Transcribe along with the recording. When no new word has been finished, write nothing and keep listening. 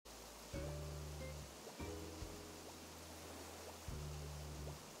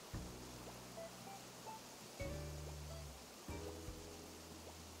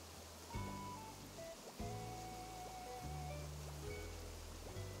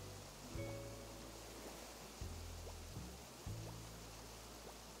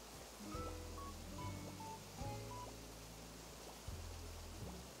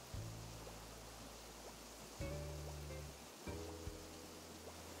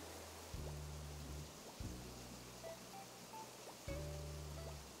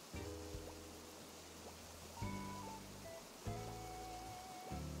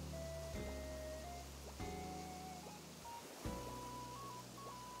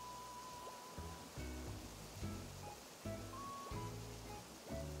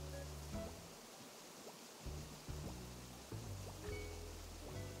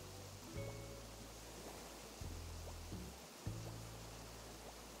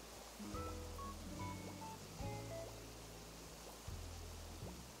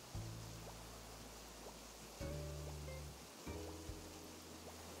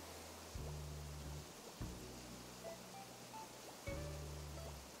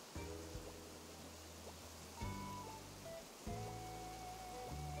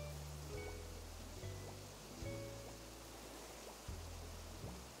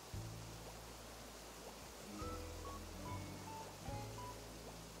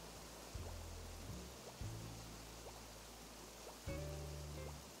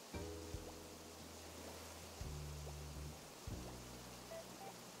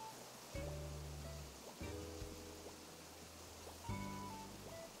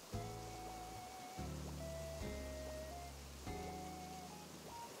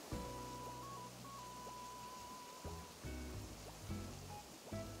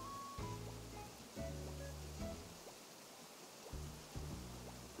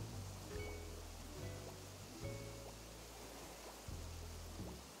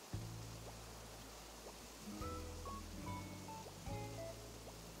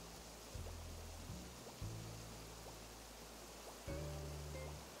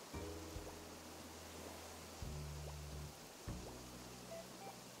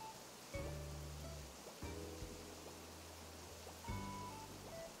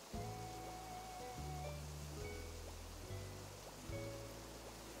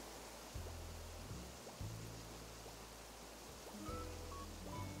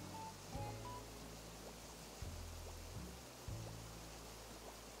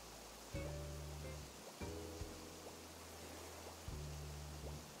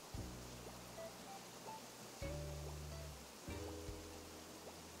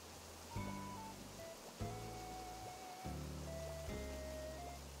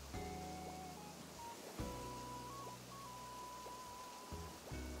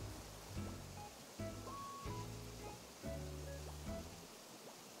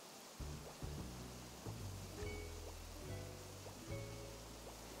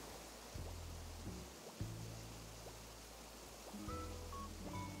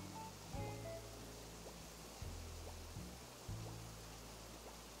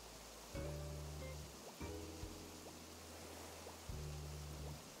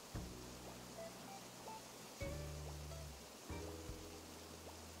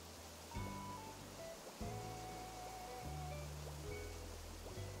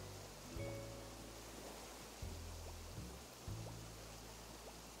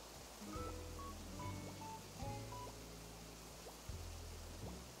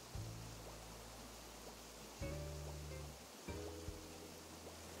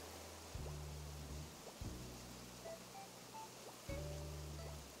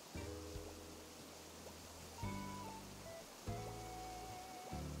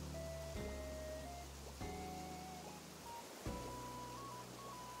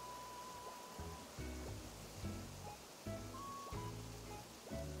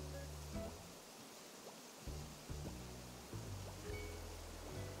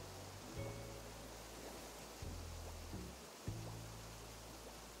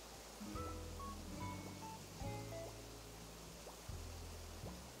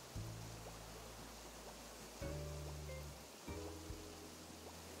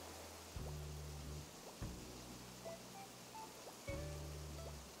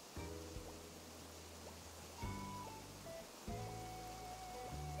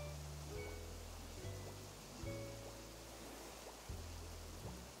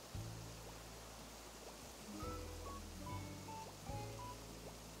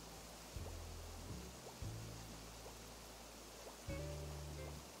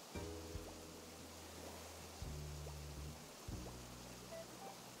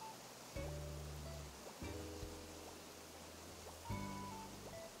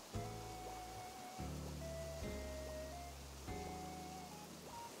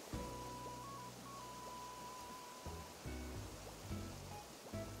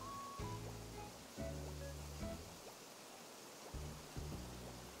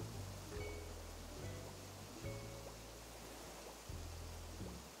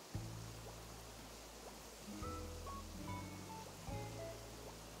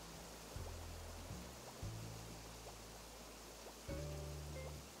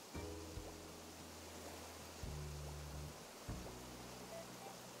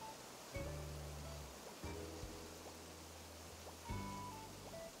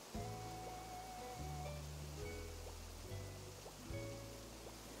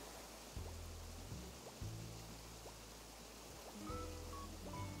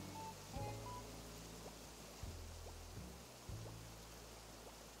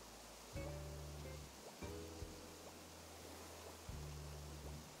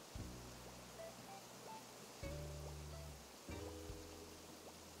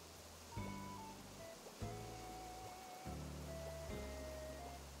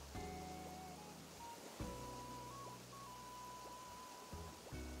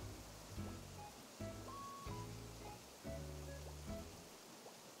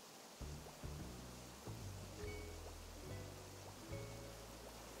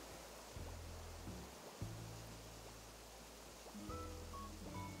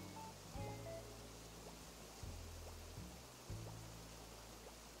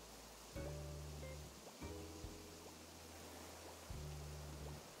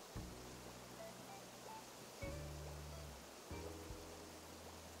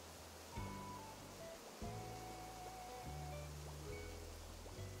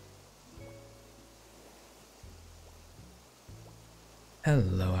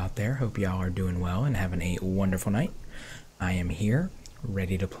Hello out there, hope y'all are doing well and having a wonderful night. I am here,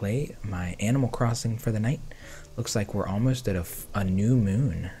 ready to play my Animal Crossing for the night. Looks like we're almost at a new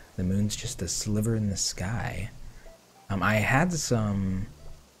moon. The moon's just a sliver in the sky. I had some,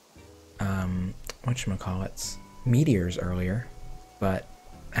 whatchamacallits, meteors earlier, but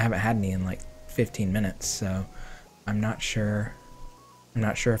I haven't had any in like 15 minutes, so I'm not sure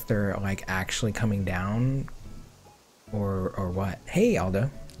if they're like actually coming down or what. Hey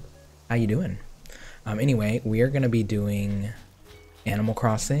Aldo, how you doing? Anyway, we are going to be doing Animal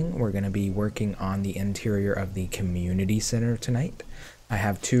Crossing. We're going to be working on the interior of the community center tonight. I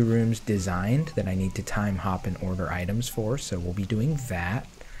have 2 rooms designed that I need to time hop and order items for, so we'll be doing that.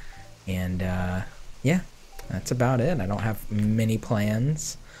 And yeah, that's about it. I don't have many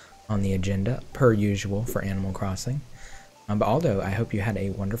plans on the agenda per usual for Animal Crossing. But Aldo, I hope you had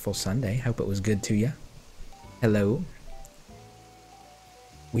a wonderful Sunday. Hope it was good to you. Hello.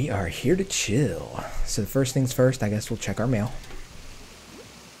 We are here to chill. So first things first, I guess we'll check our mail.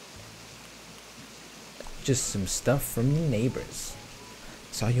 Just some stuff from the neighbors.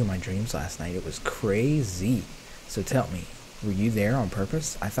 Saw you in my dreams last night. It was crazy. So tell me, were you there on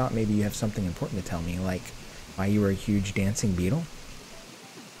purpose? I thought maybe you have something important to tell me, like why you were a huge dancing beetle.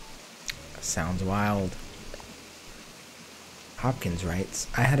 Sounds wild. Hopkins writes,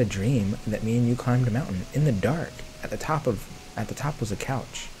 I had a dream that me and you climbed a mountain in the dark. At the top was a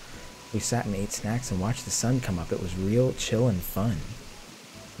couch. We sat and ate snacks and watched the sun come up. It was real chill and fun.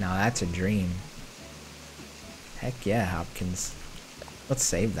 Now that's a dream. Heck yeah, Hopkins. Let's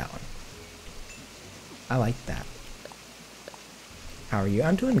save that one. I like that. How are you?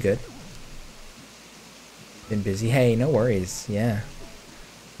 I'm doing good. Been busy. Hey, no worries. Yeah.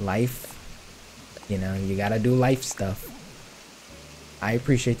 Life. You know, you gotta do life stuff. I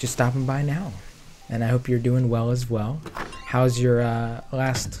appreciate you stopping by now. And I hope you're doing well as well. How's your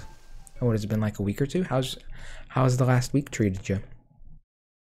last, what has it been, like a week or two? How's the last week treated you?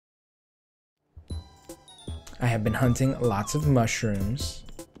 I have been hunting lots of mushrooms.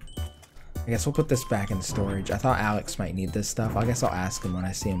 I guess we'll put this back in storage. I thought Alex might need this stuff. I guess I'll ask him when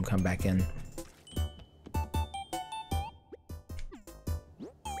I see him come back in.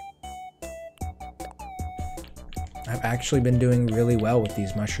 I've actually been doing really well with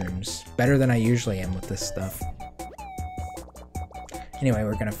these mushrooms. Better than I usually am with this stuff. Anyway,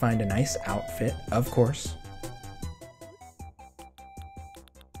 we're gonna find a nice outfit, of course.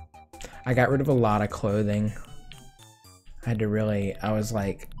 I got rid of a lot of clothing. I was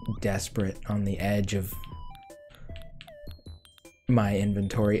like desperate on the edge of my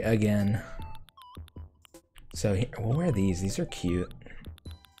inventory again. So here, we'll wear these. These are cute.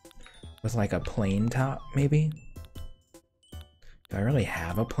 With like a plain top, maybe? Do I really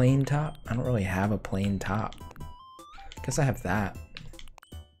have a plain top? I don't really have a plain top. Guess I have that.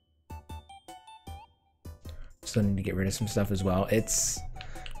 Still need to get rid of some stuff as well. It's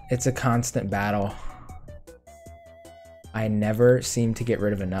a constant battle. I never seem to get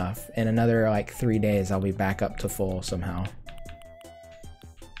rid of enough. In another like 3 days, I'll be back up to full somehow.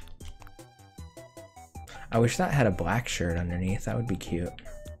 I wish that had a black shirt underneath. That would be cute.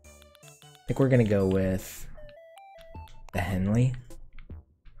 I think we're gonna go with the Henley.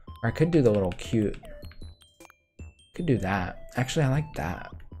 Or I could do the little cute. Could do that. Actually, I like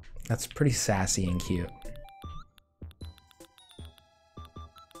that. That's pretty sassy and cute.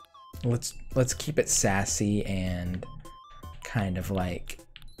 Let's keep it sassy and kind of like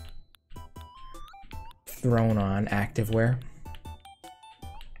thrown on activewear.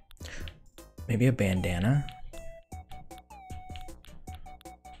 Maybe a bandana.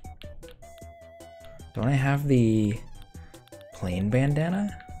 Don't I have the plain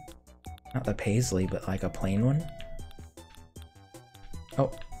bandana? Not the paisley, but like a plain one.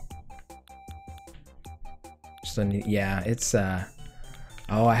 Oh. So yeah, it's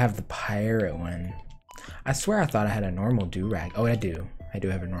oh, I have the pirate one. I swear I thought I had a normal do-rag. Oh, I do. I do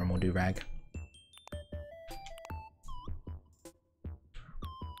have a normal do-rag.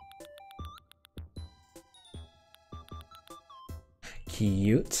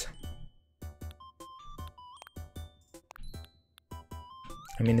 Cute.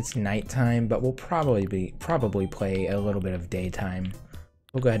 I mean, it's nighttime, but we'll probably play a little bit of daytime.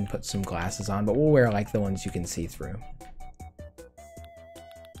 We'll go ahead and put some glasses on, but we'll wear like the ones you can see through.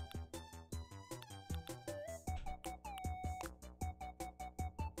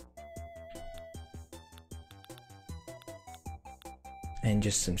 And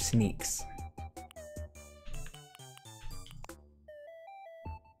just some sneaks.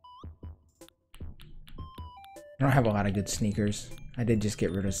 I don't have a lot of good sneakers. I did just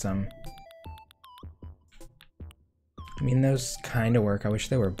get rid of some. I mean, those kind of work. I wish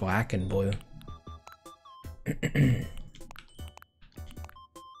they were black and blue.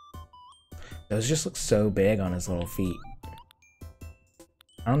 Those just look so big on his little feet.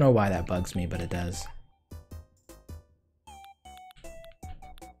 I don't know why that bugs me, but it does.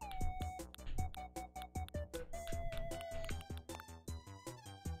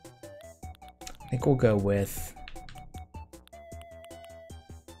 I think we'll go with...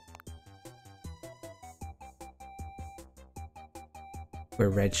 wear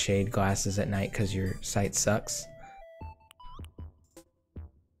red shade glasses at night because your sight sucks.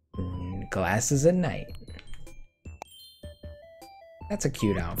 Glasses at night. That's a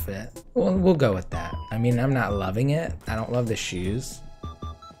cute outfit. We'll go with that. I mean, I'm not loving it. I don't love the shoes.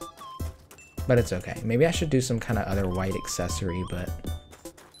 But it's okay. Maybe I should do some kind of other white accessory, but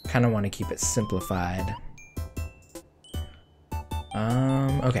kind of want to keep it simplified.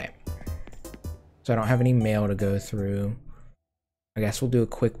 Okay. So I don't have any mail to go through. I guess we'll do a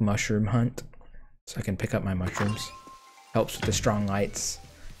quick mushroom hunt so I can pick up my mushrooms. Helps with the strong lights.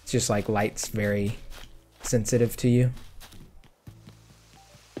 It's just like light's very sensitive to you.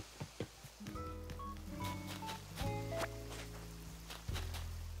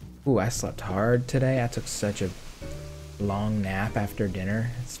 Ooh, I slept hard today. I took such a long nap after dinner.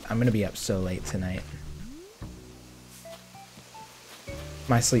 I'm gonna be up so late tonight.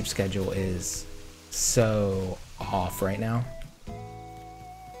 My sleep schedule is so off right now.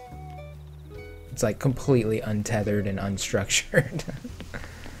 It's like completely untethered and unstructured.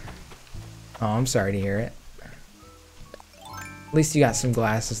 Oh, I'm sorry to hear it. At least you got some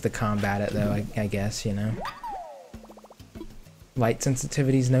glasses to combat it though, I guess, you know. Light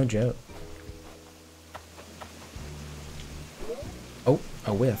sensitivity's no joke. Oh,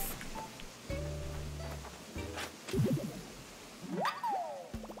 a whiff.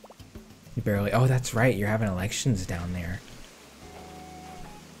 You barely... oh, that's right, you're having elections down there.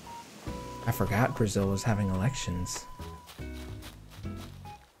 I forgot Brazil was having elections.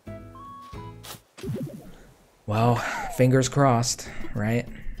 Well, fingers crossed, right?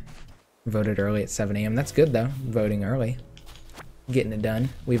 Voted early at 7 AM. That's good though, voting early. Getting it done.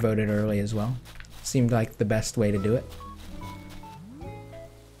 We voted early as well. Seemed like the best way to do it.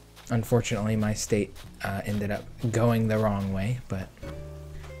 Unfortunately, my state ended up going the wrong way, but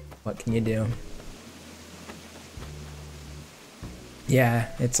what can you do? Yeah,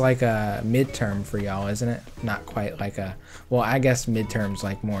 it's like a midterm for y'all, isn't it? Not quite like a... well, I guess midterm's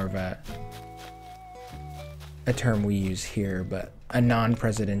like more of a term we use here, but a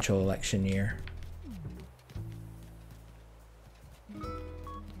non-presidential election year.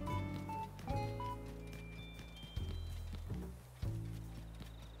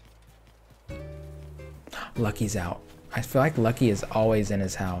 Lucky's out. I feel like Lucky is always in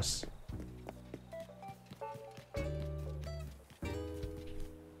his house.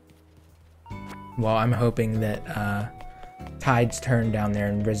 Well, I'm hoping that tides turn down there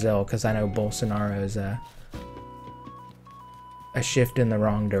in Brazil, because I know Bolsonaro's a shift in the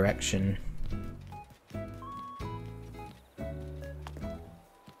wrong direction.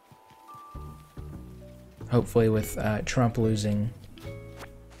 Hopefully with Trump losing,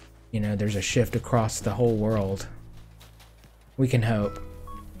 you know, there's a shift across the whole world. We can hope.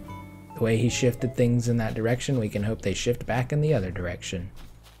 The way he shifted things in that direction, we can hope they shift back in the other direction.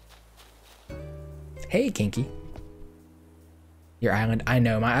 Hey, Kinky. Your island, I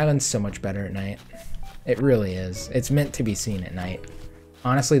know, my island's so much better at night. It really is. It's meant to be seen at night.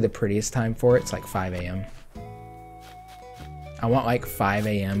 Honestly, the prettiest time for it's like 5 AM. I want like 5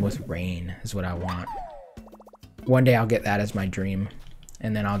 AM with rain is what I want. One day I'll get that as my dream.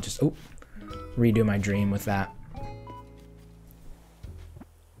 And then I'll just, redo my dream with that.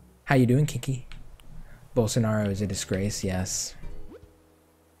 How you doing, Kinky? Bolsonaro is a disgrace, yes.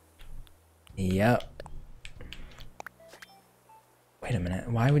 Yep. Wait a minute,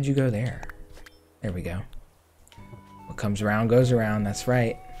 why would you go there? There we go. What comes around goes around, that's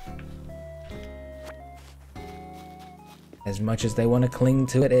right. As much as they want to cling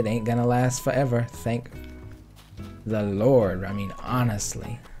to it, it ain't gonna last forever. Thank the Lord. I mean,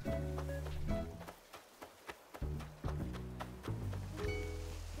 honestly.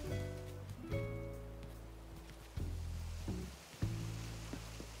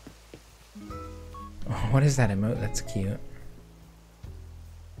 Oh, what is that emote? That's cute.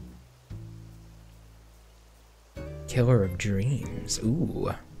 Killer of dreams.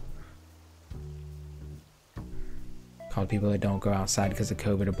 Ooh. Called people that don't go outside because of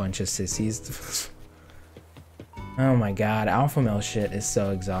COVID a bunch of sissies. Oh my god, alpha male shit is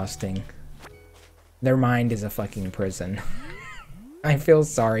so exhausting. Their mind is a fucking prison. I feel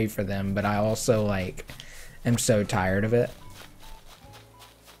sorry for them, but I also like am so tired of it.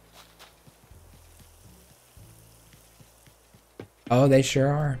 Oh, they sure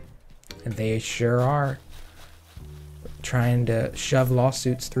are. They sure are. Trying to shove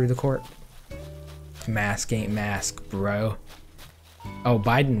lawsuits through the court. Mask ain't mask, bro. Oh,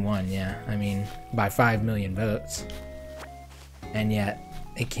 Biden won, yeah. I mean, by 5 million votes. And yet,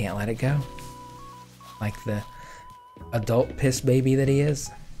 it can't let it go. Like the adult piss baby that he is.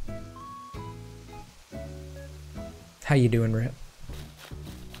 How you doing, Rip?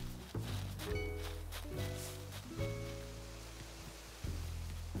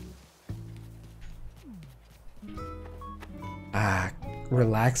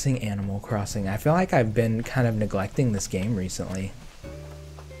 Relaxing Animal Crossing. I feel like I've been kind of neglecting this game recently.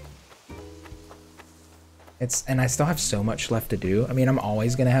 And I still have so much left to do. I mean, I'm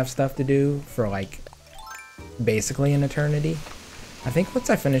always gonna have stuff to do for like basically an eternity. I think once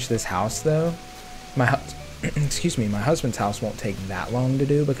I finish this house though, excuse me, my husband's house won't take that long to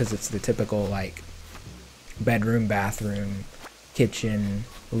do because it's the typical like bedroom, bathroom, kitchen,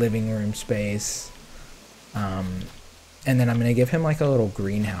 living room space. And then I'm gonna give him like a little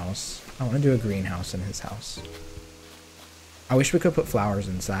greenhouse. I want to do a greenhouse in his house. I wish we could put flowers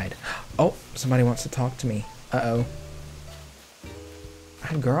inside. Oh, somebody wants to talk to me. Uh-oh.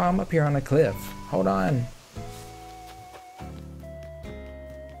 Girl, I'm up here on a cliff. Hold on.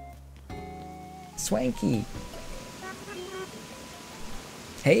 Swanky.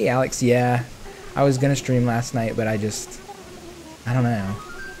 Hey, Alex. Yeah, I was gonna stream last night, but I don't know.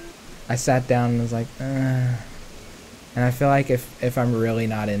 I sat down and was like, And I feel like if I'm really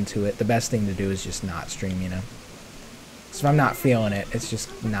not into it, the best thing to do is just not stream, you know? So if I'm not feeling it, it's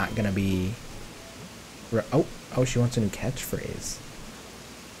just not gonna be... Oh, she wants a new catchphrase.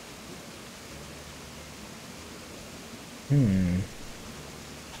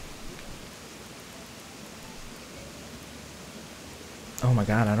 Oh my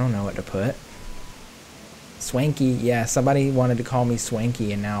god, I don't know what to put. Swanky, yeah, somebody wanted to call me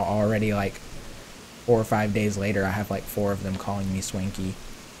Swanky, and now already like 4 or 5 days later, I have like 4 of them calling me Swanky.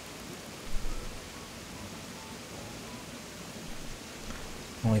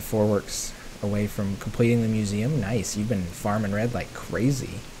 Only 4 works away from completing the museum. Nice, you've been farming red like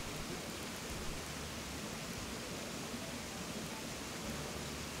crazy.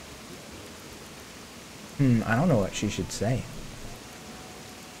 I don't know what she should say.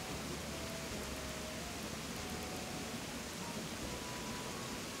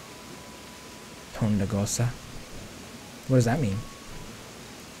 Tondagosa. What does that mean?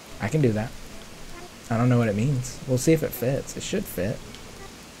 I can do that. I don't know what it means. We'll see if it fits. It should fit.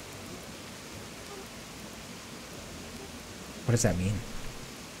 What does that mean?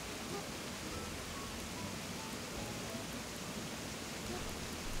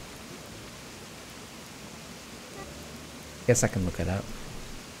 Guess I can look it up.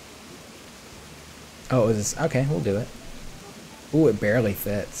 Oh, is this? Okay, we'll do it. Ooh, it barely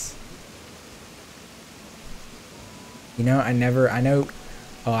fits. You know, I know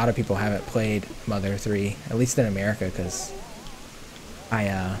a lot of people haven't played Mother 3, at least in America, because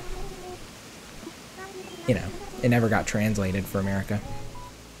you know, it never got translated for America.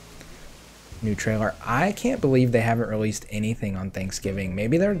 New trailer. I can't believe they haven't released anything on Thanksgiving.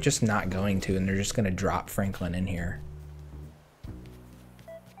 Maybe they're just not going to, and they're just going to drop Franklin in here.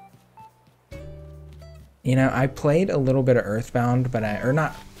 You know, I played a little bit of Earthbound, but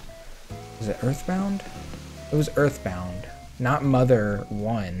was it Earthbound? It was Earthbound, not Mother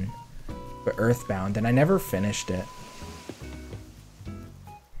 1, but Earthbound, and I never finished it.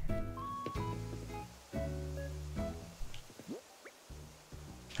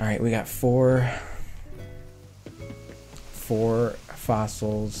 Alright, we got four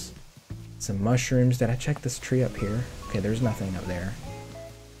fossils, some mushrooms. Did I check this tree up here? Okay, there's nothing up there.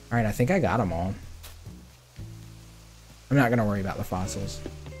 Alright, I think I got them all. I'm not going to worry about the fossils.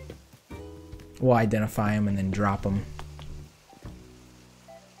 We'll identify them and then drop them.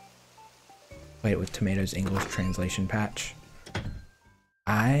 Wait, with Tomato's English translation patch.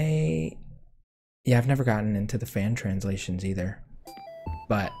 Yeah, I've never gotten into the fan translations either.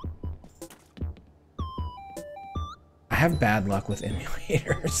 But I have bad luck with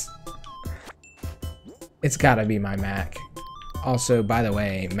emulators. It's gotta be my Mac. Also, by the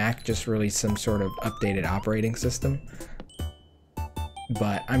way, Mac just released some sort of updated operating system.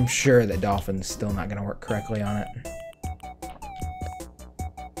 But I'm sure that Dolphin's still not gonna work correctly on it.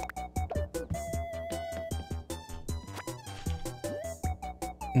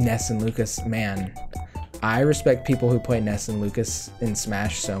 Ness and Lucas, man. I respect people who play Ness and Lucas in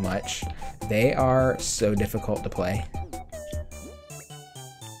Smash so much. They are so difficult to play.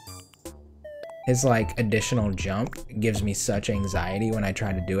 his like additional jump gives me such anxiety when I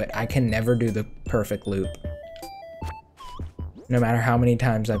try to do it. I can never do the perfect loop. No matter how many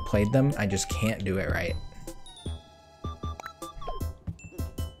times I've played them, I just can't do it right.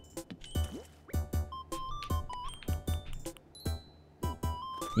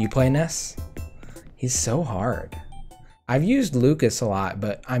 You play Ness? He's so hard. I've used Lucas a lot,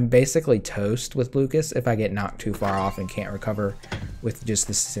 but I'm basically toast with Lucas if I get knocked too far off and can't recover with just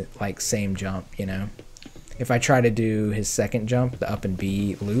this like same jump, you know? If I try to do his second jump, the up and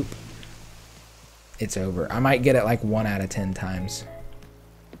B loop, it's over. I might get it like 1 out of 10 times.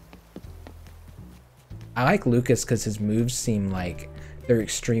 I like Lucas because his moves seem like they're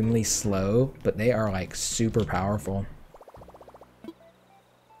extremely slow, but they are like super powerful.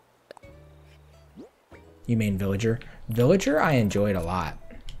 You mean Villager? Villager I enjoyed a lot.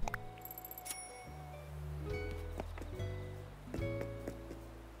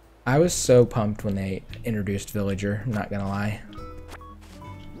 I was so pumped when they introduced Villager, I'm not gonna lie.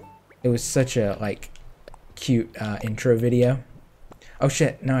 It was such a like cute intro video. Oh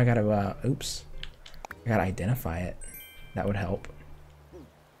shit, no, I gotta oops. I gotta identify it. That would help.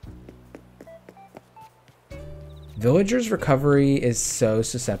 Villager's recovery is so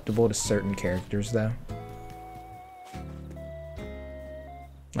susceptible to certain characters though.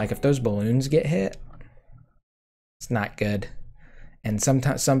 Like if those balloons get hit, it's not good. And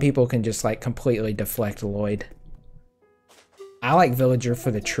sometimes some people can just like completely deflect Lloyd. I like Villager for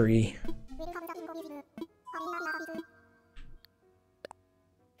the tree.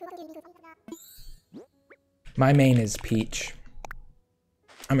 My main is Peach.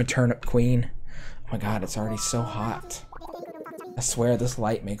 I'm a turnip queen. Oh my god, it's already so hot. I swear this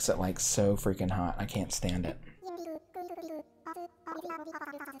light makes it like so freaking hot. I can't stand it.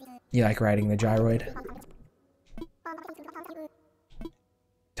 You like riding the gyroid?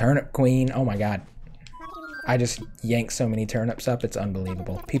 Turnip queen. Oh my god. I just yank so many turnips up. It's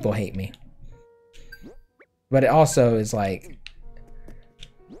unbelievable. People hate me. But it also is like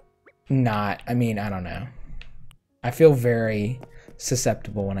not, I mean, I don't know. I feel very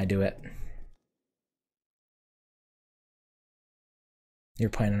susceptible when I do it. You're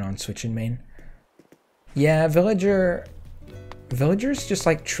planning on switching main? Yeah, Villager's just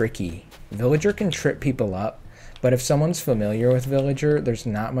like tricky. Villager can trip people up, but if someone's familiar with Villager, there's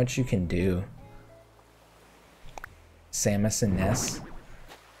not much you can do. Samus and Ness.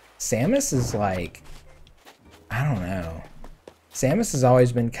 Samus is like, I don't know. Samus has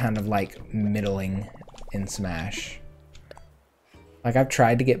always been kind of like middling in Smash. Like I've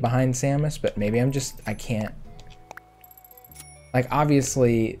tried to get behind Samus, but maybe I can't. Like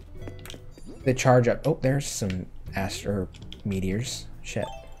obviously the charge up, oh, there's some Astro Meteors, shit.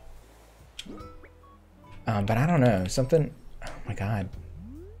 But I don't know, something, oh my god.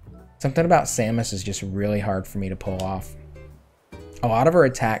 Something about Samus is just really hard for me to pull off. A lot of her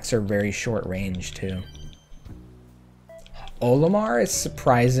attacks are very short range too. Olimar is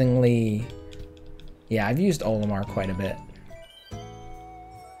surprisingly, yeah, I've used Olimar quite a bit.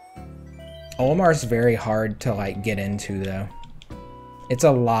 Olimar is very hard to like get into though. It's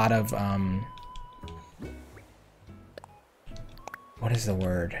a lot of what is the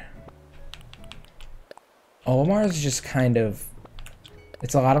word? Olimar is just kind of,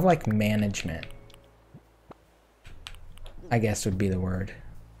 it's a lot of like management, I guess would be the word.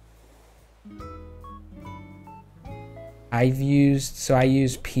 I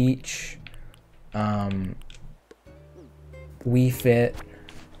use Peach, Wii Fit,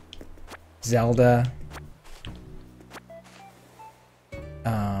 Zelda,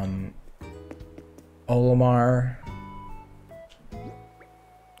 Olimar,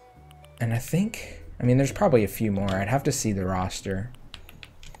 and I mean there's probably a few more. I'd have to see the roster.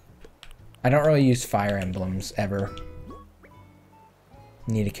 I don't really use Fire Emblems ever.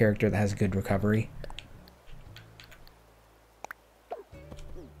 Need a character that has good recovery.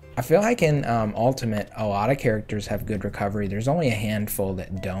 I feel like in Ultimate, a lot of characters have good recovery. There's only a handful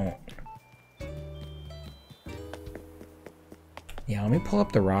that don't. Yeah, let me pull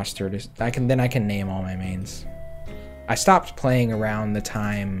up the roster. Then I can name all my mains. I stopped playing around the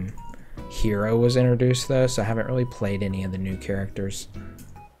time Hero was introduced though, so I haven't really played any of the new characters.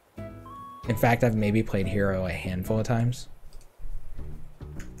 In fact, I've maybe played Hero a handful of times.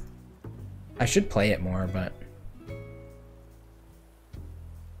 I should play it more, but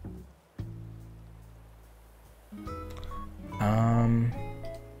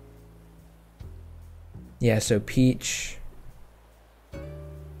yeah, so Peach.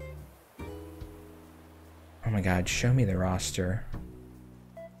 Oh my god, show me the roster.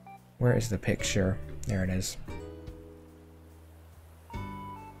 Where is the picture? There it is.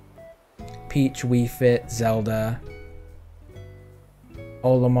 Peach, Wii Fit, Zelda,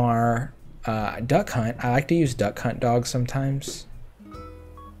 Olimar, Duck Hunt. I like to use Duck Hunt dogs sometimes.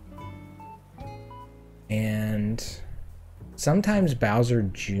 And sometimes Bowser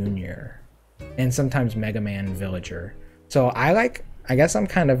Jr. And sometimes Mega Man Villager. So I guess I'm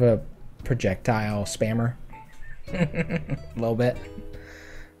kind of a projectile spammer. A little bit.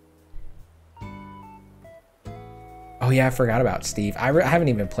 Oh yeah, I forgot about Steve. I haven't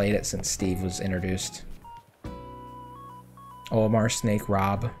even played it since Steve was introduced. Olimar, Snake,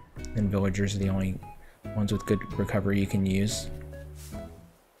 Rob, and Villagers are the only ones with good recovery you can use.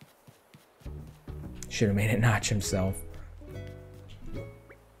 Should have made it Notch himself.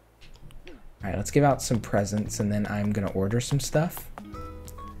 Alright, let's give out some presents and then I'm gonna order some stuff.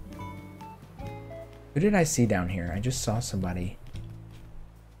 Who did I see down here? I just saw somebody.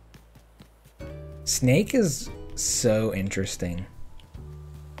 Snake is so interesting.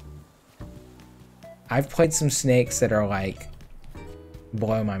 I've played some snakes that are like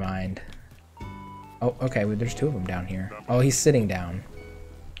blow my mind. Oh, okay, well, there's two of them down here. Oh, he's sitting down.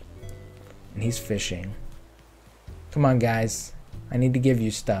 And he's fishing. Come on, guys. I need to give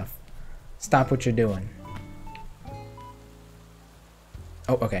you stuff. Stop what you're doing.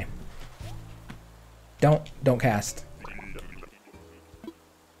 Oh, okay. Don't cast.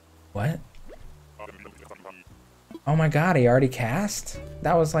 What? Oh my god, he already cast?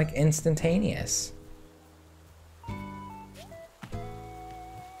 That was like instantaneous.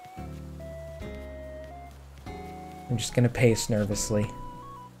 I'm just gonna pace nervously.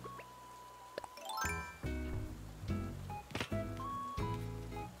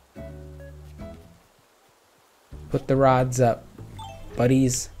 Put the rods up,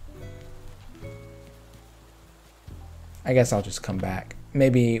 buddies. I guess I'll just come back.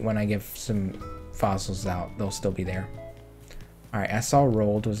 Maybe when I give some fossils out, they'll still be there. Alright, I saw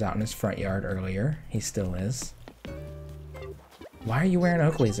Rolled was out in his front yard earlier. He still is. Why are you wearing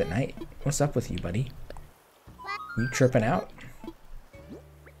Oakleys at night? What's up with you, buddy? You tripping out?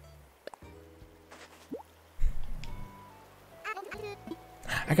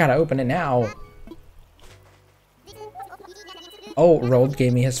 I gotta open it now. Oh, Rolled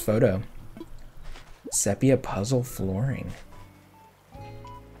gave me his photo. Sepia puzzle flooring.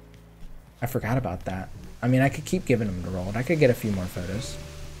 I forgot about that. I mean, I could keep giving them to Rolled. I could get a few more photos.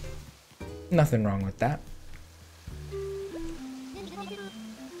 Nothing wrong with that.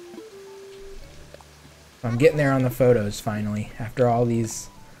 I'm getting there on the photos finally, after all these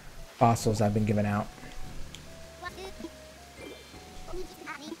fossils I've been giving out.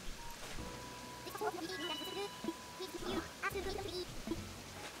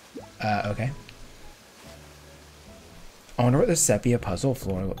 Okay. I wonder what the sepia puzzle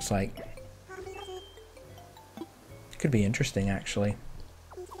floor looks like. Could be interesting, actually.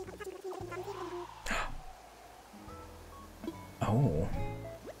 Oh.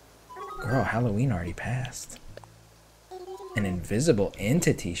 Girl, Halloween already passed. An invisible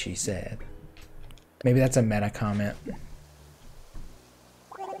entity, she said. Maybe that's a meta comment.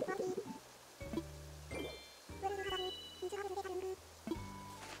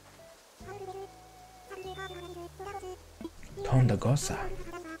 Tondagosa.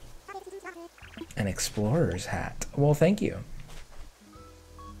 An explorer's hat. Well, thank you.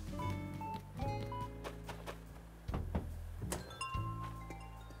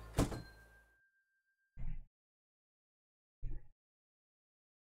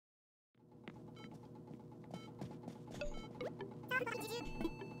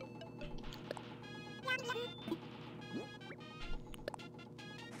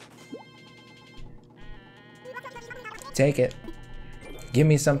 Take it. Give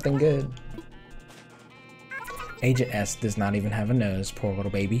me something good. Agent S does not even have a nose, poor little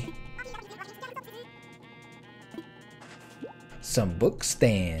baby. Some book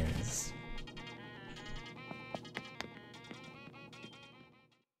stands.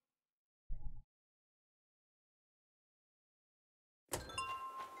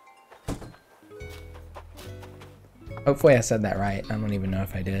 Hopefully I said that right. I don't even know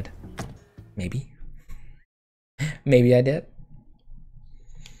if I did. Maybe. Maybe I did.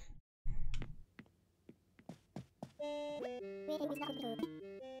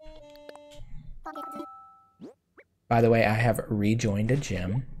 By the way, I have rejoined a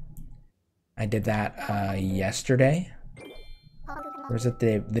gym. I did that yesterday. Or was it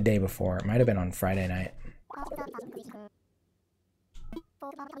the day before? It might have been on Friday night.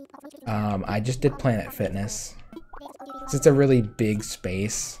 I just did Planet Fitness. It's a really big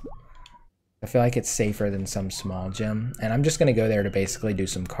space. I feel like it's safer than some small gym. And I'm just going to go there to basically do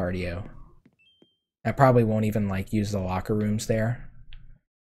some cardio. I probably won't even like use the locker rooms there.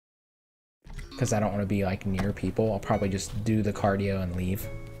 because I don't want to be like near people. I'll probably just do the cardio and leave,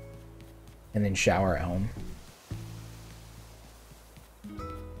 and then shower at home.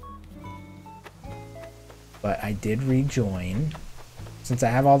 But I did rejoin. Since I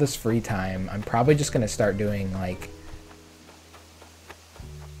have all this free time, I'm probably just gonna start doing like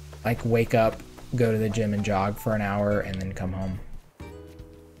wake up, go to the gym and jog for an hour, and then come home.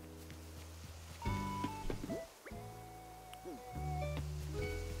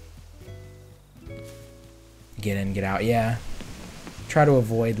 Get in, get out. Yeah. Try to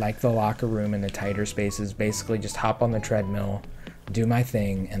avoid like the locker room and the tighter spaces. Basically just hop on the treadmill, do my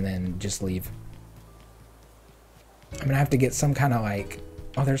thing, and then just leave. I'm gonna have to get some kind of like,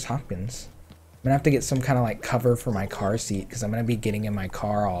 oh, there's Hopkins. I'm gonna have to get some kind of like cover for my car seat because I'm gonna be getting in my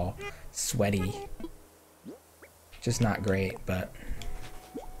car all sweaty. Just not great, but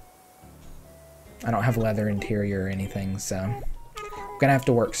I don't have leather interior or anything, so I'm gonna have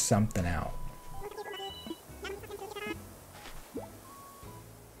to work something out.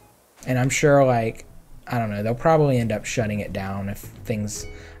 And I'm sure, like, I don't know, they'll probably end up shutting it down if things...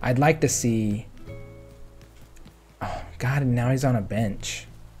 I'd like to see... Oh, God, now he's on a bench.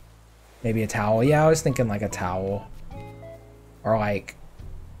 Maybe a towel. Yeah, I was thinking like a towel. Or like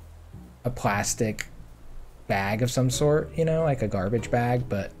a plastic bag of some sort, you know, like a garbage bag,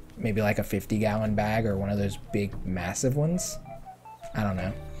 but maybe like a 50-gallon bag or one of those big, massive ones. I don't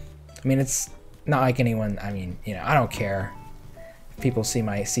know. I mean, it's not like anyone... I mean, you know, I don't care. People see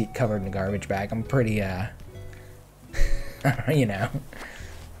my seat covered in a garbage bag. I'm pretty, you know,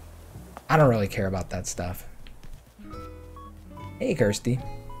 I don't really care about that stuff. Hey, Kirsty.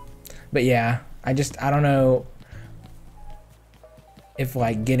 But yeah, I don't know if,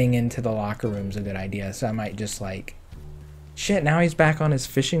 like, getting into the locker room's a good idea. So I might just, like, shit, now he's back on his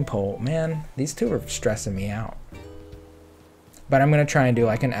fishing pole. Man, these two are stressing me out. But I'm going to try and do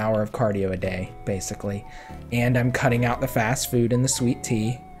like an hour of cardio a day, basically. And I'm cutting out the fast food and the sweet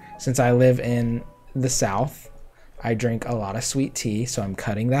tea. Since I live in the South, I drink a lot of sweet tea, so I'm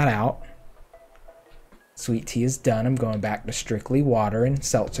cutting that out. Sweet tea is done. I'm going back to strictly water and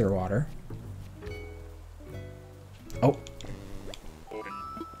seltzer water. Oh.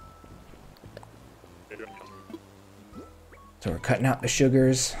 So we're cutting out the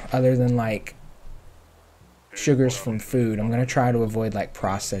sugars, other than like sugars from food. I'm gonna try to avoid like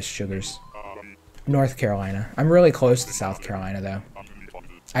processed sugars. North Carolina. I'm really close to South Carolina though.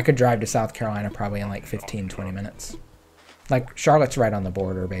 I could drive to South Carolina probably in like 15-20 minutes. Like Charlotte's right on the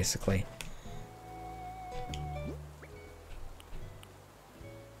border basically.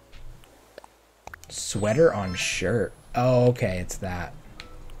 Sweater on shirt. Oh, okay, it's that.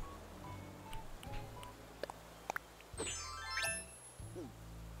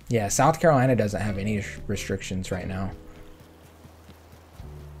 Yeah, South Carolina doesn't have any restrictions right now.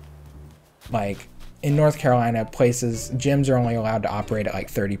 Like, in North Carolina, gyms are only allowed to operate at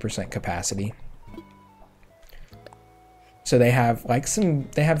like 30% capacity. So they have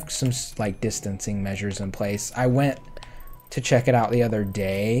some like distancing measures in place. I went to check it out the other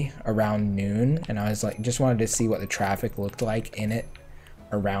day around noon, and I was like, just wanted to see what the traffic looked like in it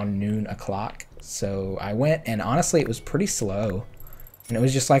around noon o'clock. So I went, and honestly, it was pretty slow. And it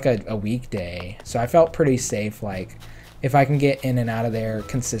was just like a weekday. So I felt pretty safe. Like, if I can get in and out of there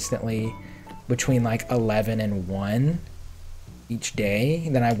consistently between like 11 and 1 each day,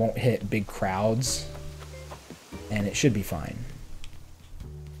 then I won't hit big crowds. And it should be fine.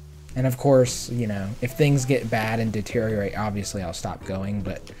 And of course, you know, if things get bad and deteriorate, obviously I'll stop going.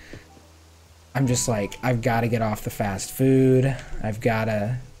 But I'm just like, I've got to get off the fast food. I've got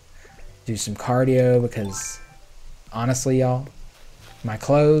to do some cardio because honestly, y'all, my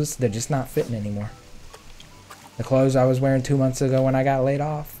clothes, they're just not fitting anymore. The clothes I was wearing 2 months ago when I got laid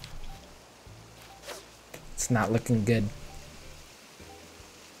off, it's not looking good.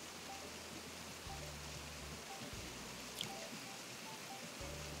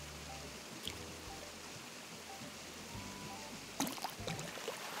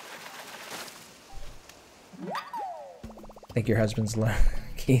 Think your husband's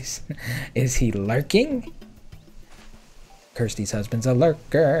is he lurking? Kirsty's husband's a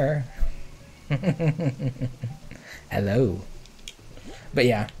lurker. Hello. But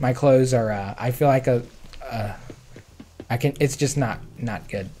yeah, my clothes are, I feel like it's just not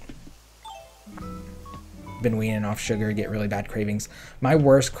good. Been weaning off sugar, get really bad cravings. My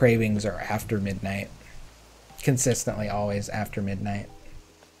worst cravings are after midnight. Consistently, always after midnight.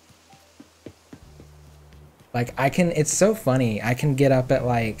 Like, it's so funny. I can get up at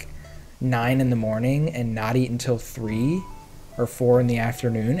like 9 in the morning and not eat until 3 or 4 in the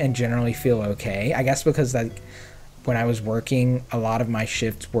afternoon and generally feel okay. I guess because like when I was working, a lot of my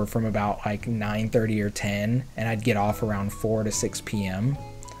shifts were from about like 9:30 or 10, and I'd get off around 4 to 6 p.m.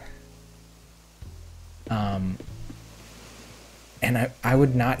 And I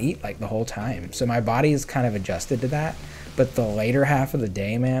would not eat like the whole time. So my body is kind of adjusted to that. But the later half of the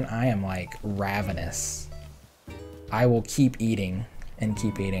day, man, I am like ravenous. I will keep eating and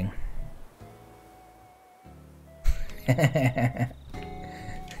keep eating.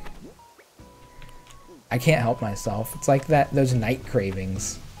 I can't help myself. It's like those night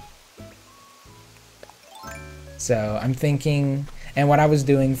cravings. So I'm thinking, and what I was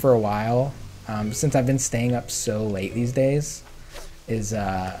doing for a while, since I've been staying up so late these days, is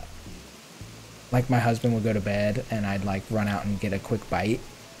like my husband would go to bed and I'd like run out and get a quick bite.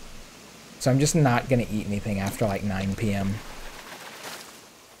 So I'm just not gonna eat anything after like 9 p.m.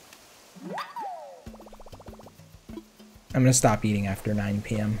 I'm gonna stop eating after 9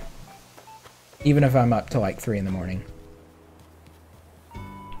 p.m. even if I'm up to like 3 in the morning.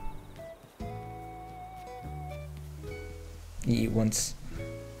 You eat once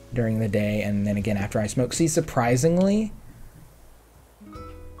during the day and then again after I smoke. See, surprisingly,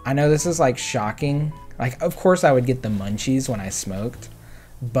 I know this is like shocking. Like, of course I would get the munchies when I smoked,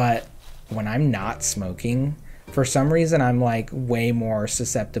 but when I'm not smoking, for some reason I'm like way more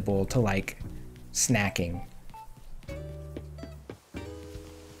susceptible to like snacking.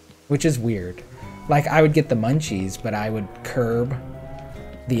 Which is weird. Like, I would get the munchies, but I would curb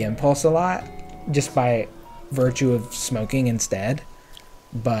the impulse a lot just by virtue of smoking instead.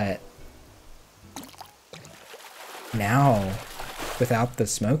 But now, without the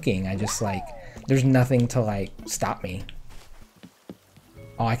smoking, I just like, there's nothing to like stop me.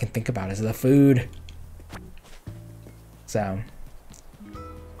 All I can think about is the food. So,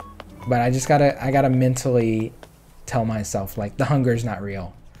 but I gotta mentally tell myself like the hunger's not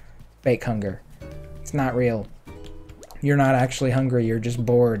real. Fake hunger. It's not real. You're not actually hungry, you're just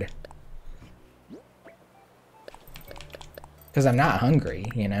bored. Because I'm not hungry,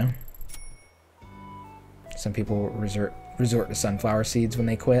 you know? Some people resort to sunflower seeds when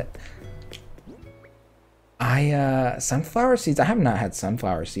they quit. Sunflower seeds, I have not had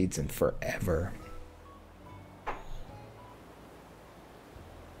sunflower seeds in forever.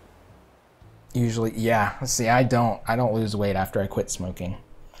 Usually, yeah. See, I don't lose weight after I quit smoking.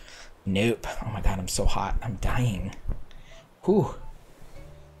 Nope. Oh my god, I'm so hot. I'm dying. Whew.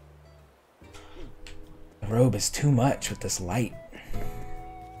 The robe is too much with this light.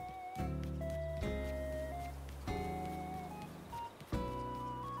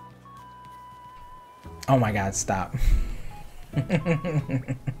 Oh my god, stop.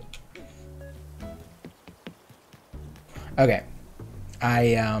 Okay.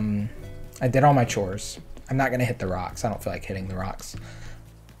 I did all my chores. I'm not gonna hit the rocks. I don't feel like hitting the rocks.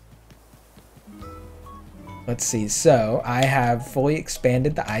 Let's see. So I have fully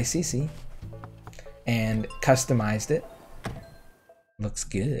expanded the ICC and customized it. Looks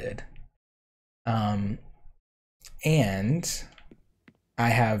good. And I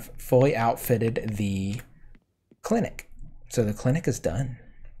have fully outfitted the clinic. So the clinic is done.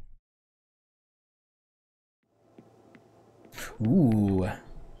 Ooh,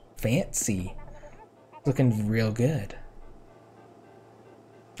 fancy. Looking real good.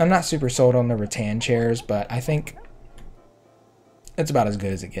 I'm not super sold on the rattan chairs, but I think it's about as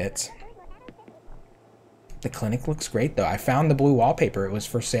good as it gets. The clinic looks great though. I found the blue wallpaper. It was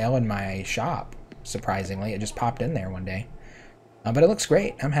for sale in my shop, surprisingly. It just popped in there one day. But it looks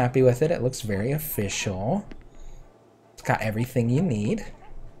great. I'm happy with it. It looks very official. It's got everything you need.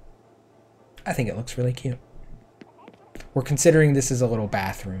 I think it looks really cute. We're considering this as a little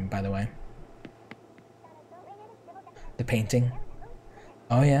bathroom, by the way. The painting.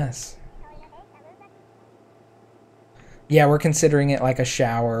 Oh, yes. Yeah, we're considering it like a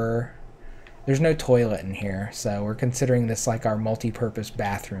shower. There's no toilet in here, so we're considering this like our multi-purpose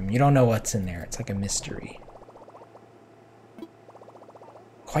bathroom. You don't know what's in there. It's like a mystery.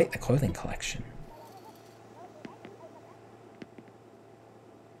 Quite the clothing collection.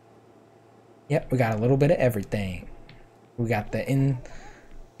 Yep, we got a little bit of everything. We got the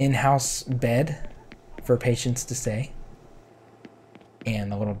in-house bed for patients to stay.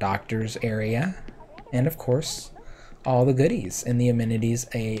 And the little doctor's area. And of course, all the goodies and the amenities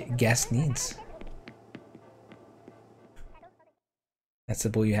a guest needs. That's the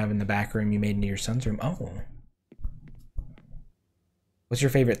blue you have in the back room you made into your son's room. Oh. What's your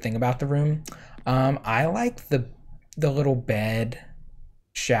favorite thing about the room? I like the little bed,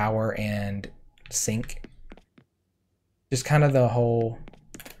 shower, and sink. Just kind of the whole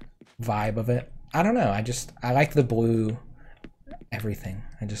vibe of it. I don't know. I like the blue everything.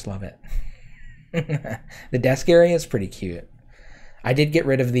 I just love it. The desk area is pretty cute. I did get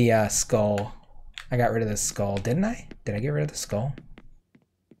rid of the skull. I got rid of the skull, didn't I? Did I get rid of the skull?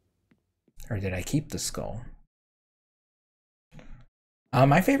 Or did I keep the skull?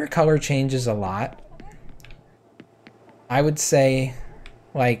 My favorite color changes a lot. I would say,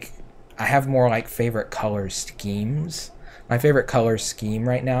 like, I have more like favorite color schemes. My favorite color scheme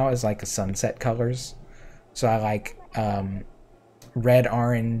right now is like a sunset colors. So I like red,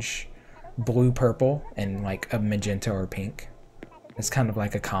 orange, blue, purple, and like a magenta or pink. It's kind of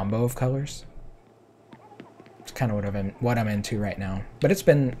like a combo of colors. It's kind of what I'm into right now. But that's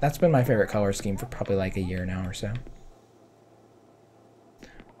been my favorite color scheme for probably like a year now or so.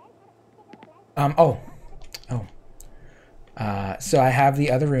 So I have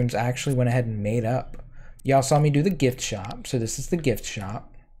the other rooms I actually went ahead and made up. Y'all saw me do the gift shop, so this is the gift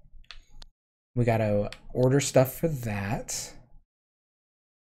shop. We gotta order stuff for that.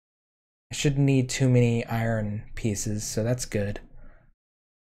 I shouldn't need too many iron pieces, so that's good.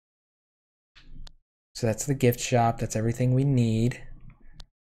 So that's the gift shop, that's everything we need.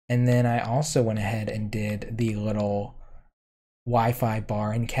 And then I also went ahead and did the little Wi-Fi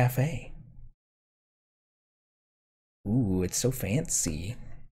bar and cafe. Ooh, it's so fancy.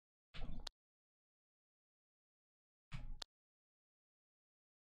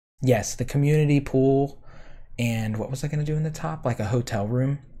 Yes, the community pool, and what was I gonna do in the top? Like a hotel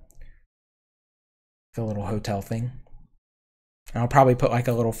room. The little hotel thing. And I'll probably put like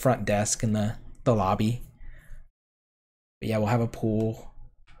a little front desk in the lobby. But yeah, we'll have a pool.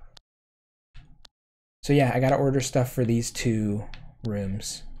 So yeah, I gotta order stuff for these two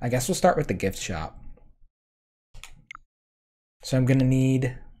rooms. I guess we'll start with the gift shop. So I'm gonna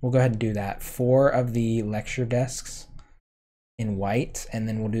need, we'll go ahead and do that. 4 of the lecture desks in white, and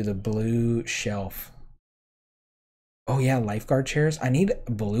then we'll do the blue shelf. Oh yeah, lifeguard chairs. I need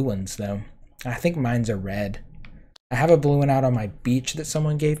blue ones though. I think mine's are red. I have a blue one out on my beach that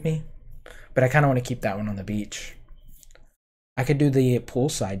someone gave me, but I kind of want to keep that one on the beach. I could do the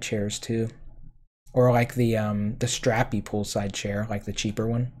poolside chairs too, or like the strappy poolside chair, like the cheaper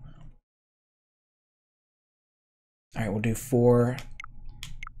one. All right, we'll do 4,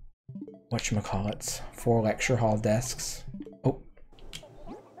 whatchamacallits, 4 lecture hall desks. Oh.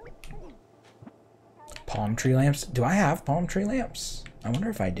 Palm tree lamps. Do I have palm tree lamps? I wonder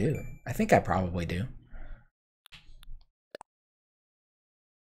if I do. I think I probably do.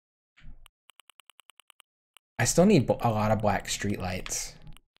 I still need a lot of black streetlights.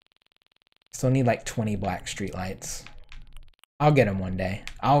 Still need like 20 black streetlights. I'll get them one day.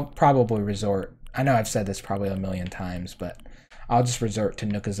 I'll probably resort. I know I've said this probably a million times, but I'll just resort to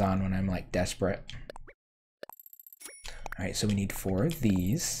Nookazon when I'm like desperate. All right, so we need 4 of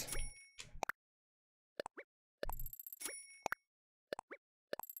these.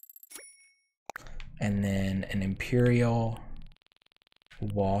 And then an Imperial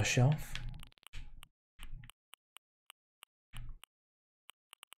wall shelf.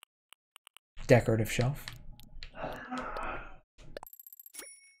 Decorative shelf.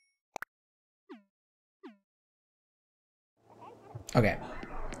 Okay.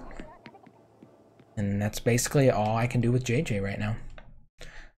 And that's basically all I can do with JJ right now.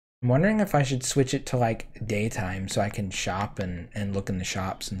 I'm wondering if I should switch it to like daytime so I can shop and look in the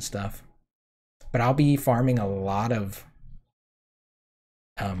shops and stuff. But I'll be farming a lot of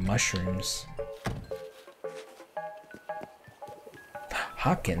mushrooms.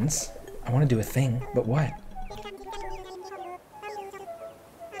 Hopkins? I want to do a thing, but what?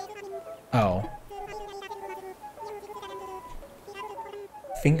 Oh.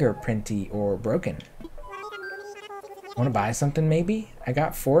 Fingerprinty or broken. Want to buy something maybe? I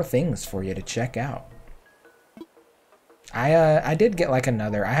got 4 things for you to check out. I did get like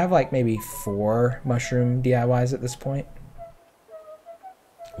another. I have like maybe 4 mushroom DIYs at this point.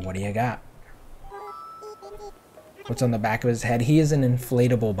 What do you got? What's on the back of his head? He is an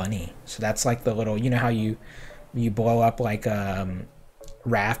inflatable bunny. So that's like the little, you know how you blow up like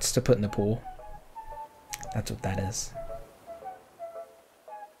rafts to put in the pool? That's what that is.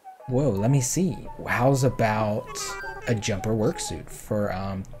 Whoa, let me see. How's about a jumper worksuit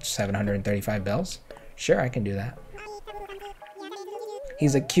for 735 bells? Sure, I can do that.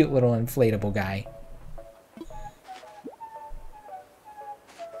 He's a cute little inflatable guy.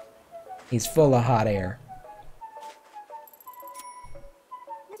 He's full of hot air.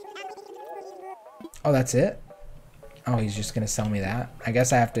 Oh, that's it? Oh, he's just gonna sell me that? I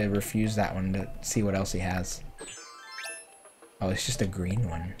guess I have to refuse that one to see what else he has. Oh, it's just a green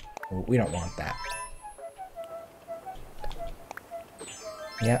one. We don't want that.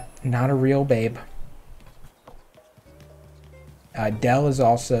 Yep, not a real babe. Dell is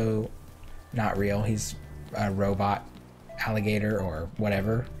also Not real. He's a robot alligator or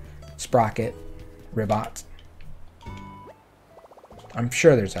whatever. Sprocket. Ribbot. I'm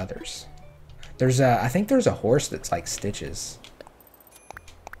sure there's others. I think there's a horse that's like Stitches.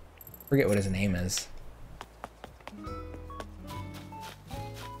 Forget what his name is.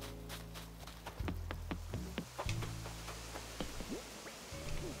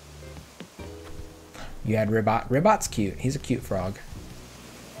 You had Ribbot. Ribbot's cute. He's a cute frog.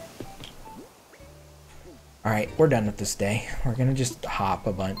 Alright, we're done with this day. We're gonna just hop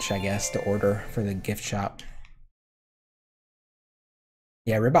a bunch, I guess, to order for the gift shop.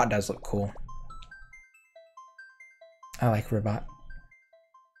 Yeah, Ribbot does look cool. I like Ribbot.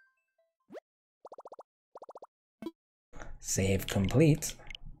 Save complete.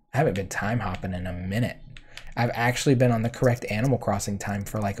 I haven't been time hopping in a minute. I've actually been on the correct Animal Crossing time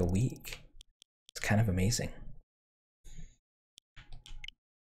for like a week. It's kind of amazing.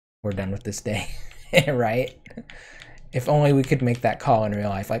 We're done with this day, right? If only we could make that call in real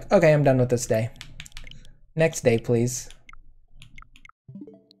life. Like, okay, I'm done with this day. Next day, please.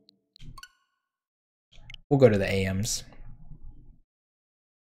 We'll go to the AMs.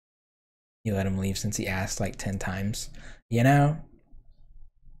 You let him leave since he asked like 10 times. You know,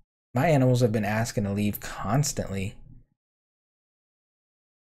 my animals have been asking to leave constantly.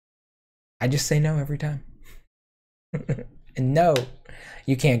 I just say no every time. And no,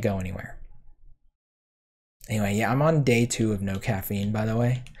 you can't go anywhere. Anyway, yeah, I'm on day 2 of no caffeine, by the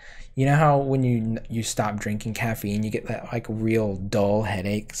way. You know how when you stop drinking caffeine, you get that like real dull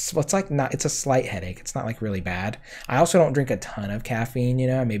headache? Well, it's like it's a slight headache. It's not like really bad. I also don't drink a ton of caffeine, you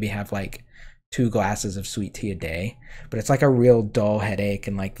know, I maybe have like 2 glasses of sweet tea a day, but it's like a real dull headache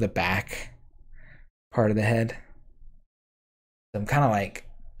in like the back part of the head. So I'm kind of like,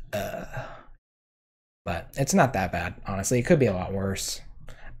 but it's not that bad, honestly. It could be a lot worse.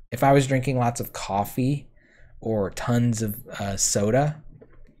 If I was drinking lots of coffee or tons of soda,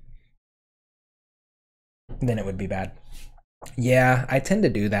 then it would be bad. Yeah, I tend to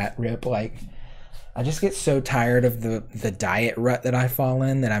do that, Rip. Like, I just get so tired of the diet rut that I fall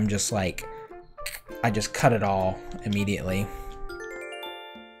in that I'm just like, I just cut it all immediately.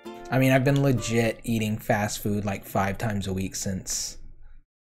 I mean, I've been legit eating fast food like 5 times a week since...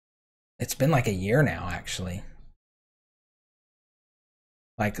 It's been like a year now, actually.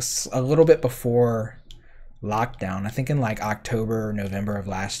 Like a little bit before lockdown. I think in like October or November of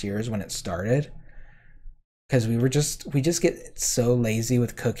last year is when it started. Because we just get so lazy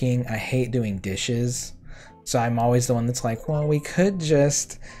with cooking. I hate doing dishes. So I'm always the one that's like, well, we could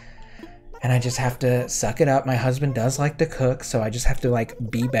just... And I just have to suck it up. My husband does like to cook, so I just have to like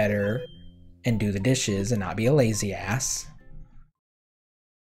be better and do the dishes and not be a lazy ass.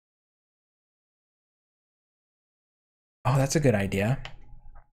 Oh, that's a good idea.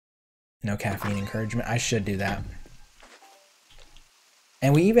 No caffeine encouragement. I should do that.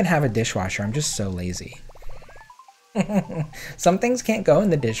 And we even have a dishwasher. I'm just so lazy. Some things can't go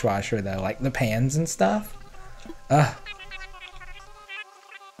in the dishwasher though, like the pans and stuff. Ugh.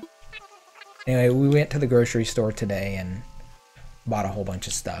 Anyway, we went to the grocery store today and bought a whole bunch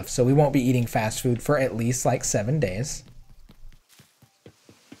of stuff. So we won't be eating fast food for at least like 7 days.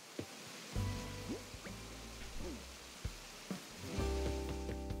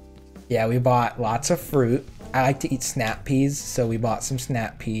 Yeah, we bought lots of fruit. I like to eat snap peas, so we bought some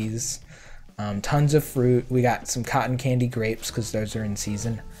snap peas. Tons of fruit. We got some cotton candy grapes because those are in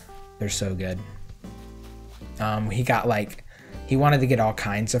season. They're so good. He got like... He wanted to get all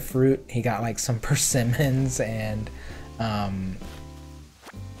kinds of fruit. He got like some persimmons and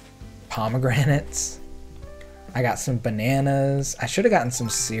pomegranates. I got some bananas. I should have gotten some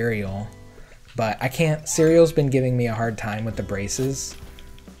cereal, but I can't. Cereal's been giving me a hard time with the braces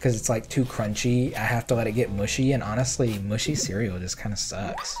because it's like too crunchy. I have to let it get mushy, and honestly, mushy cereal just kind of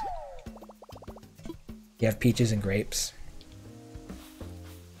sucks. You have peaches and grapes.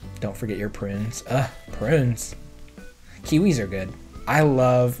 Don't forget your prunes. Prunes. Kiwis are good. I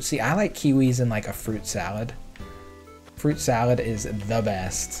like kiwis in like a fruit salad. Fruit salad is the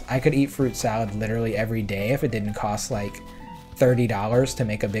best. I could eat fruit salad literally every day if it didn't cost like $30 to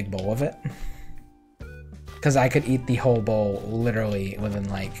make a big bowl of it. Because I could eat the whole bowl literally within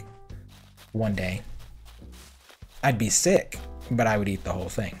like 1 day. I'd be sick, but I would eat the whole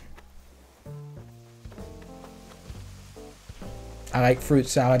thing. I like fruit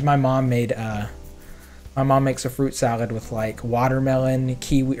salad. My mom makes a fruit salad with like watermelon,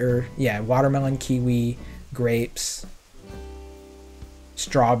 watermelon, kiwi, grapes,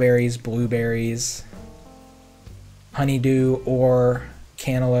 strawberries, blueberries, honeydew, or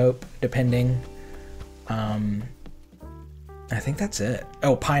cantaloupe, depending. I think that's it.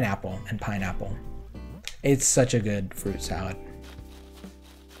 Oh, pineapple and pineapple. It's such a good fruit salad.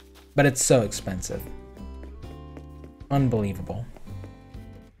 But it's so expensive. Unbelievable.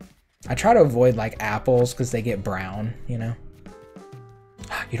 I try to avoid like apples because they get brown, you know?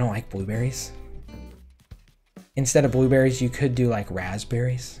 You don't like blueberries? Instead of blueberries, you could do like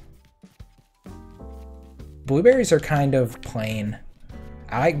raspberries. Blueberries are kind of plain.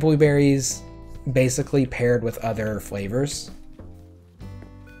 I like blueberries basically paired with other flavors.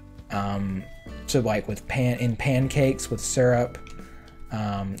 So like with in pancakes with syrup,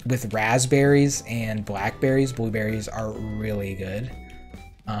 with raspberries and blackberries. Blueberries are really good.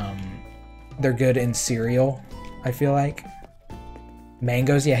 They're good in cereal, I feel like.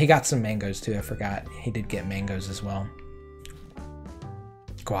 Mangoes, yeah, he got some mangoes too. I forgot he did get mangoes as well.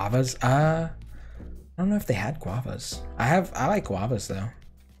 Guavas, I don't know if they had guavas. I like guavas though.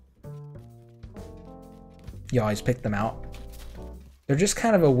 You always pick them out. They're just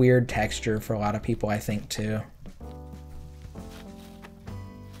kind of a weird texture for a lot of people, I think, too.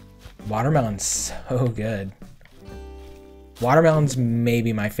 Watermelon's so good. Watermelon's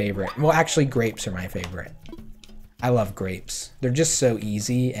maybe my favorite. Well, actually, grapes are my favorite. I love grapes. They're just so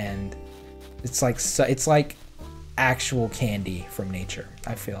easy, and it's like actual candy from nature,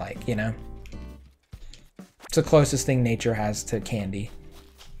 I feel like, you know? It's the closest thing nature has to candy.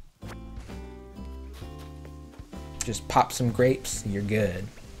 Just pop some grapes, you're good.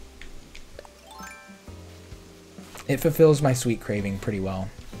 It fulfills my sweet craving pretty well.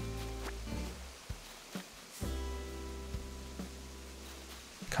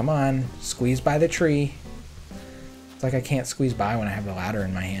 Come on, squeeze by the tree. It's like I can't squeeze by when I have the ladder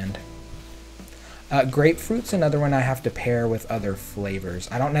in my hand. Grapefruit's another one I have to pair with other flavors.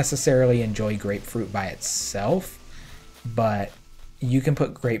 I don't necessarily enjoy grapefruit by itself, but you can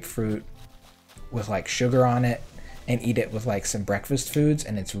put grapefruit with like sugar on it and eat it with like some breakfast foods,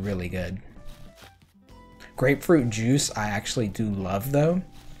 and it's really good. Grapefruit juice I actually do love though,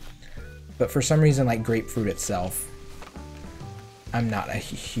 but for some reason like grapefruit itself I'm not a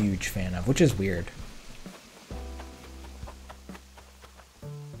huge fan of, which is weird.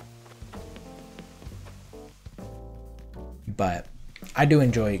 But I do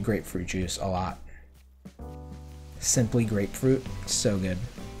enjoy grapefruit juice a lot. Simply grapefruit, so good.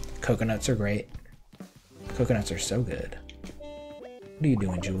 Coconuts are great. Coconuts are so good. What are you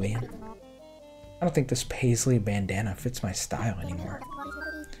doing, Julian? I don't think this paisley bandana fits my style anymore.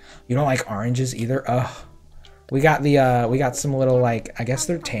 You don't like oranges either? Ugh. We got some little, like, I guess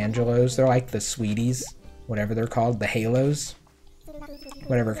they're tangelos. They're like the sweeties, whatever they're called, the halos.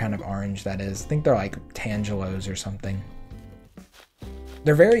 Whatever kind of orange that is. I think they're like tangelos or something.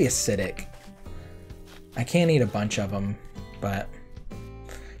 They're very acidic. I can't eat a bunch of them, but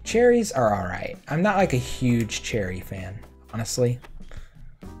cherries are alright. I'm not like a huge cherry fan, honestly.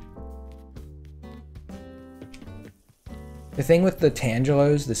 The thing with the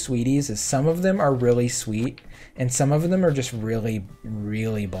tangelos, the sweeties, is some of them are really sweet and some of them are just really,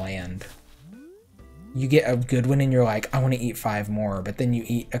 really bland. You get a good one and you're like, I want to eat 5 more, but then you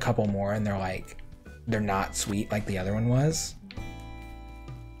eat a couple more and they're not sweet like the other one was.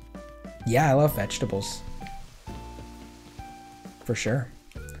 Yeah, I love vegetables. For sure.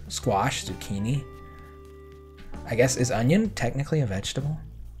 Squash, zucchini. I guess, is onion technically a vegetable?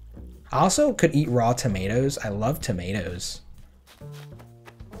 I also could eat raw tomatoes. I love tomatoes.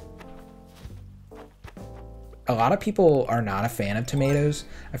 A lot of people are not a fan of tomatoes.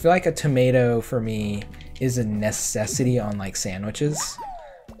 I feel like a tomato for me is a necessity on like sandwiches.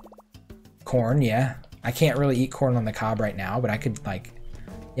 Corn, yeah. I can't really eat corn on the cob right now, but I could like,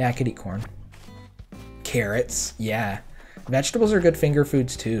 yeah, I could eat corn. Carrots, yeah. Vegetables are good finger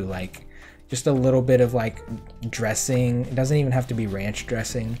foods too. Like just a little bit of like dressing. It doesn't even have to be ranch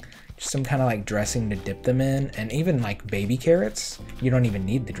dressing. Just some kind of like dressing to dip them in. And even like baby carrots, you don't even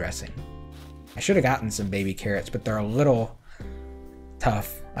need the dressing. I should have gotten some baby carrots, but they're a little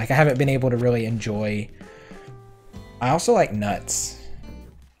tough. Like I haven't been able to really enjoy. I also like nuts.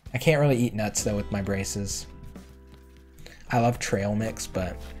 I can't really eat nuts though with my braces. I love trail mix,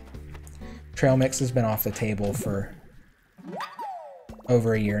 but trail mix has been off the table for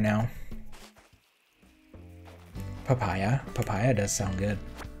over a year now. Papaya. Papaya does sound good.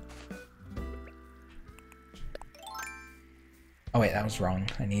 Oh wait, that was wrong.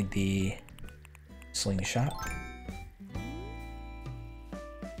 I need the slingshot.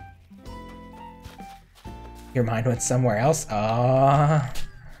 Your mind went somewhere else? Ah.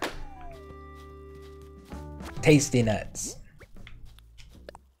 Tasty nuts.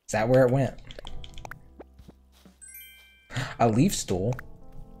 Is that where it went? A leaf stool.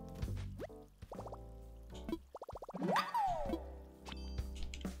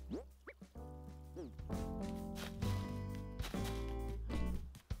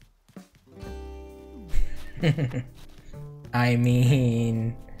 I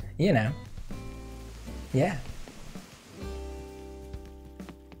mean, you know, yeah.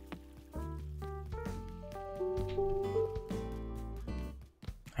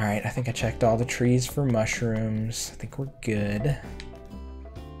 Alright, I think I checked all the trees for mushrooms. I think we're good.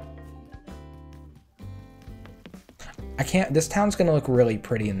 This town's gonna look really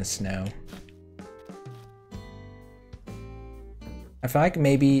pretty in the snow. I feel like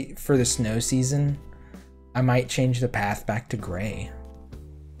maybe for the snow season, I might change the path back to gray.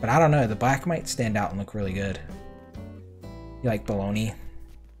 But I don't know, the black might stand out and look really good. You like bologna?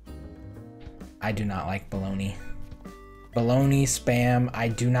 I do not like bologna. Bologna, Spam, I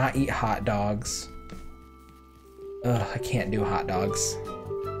do not eat hot dogs. Ugh, I can't do hot dogs.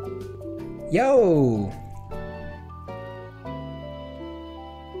 Yo!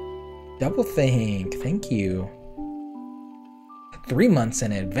 Double think, thank you. 3 months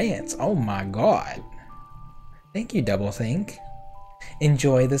in advance, oh my god. Thank you, Double Think.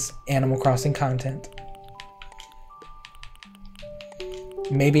 Enjoy this Animal Crossing content.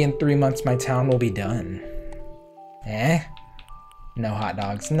 Maybe in 3 months my town will be done. Eh? No hot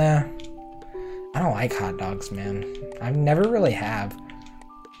dogs. Nah. I don't like hot dogs, man. I never really have.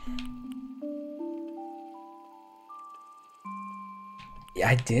 Yeah,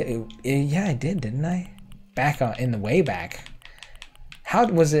 I did. Yeah, I did, didn't I? Back on, in the way back. How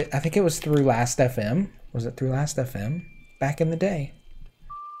was it? I think it was through Last FM. Was it through Last FM? Back in the day.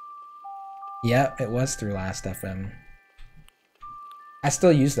 Yep, it was through Last FM. I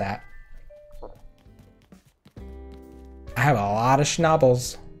still use that. I have a lot of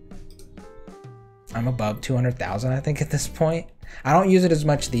schnabels. I'm above 200,000, I think, at this point. I don't use it as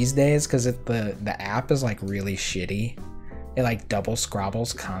much these days because the app is like really shitty. It like double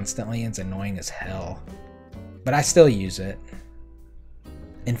scrobbles constantly and it's annoying as hell. But I still use it.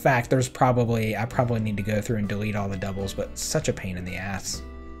 In fact, I probably need to go through and delete all the doubles, but it's such a pain in the ass.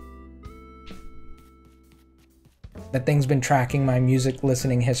 That thing's been tracking my music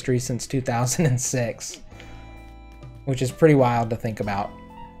listening history since 2006. Which is pretty wild to think about.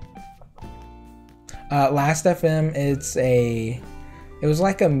 Last FM, it was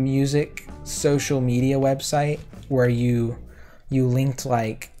like a music social media website where you linked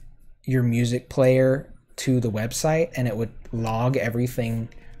like your music player to the website and it would log everything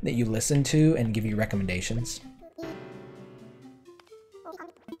that you listened to and give you recommendations.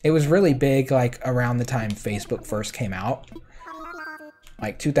 It was really big like around the time Facebook first came out,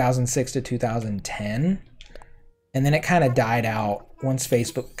 like 2006 to 2010. And then it kind of died out once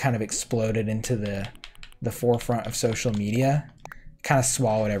Facebook kind of exploded into the forefront of social media. It kind of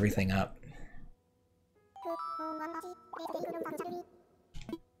swallowed everything up.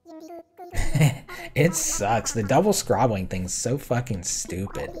 It sucks. The double scrobbling thing's so fucking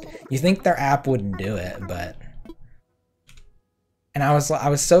stupid. You think their app wouldn't do it, but... And I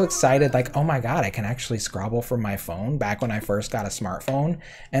was so excited, like, oh my god, I can actually scrabble from my phone back when I first got a smartphone.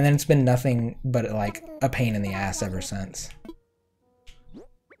 And then it's been nothing but like a pain in the ass ever since.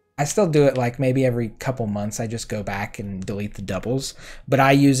 I still do it like maybe every couple months. I just go back and delete the doubles. But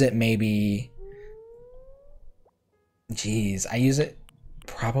I use it maybe... Jeez, I use it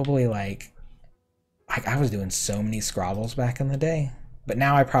probably like I was doing so many scrabbles back in the day. But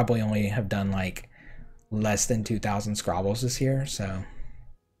now I probably only have done like less than 2,000 scrabbles this year, so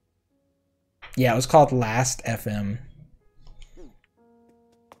yeah, it was called Last FM.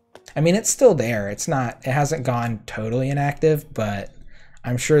 I mean, it's still there. It hasn't gone totally inactive, but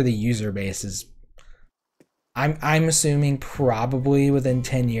I'm sure the user base is, I'm assuming probably within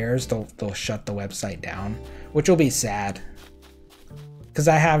 10 years they'll shut the website down, which will be sad because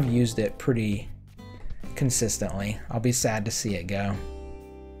I have used it pretty consistently. I'll be sad to see it go.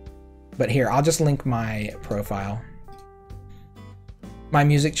 But here, I'll just link my profile. My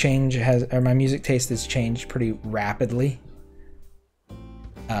music my music taste has changed pretty rapidly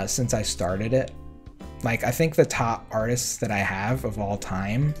since I started it. Like, I think the top artists that I have of all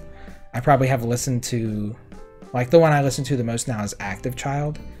time, I probably have listened to, like the one I listen to the most now is Active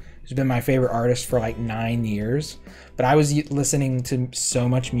Child, who's been my favorite artist for like 9 years. But I was listening to so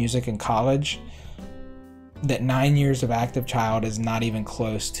much music in college that 9 years of Active Child is not even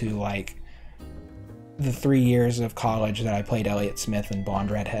close to like the 3 years of college that I played Elliott Smith and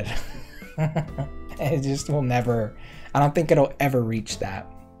Blonde Redhead. It just will never, I don't think it'll ever reach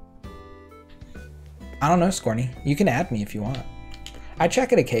that. I don't know, Scorny. You can add me if you want. I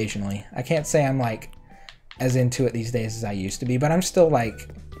check it occasionally. I can't say I'm like as into it these days as I used to be, but I'm still like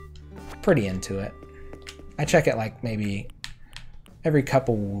pretty into it. I check it like maybe every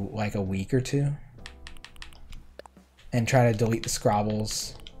couple, like a week or two. And try to delete the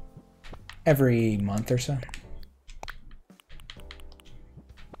scrobbles. every month or so.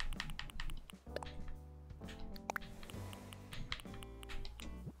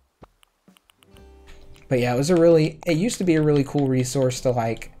 But yeah, it used to be a really cool resource to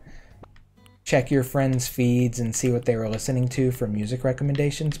like check your friends' feeds and see what they were listening to for music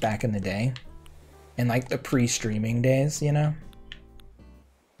recommendations back in the day. In like the pre-streaming days, you know?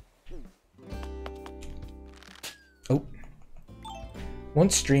 Oh.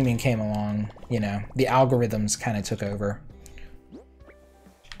 Once streaming came along, you know, the algorithms kind of took over.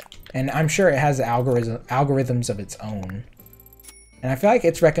 And I'm sure it has algorithms of its own. And I feel like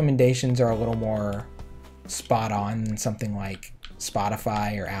its recommendations are a little more spot on than something like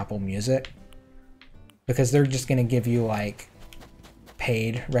Spotify or Apple Music, because they're just going to give you like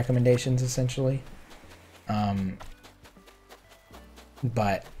paid recommendations essentially.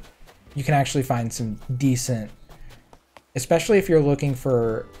 But you can actually find some decent, especially if you're looking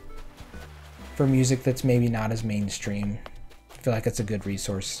for music that's maybe not as mainstream. I feel like it's a good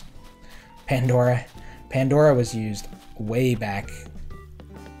resource. Pandora was used way back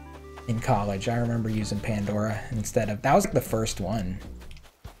in college. I remember using Pandora instead of, that was like the first one,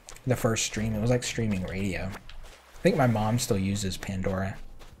 the first stream. It was like streaming radio. I think my mom still uses Pandora.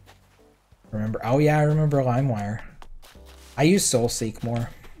 Remember? Oh yeah, I remember LimeWire. I use SoulSeek more.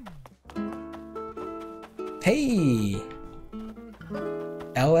 Hey,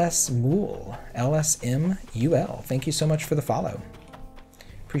 LSMul. Thank you so much for the follow.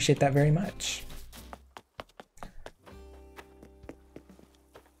 Appreciate that very much.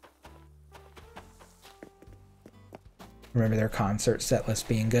 Remember their concert set list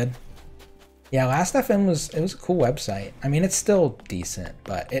being good? Yeah, Last.fm was a cool website. I mean, it's still decent,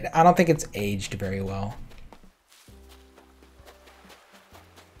 but I don't think it's aged very well.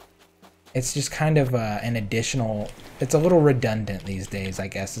 It's just kind of an additional, it's a little redundant these days, I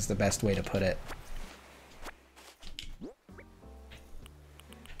guess is the best way to put it.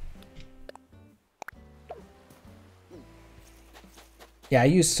 Yeah, I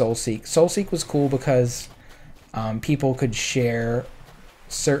used SoulSeek. SoulSeek was cool because people could share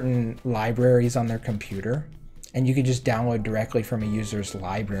certain libraries on their computer, and you could just download directly from a user's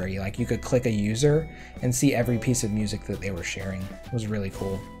library. Like you could click a user and see every piece of music that they were sharing. It was really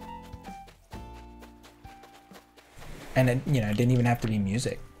cool. And it, you know, it didn't even have to be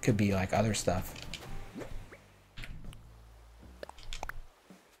music. It could be like other stuff.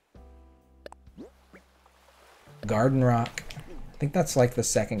 Garden Rock. I think that's like the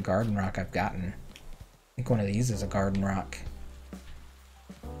second Garden Rock I've gotten. I think one of these is a Garden Rock.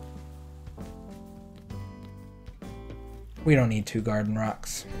 We don't need 2 Garden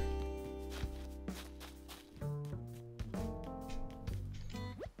Rocks.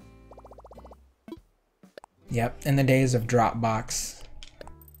 Yep, in the days of Dropbox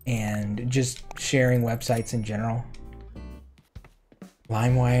and just sharing websites in general,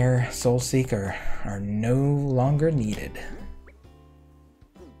 LimeWire, SoulSeek are no longer needed.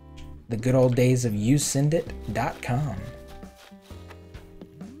 The good old days of usendit.com.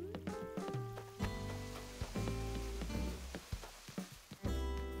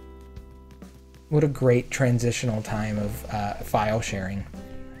 What a great transitional time of file sharing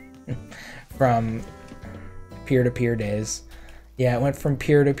from peer-to-peer days. Yeah, it went from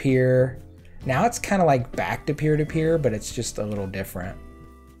peer-to-peer. Now it's kind of like back to peer-to-peer, but it's just a little different.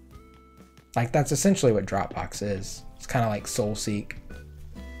 Like that's essentially what Dropbox is. It's kind of like SoulSeek.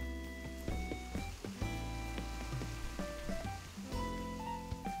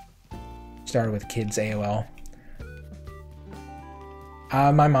 Started with kids AOL.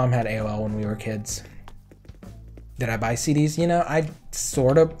 My mom had AOL when we were kids. Did I buy CDs? You know, I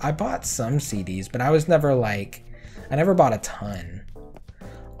bought some CDs, but I was never like, I never bought a ton.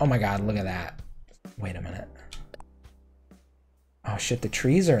 Oh my God, look at that. Wait a minute. Oh shit, the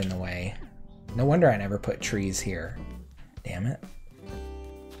trees are in the way. No wonder I never put trees here. Damn it.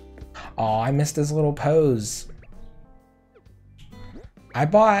 Oh, I missed his little pose. I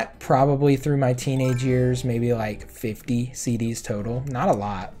bought probably through my teenage years, maybe like 50 CDs total. Not a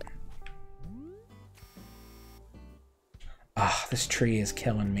lot. Ah, this tree is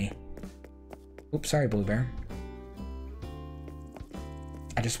killing me. Oops, sorry, Blue Bear.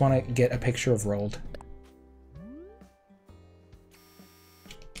 I just want to get a picture of Rolled.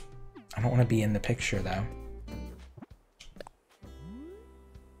 I don't want to be in the picture, though.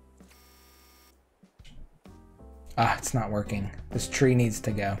 Ah, it's not working. This tree needs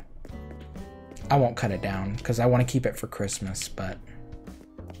to go. I won't cut it down, because I want to keep it for Christmas, but...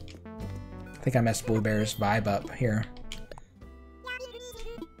 I think I messed Blue Bear's vibe up here.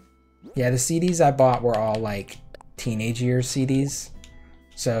 Yeah, the CDs I bought were all, like, teenage years CDs.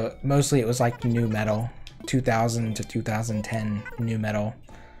 So mostly it was like new metal, 2000 to 2010 new metal,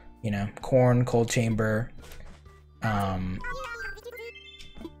 you know, Korn, Cold Chamber, and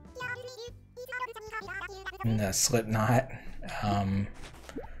the Slipknot,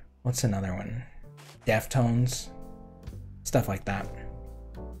 what's another one? Deftones, stuff like that.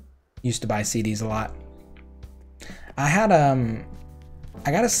 Used to buy CDs a lot. I had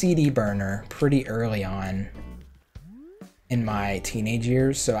I got a CD burner pretty early on in my teenage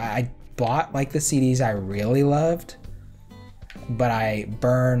years, so I bought like the CDs I really loved, but I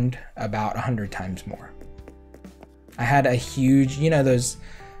burned about 100 times more. I had a huge, you know, those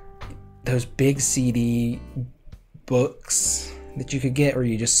big CD books that you could get where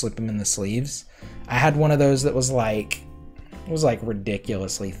you just slip them in the sleeves. I had one of those that was like, it was like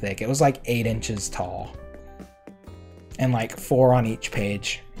ridiculously thick. It was like 8 inches tall and like 4 on each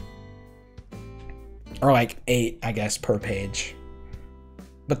page, or like 8, I guess, per page.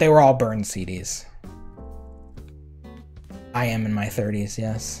 But they were all burned CDs. I am in my 30s,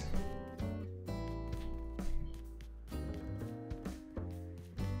 yes.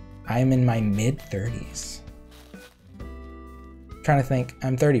 I am in my mid 30s. Trying to think,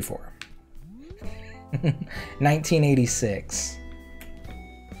 I'm 34. 1986.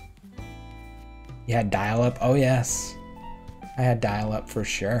 You had dial-up? Oh yes. I had dial-up for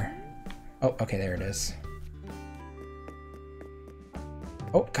sure. Oh, okay, there it is.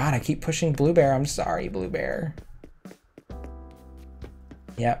 Oh god, I keep pushing Blue Bear. I'm sorry, Blue Bear.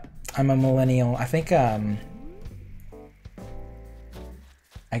 Yep, I'm a millennial. I think, I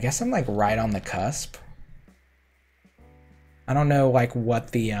guess I'm like right on the cusp. I don't know like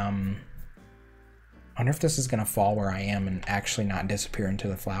what the, I wonder if this is gonna fall where I am and actually not disappear into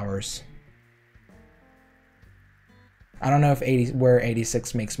the flowers. I don't know if where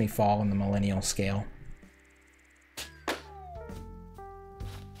 86 makes me fall in the millennial scale.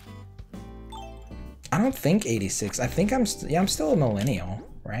 I don't think 86. I think I'm still a millennial,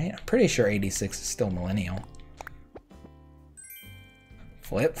 right? I'm pretty sure 86 is still millennial.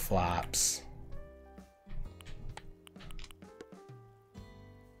 Flip-flops.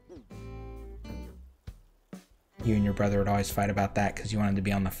 You and your brother would always fight about that because you wanted to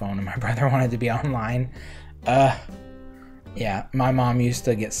be on the phone and my brother wanted to be online. Yeah, my mom used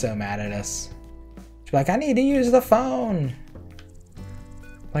to get so mad at us. She'd be like, I need to use the phone.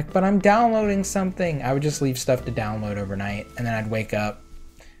 Like, but I'm downloading something. I would just leave stuff to download overnight, and then I'd wake up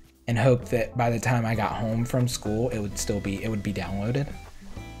and hope that by the time I got home from school, it would be downloaded.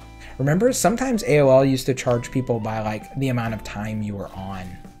 Remember, sometimes AOL used to charge people by like the amount of time you were on.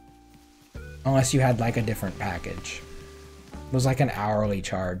 Unless you had like a different package. It was like an hourly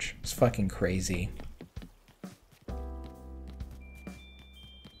charge. It's fucking crazy.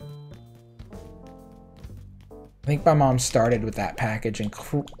 I think my mom started with that package and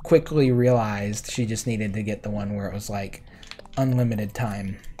quickly realized she just needed to get the one where it was like unlimited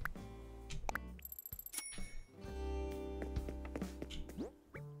time.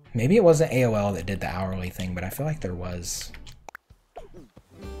 Maybe it wasn't AOL that did the hourly thing, but I feel like there was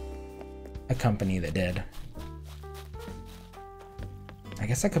a company that did. I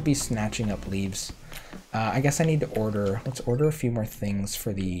guess I could be snatching up leaves. I guess I need to order. Let's order a few more things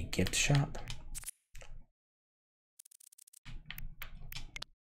for the gift shop.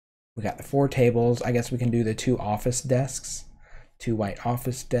 We got the 4 tables. I guess we can do the 2 office desks. 2 white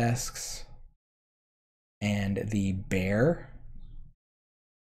office desks. And the bear.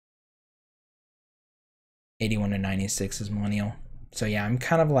 81 to 96 is millennial. So yeah, I'm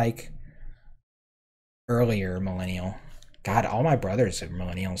kind of like earlier millennial. God, all my brothers are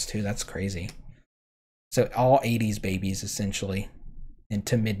millennials too. That's crazy. So all 80s babies essentially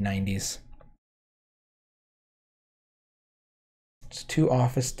into mid 90s. It's 2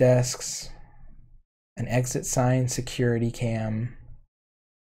 office desks, an exit sign, security cam.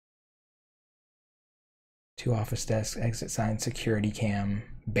 2 office desks, exit sign, security cam,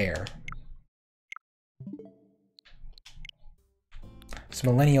 bear. It's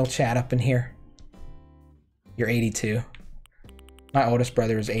millennial chat up in here. You're 82. My oldest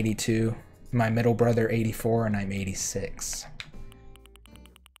brother is 82. My middle brother 84, and I'm 86.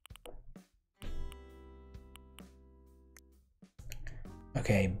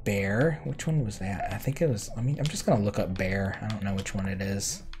 Okay, bear. Which one was that? I think it was, I'm just gonna look up bear. I don't know which one it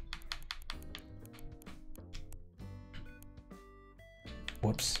is.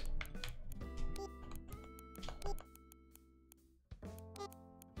 Whoops.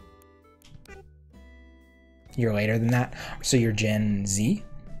 You're later than that. So you're Gen Z?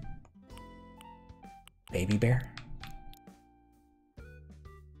 Baby bear?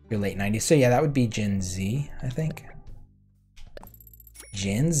 You're late 90s. So yeah, that would be Gen Z, I think.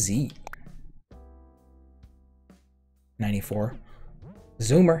 Gen Z. 94.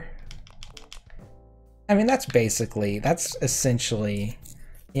 Zoomer. I mean, that's essentially,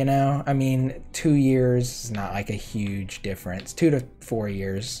 you know, I mean, 2 years is not like a huge difference. 2 to 4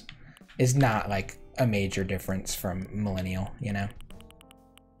 years is not like a major difference from millennial, you know.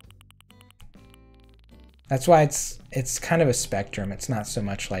 That's why it's kind of a spectrum. It's not so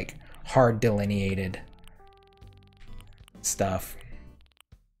much like hard delineated stuff.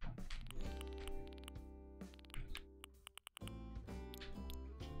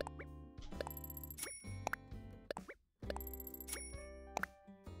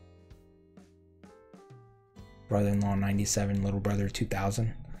 Brother-in-law 97, little brother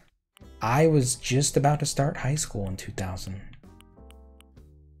 2000. I was just about to start high school in 2000.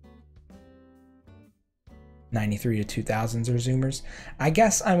 93 to 2000s are Zoomers. I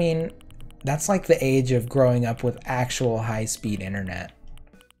guess, I mean, that's like the age of growing up with actual high-speed internet.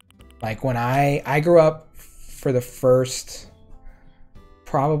 Like when I grew up for the first,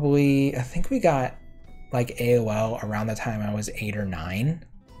 probably, I think we got like AOL around the time I was 8 or 9.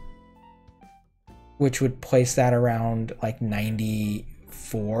 Which would place that around like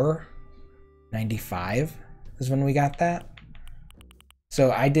 94, 95 is when we got that.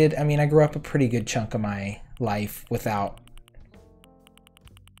 So I grew up a pretty good chunk of my life without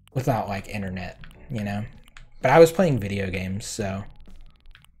like internet, you know? But I was playing video games, so.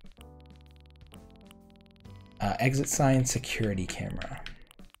 Exit sign, security camera.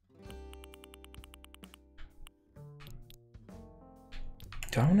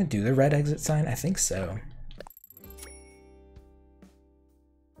 Do I want to do the red exit sign? I think so.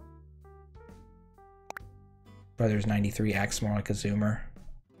 Brothers 93 acts more like a Zoomer.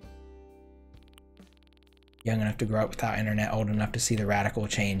 Young enough to grow up without internet, old enough to see the radical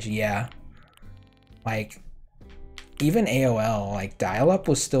change. Yeah. Like, even AOL, like, dial-up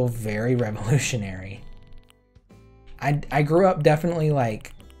was still very revolutionary. I grew up definitely,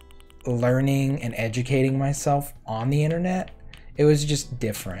 like, learning and educating myself on the internet. It was just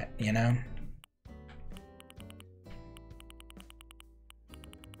different, you know?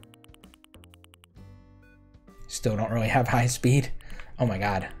 Still don't really have high speed. Oh my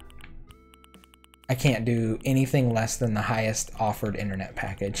god. I can't do anything less than the highest offered internet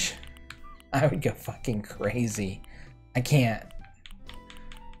package. I would go fucking crazy. I can't.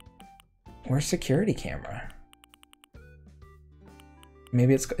 Where's security camera?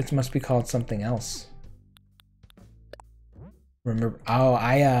 Maybe it must be called something else. Remember? Oh,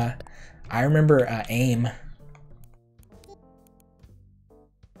 I remember AIM.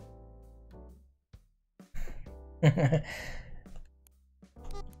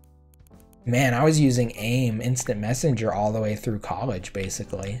 Man, I was using AIM Instant Messenger all the way through college,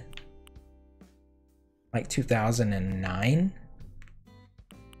 basically. Like 2009.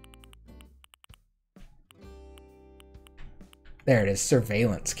 There it is,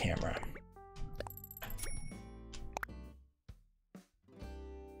 surveillance camera.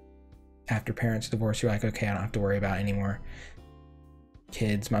 After parents divorce, you're like, okay, I don't have to worry about any more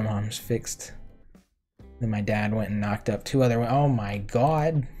kids. My mom's fixed. Then my dad went and knocked up 2 other. Oh my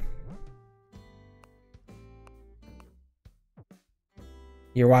god.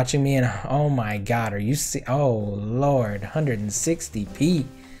 You're watching me and oh my god, are you see? Oh lord, 160p.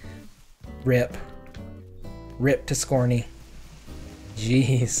 Rip. Rip to Scorny.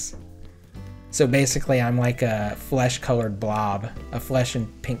 Jeez. So basically, I'm like a flesh-colored blob, a flesh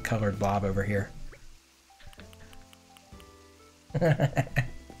and pink-colored blob over here.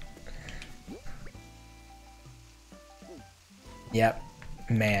 Yep,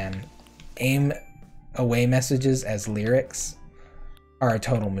 man. AIM away messages as lyrics are a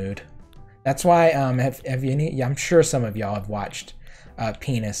total mood. That's why have you? Yeah, I'm sure some of y'all have watched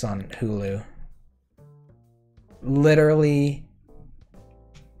Penis on Hulu. Literally.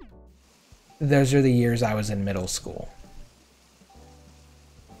 Those are the years I was in middle school.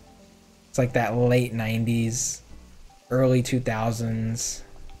 It's like that late 90s, early 2000s.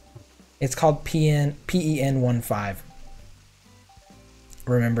 It's called PEN 15.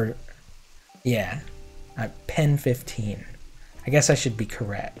 Remember? Yeah. PEN 15. I guess I should be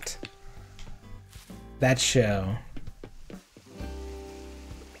correct. That show.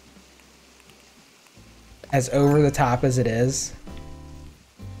 As over the top as it is.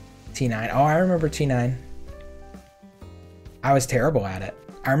 T9. Oh, I remember T9. I was terrible at it.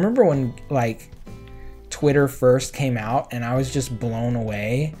 I remember when, like, Twitter first came out and I was just blown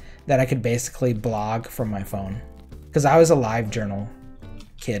away that I could basically blog from my phone. Because I was a LiveJournal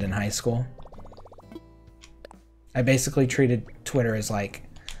kid in high school. I basically treated Twitter as, like,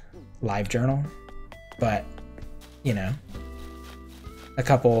 LiveJournal. But, you know. a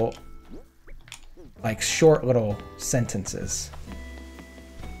couple like short little sentences.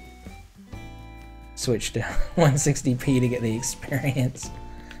 Switch to 160p to get the experience.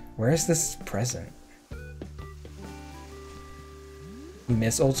 Where is this present? You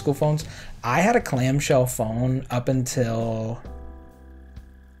miss old school phones? I had a clamshell phone up until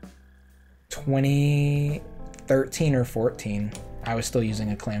 2013 or 14. I was still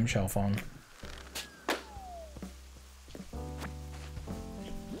using a clamshell phone.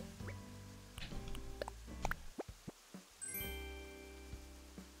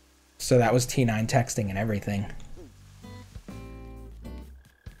 So that was T9 texting and everything.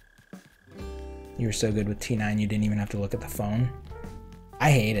 You were so good with T9 you didn't even have to look at the phone.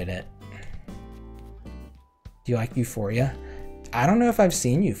 I hated it. Do you like Euphoria? I don't know if I've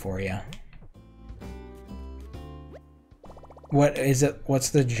seen Euphoria. What is it? What's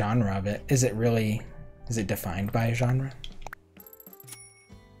the genre of it? Is it really, is it defined by a genre?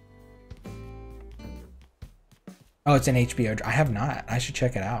 Oh, it's an HBO. I have not. I should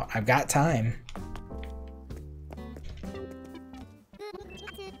check it out. I've got time.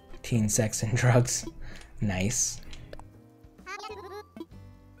 Teen sex and drugs. Nice.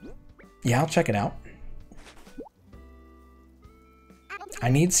 Yeah, I'll check it out. I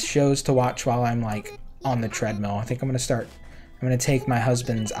need shows to watch while I'm like on the treadmill. I think I'm gonna take my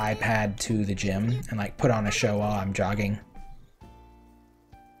husband's iPad to the gym and like put on a show while I'm jogging.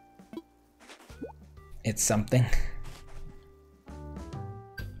 It's something.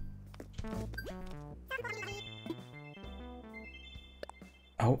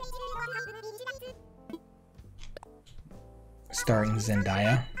 Oh. Starring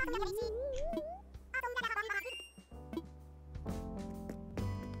Zendaya.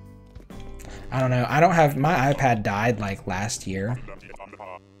 I don't know. I don't have, my iPad died like last year.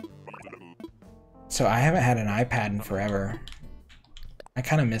 So I haven't had an iPad in forever. I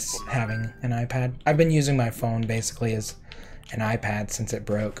kind of miss having an iPad. I've been using my phone basically as an iPad since it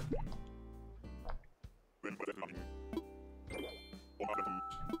broke.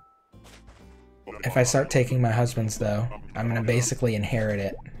 If I start taking my husband's though, I'm gonna basically inherit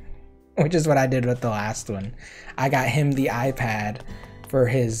it. Which is what I did with the last one. I got him the iPad for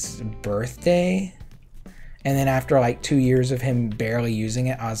his birthday. And then after like 2 years of him barely using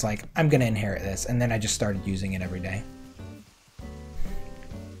it, I was like, I'm gonna inherit this. And then I just started using it every day.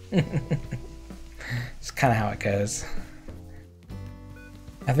 It's kind of how it goes.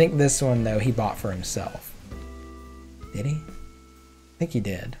 I think this one though, he bought for himself. Did he? I think he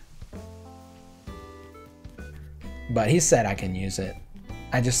did. But he said I can use it.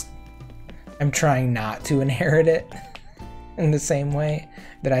 I'm trying not to inherit it in the same way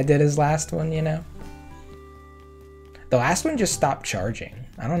that I did his last one, you know? The last one just stopped charging.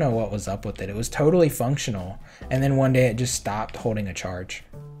 I don't know what was up with it. It was totally functional. And then one day it just stopped holding a charge.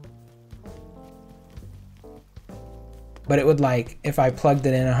 But it would like, if I plugged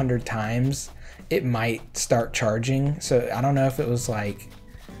it in 100 times, it might start charging. So I don't know if it was like,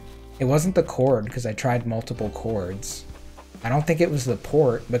 it wasn't the cord because I tried multiple cords. I don't think it was the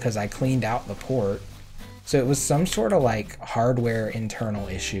port because I cleaned out the port. So it was some sort of like hardware internal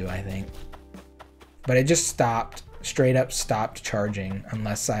issue, I think. But it just stopped, straight up stopped charging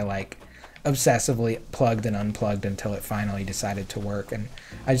unless I like obsessively plugged and unplugged until it finally decided to work. And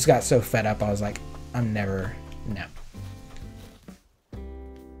I just got so fed up, I was like, no.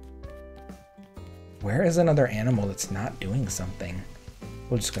 Where is another animal that's not doing something?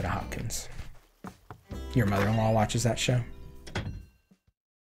 We'll just go to Hopkins. Your mother-in-law watches that show?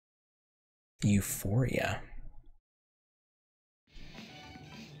 Euphoria.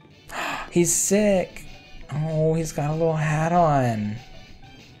 He's sick. Oh, he's got a little hat on.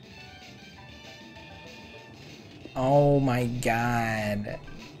 Oh my god.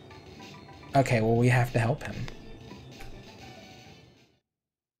 Okay, well we have to help him.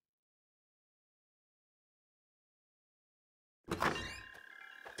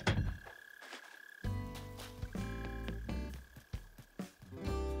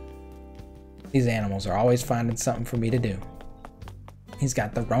 These animals are always finding something for me to do. He's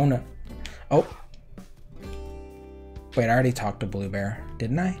got the Rona. Oh. Wait, I already talked to Blue Bear,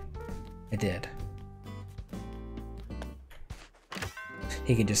 didn't I? I did.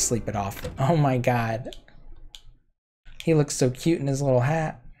 He could just sleep it off. Oh my god. He looks so cute in his little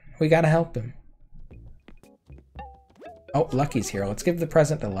hat. We gotta help him. Oh, Lucky's here. Let's give the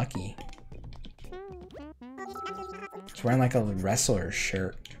present to Lucky. He's wearing like a wrestler's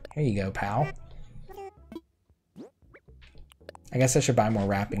shirt. Here you go, pal. I guess I should buy more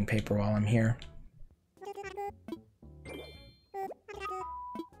wrapping paper while I'm here.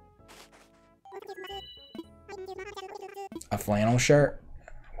 A flannel shirt?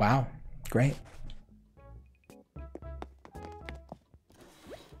 Wow, great.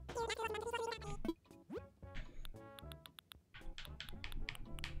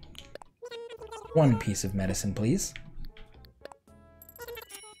 One piece of medicine, please.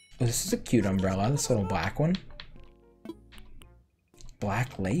 Oh, this is a cute umbrella, this little black one.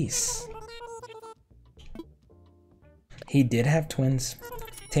 Black lace. He did have twins.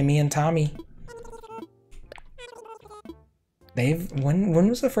 Timmy and Tommy. When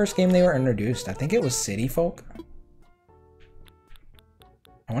was the first game they were introduced? I think it was City Folk.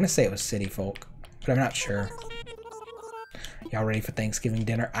 I want to say it was City Folk, but I'm not sure. Y'all ready for Thanksgiving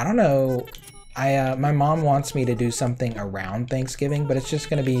dinner? I don't know. My mom wants me to do something around Thanksgiving, but it's just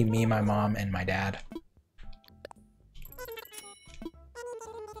gonna be me, my mom, and my dad.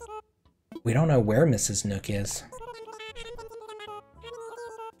 We don't know where Mrs. Nook is.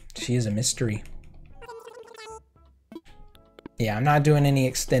 She is a mystery. Yeah, I'm not doing any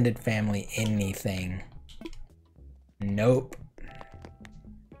extended family anything. Nope.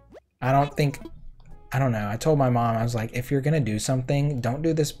 I don't know. I told my mom, I was like, if you're gonna do something, don't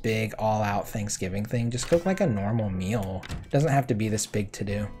do this big all-out Thanksgiving thing. Just cook like a normal meal. It doesn't have to be this big to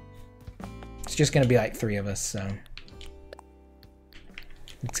do. It's just gonna be like 3 of us, so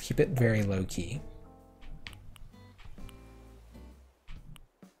let's keep it very low-key.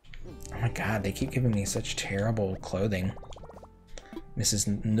 Oh my god, they keep giving me such terrible clothing.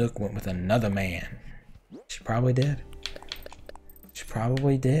 Mrs. Nook went with another man. She probably did. She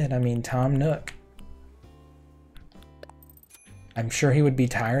probably did. I mean, Tom Nook. I'm sure he would be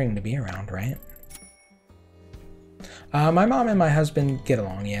tiring to be around, right? My mom and my husband get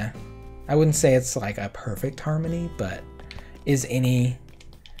along, yeah. I wouldn't say it's like a perfect harmony, but is any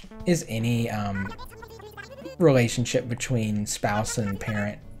relationship between spouse and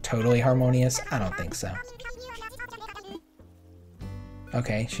parent totally harmonious? I don't think so.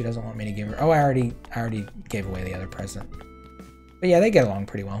 Okay, she doesn't want me to give her. Oh, I already gave away the other present. But yeah, they get along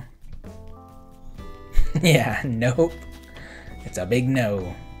pretty well. Yeah, nope. It's a big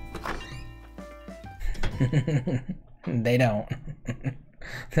no. They don't.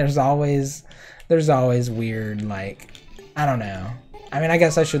 There's always weird, like, I don't know. I mean, I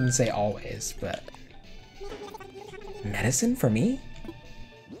guess I shouldn't say always, but medicine for me?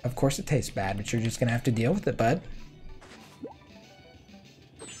 Of course it tastes bad, but you're just gonna have to deal with it, bud.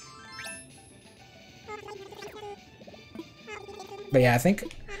 But yeah, I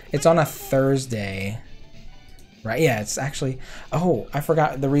think it's on a Thursday, right? Yeah, it's actually, oh, I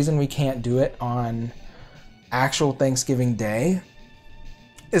forgot the reason we can't do it on actual Thanksgiving Day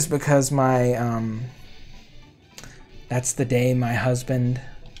is because that's the day my husband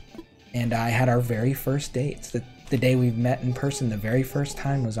and I had our very first date. The day we met in person the very first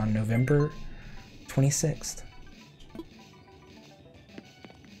time was on November 26th.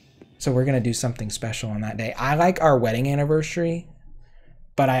 So we're gonna do something special on that day. I like our wedding anniversary,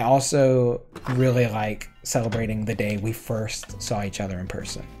 but I also really like celebrating the day we first saw each other in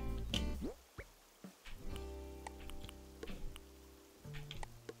person.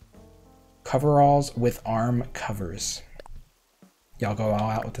 Coveralls with arm covers. Y'all go all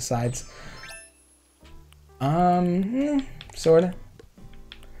out with the sides? Sorta.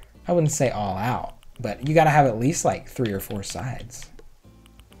 I wouldn't say all out, but you gotta have at least like 3 or 4 sides.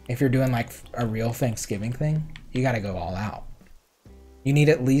 If you're doing like a real Thanksgiving thing, you gotta go all out. You need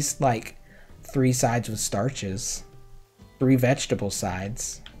at least like 3 sides with starches, 3 vegetable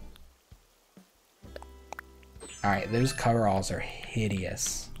sides. All right, those coveralls are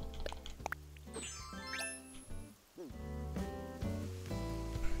hideous.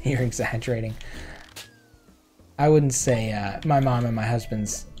 You're exaggerating. I wouldn't say my mom and my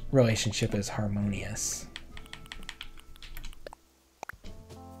husband's relationship is harmonious.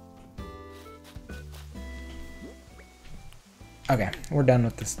 Okay, we're done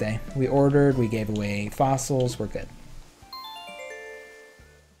with this day. We ordered, we gave away fossils, we're good.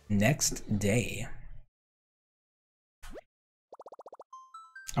 Next day.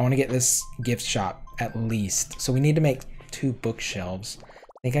 I want to get this gift shop at least. So we need to make 2 bookshelves.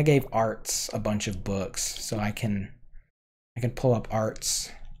 I think I gave Arts a bunch of books, so I can pull up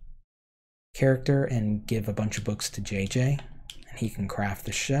Arts character and give a bunch of books to JJ, and he can craft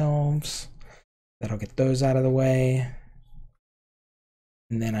the shelves. That'll get those out of the way.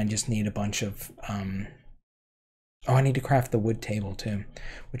 And then I just need a bunch of, oh, I need to craft the wood table too,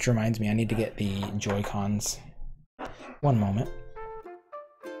 which reminds me, I need to get the Joy-Cons. One moment.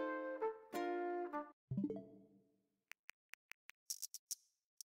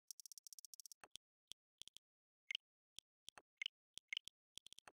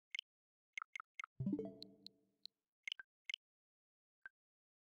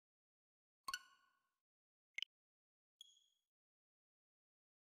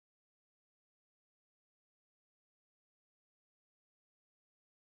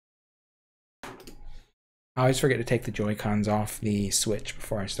 I always forget to take the Joy-Cons off the Switch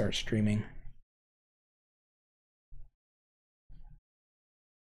before I start streaming.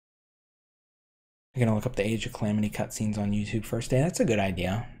 I'm gonna look up the Age of Calamity cutscenes on YouTube first day. That's a good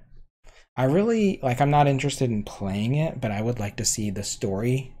idea. I really, like, I'm not interested in playing it, but I would like to see the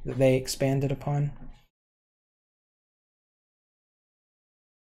story that they expanded upon.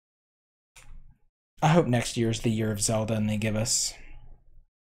 I hope next year is the year of Zelda and they give us,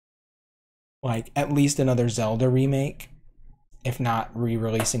 like, at least another Zelda remake, if not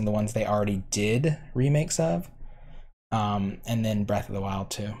re-releasing the ones they already did remakes of, and then Breath of the Wild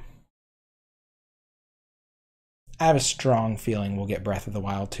too. I have a strong feeling we'll get Breath of the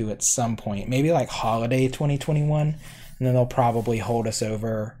Wild 2 at some point, maybe like holiday 2021, and then they'll probably hold us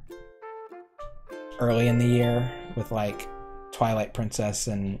over early in the year with like Twilight Princess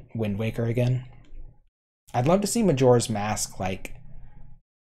and Wind Waker again. I'd love to see Majora's Mask like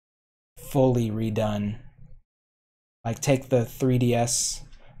fully redone. Like take the 3DS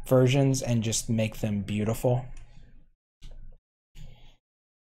versions and just make them beautiful.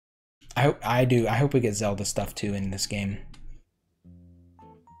 I do. I hope we get Zelda stuff too in this game.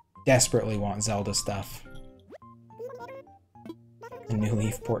 Desperately want Zelda stuff. A New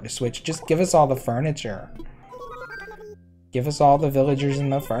Leaf port to Switch. Just give us all the furniture. Give us all the villagers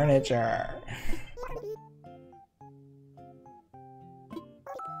and the furniture.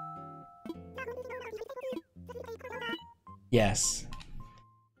 Yes.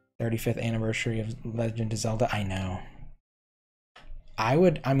 35th anniversary of Legend of Zelda. I know.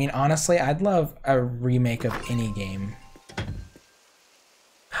 I mean, honestly, I'd love a remake of any game.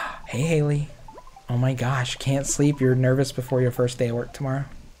 Hey, Haley. Oh my gosh, can't sleep. You're nervous before your first day of work tomorrow?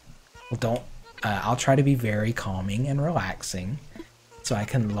 Well, don't. I'll try to be very calming and relaxing so I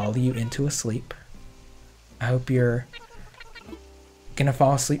can lull you into a sleep. I hope you're gonna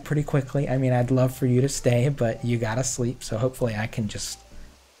fall asleep pretty quickly. I mean, I'd love for you to stay, but you gotta sleep, so hopefully I can just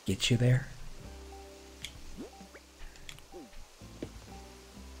get you there.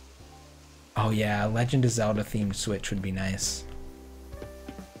 Oh yeah, Legend of Zelda themed Switch would be nice.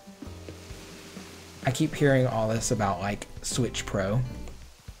 I keep hearing all this about like Switch Pro,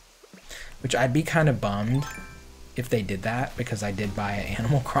 which I'd be kind of bummed if they did that because I did buy an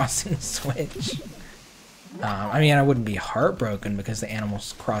Animal Crossing Switch. I mean, I wouldn't be heartbroken because the Animal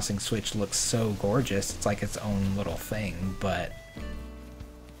Crossing Switch looks so gorgeous. It's like its own little thing, but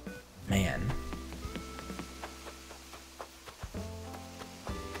man.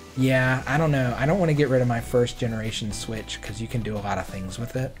 Yeah, I don't know. I don't want to get rid of my first generation Switch because you can do a lot of things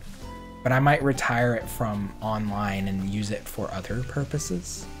with it. But I might retire it from online and use it for other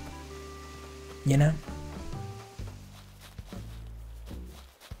purposes. You know?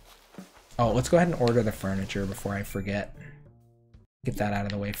 Oh, let's go ahead and order the furniture before I forget. Get that out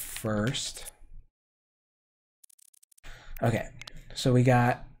of the way first. Okay, so we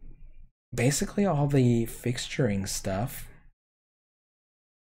got basically all the fixturing stuff.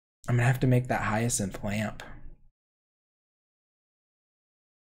 I'm gonna have to make that hyacinth lamp.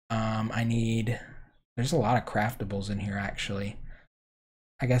 I need, there's a lot of craftables in here actually.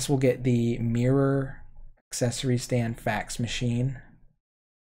 I guess we'll get the mirror accessory stand fax machine.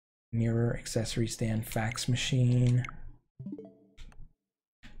 Mirror accessory stand fax machine.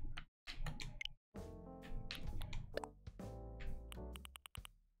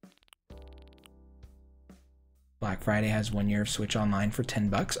 Black Friday has 1 year of Switch Online for 10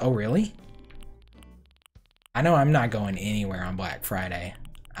 bucks. Oh, really? I know I'm not going anywhere on Black Friday.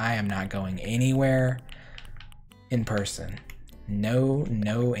 I am not going anywhere in person. No,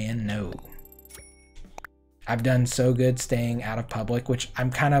 no, and no. I've done so good staying out of public, which I'm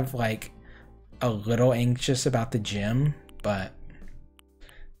kind of like a little anxious about the gym, but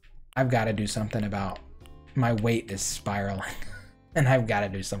I've got to do something about my weight is spiraling and I've got to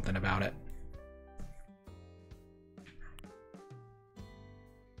do something about it.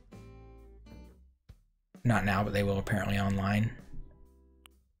 Not now, but they will apparently online.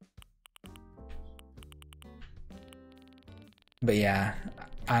 But yeah,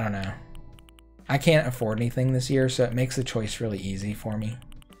 I don't know. I can't afford anything this year, so it makes the choice really easy for me.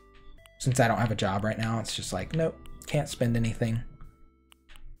 Since I don't have a job right now, it's just like, nope, can't spend anything.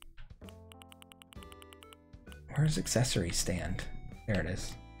 Where's accessory stand? There it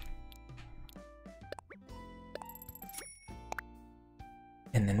is.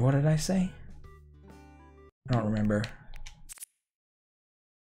 And then what did I say? I don't remember.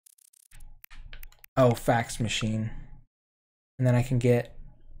 Oh, fax machine. And then I can get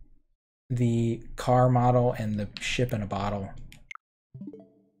the car model and the ship in a bottle.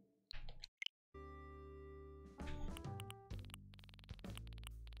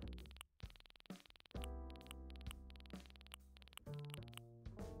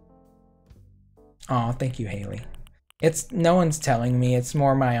 Oh, thank you, Haley. It's no one's telling me. It's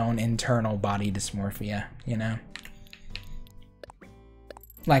more my own internal body dysmorphia, you know?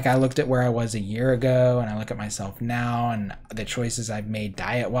 Like, I looked at where I was a year ago, and I look at myself now, and the choices I've made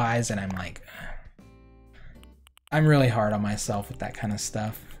diet-wise, and I'm like, I'm really hard on myself with that kind of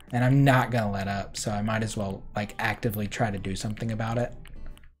stuff. And I'm not gonna let up, so I might as well, like, actively try to do something about it.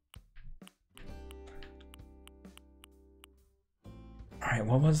 Alright,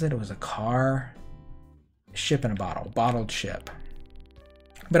 what was it? It was a car. Ship in a bottle. Bottled ship.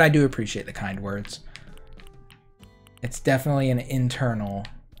 But I do appreciate the kind words. It's definitely an internal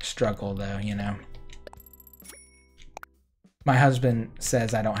struggle, though, you know. My husband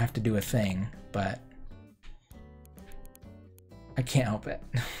says I don't have to do a thing, but I can't help it.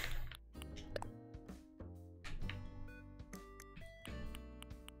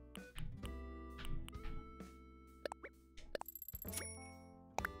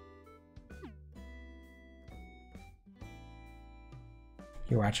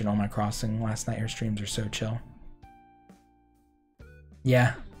 You're watching Animal Crossing last night. Your streams are so chill.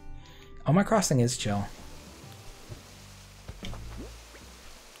 Yeah. Animal Crossing is chill.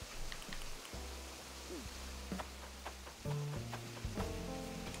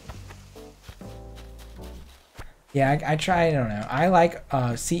 Yeah, I try, I don't know. I like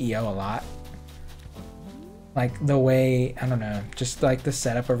CEO a lot. Like the way, I don't know, just like the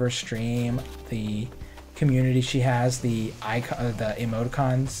setup of her stream, the community she has, the icon, the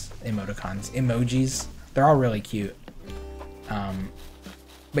emojis. They're all really cute.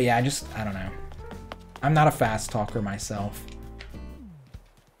 But yeah, I don't know. I'm not a fast talker myself.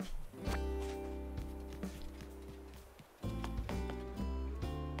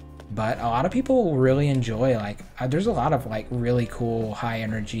 But a lot of people really enjoy, like, there's a lot of like really cool high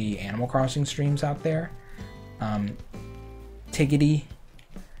energy Animal Crossing streams out there. Tiggity,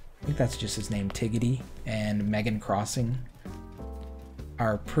 I think that's just his name, Tiggity, and Megan Crossing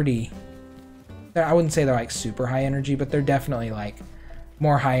are pretty, I wouldn't say they're like super high energy, but they're definitely like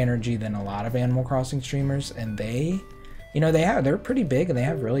more high energy than a lot of Animal Crossing streamers. And they, you know, they're pretty big and they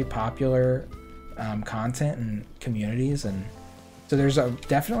have really popular content and communities, and so there's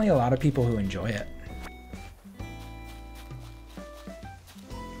definitely a lot of people who enjoy it.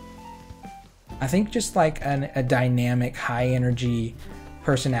 I think just like a dynamic, high energy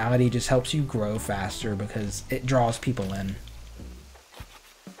personality just helps you grow faster because it draws people in.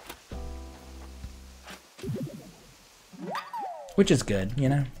 Which is good, you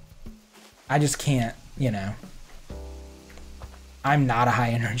know? I just can't, you know. I'm not a high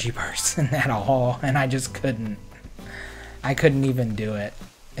energy person at all, and I just couldn't. I couldn't even do it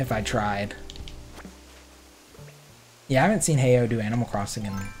if I tried. Yeah, I haven't seen Heyo do Animal Crossing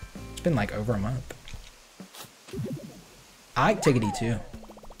in, it's been like over a month. I like Tiggity too.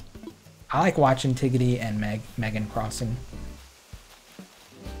 I like watching Tiggity and Megan Crossing.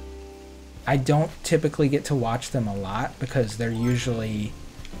 I don't typically get to watch them a lot because they're usually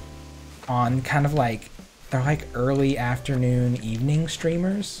on kind of like, they're like early afternoon, evening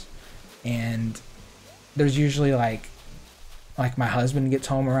streamers. And there's usually like my husband gets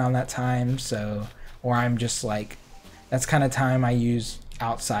home around that time, so, or I'm just like, that's kind of time I use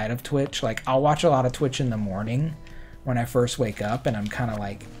outside of Twitch. Like, I'll watch a lot of Twitch in the morning when I first wake up and I'm kind of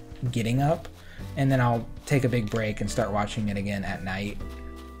like getting up, and then I'll take a big break and start watching it again at night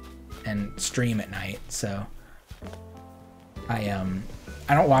and stream at night. So I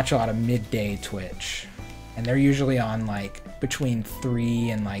don't watch a lot of midday Twitch, and they're usually on like between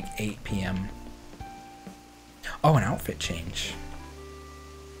 3 and like 8 p.m. Oh, an outfit change.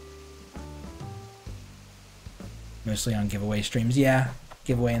 Mostly on giveaway streams. Yeah,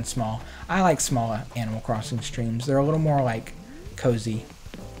 giveaway and small. I like small Animal Crossing streams. They're a little more like cozy.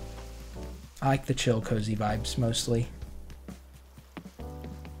 I like the chill, cozy vibes mostly.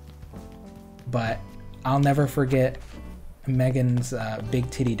 But I'll never forget Megan's Big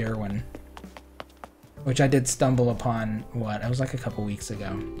Titty Derwin, which I did stumble upon, it was like a couple weeks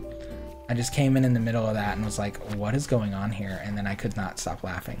ago. I just came in the middle of that and was like, what is going on here? And then I could not stop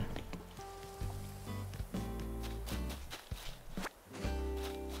laughing.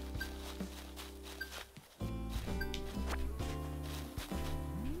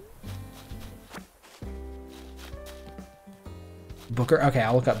 Booker, okay,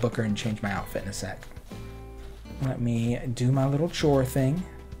 I'll look up Booker and change my outfit in a sec. Let me do my little chore thing.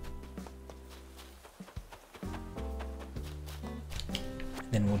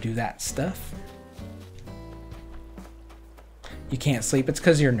 Then we'll do that stuff. You can't sleep, it's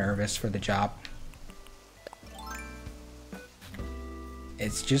because you're nervous for the job.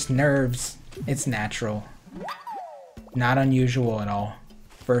 It's just nerves. It's natural. Not unusual at all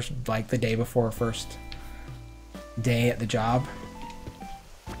first, like the day before first day at the job.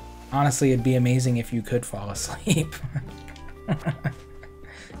 Honestly, it'd be amazing if you could fall asleep.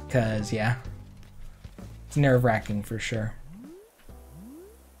 Because, yeah, it's nerve-wracking for sure.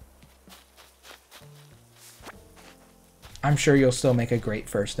 I'm sure you'll still make a great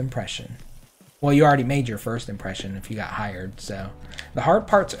first impression. Well, you already made your first impression if you got hired, so the hard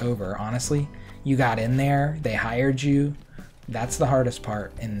part's over, honestly. You got in there, they hired you. That's the hardest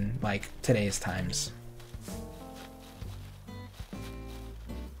part in, like, today's times.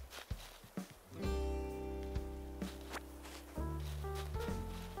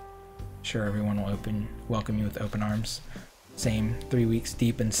 Sure, everyone will welcome you with open arms. Same, 3 weeks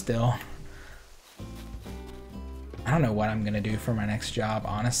deep and still. I don't know what I'm gonna do for my next job,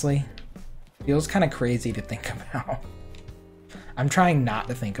 honestly. Feels kind of crazy to think about. I'm trying not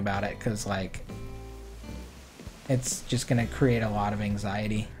to think about it because, like, it's just gonna create a lot of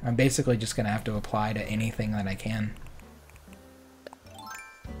anxiety. I'm basically just gonna have to apply to anything that I can.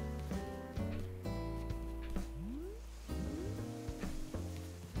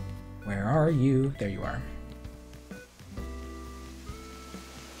 Where are you? There you are.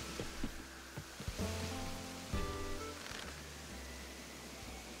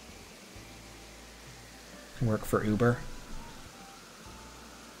 Work for Uber.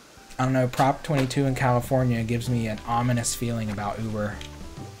 I don't know, Prop 22 in California gives me an ominous feeling about Uber.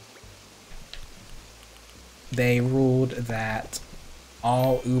 They ruled that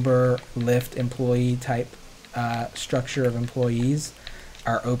all Uber, Lyft employee type structure of employees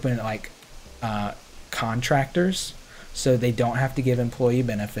are open, like contractors, so they don't have to give employee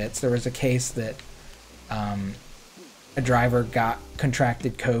benefits. There was a case that a driver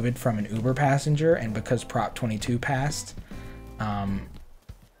contracted COVID from an Uber passenger, and because Prop 22 passed,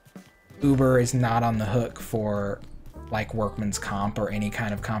 Uber is not on the hook for like workman's comp or any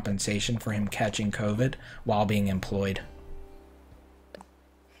kind of compensation for him catching COVID while being employed.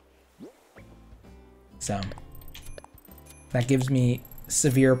 So that gives me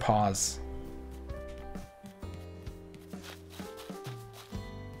severe pause.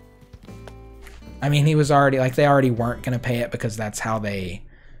 I mean, he was already, like, they already weren't going to pay it because that's how they've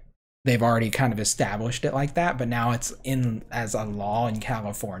already kind of established it like that, but now it's in as a law in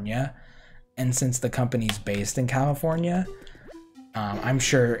California. And since the company's based in California, I'm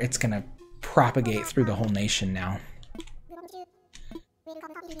sure it's going to propagate through the whole nation now.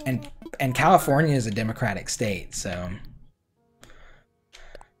 And California is a Democratic state, so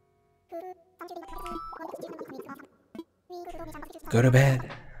go to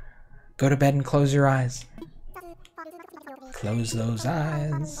bed. Go to bed and close your eyes. Close those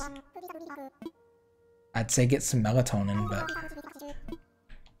eyes. I'd say get some melatonin, but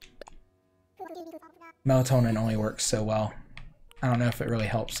melatonin only works so well. I don't know if it really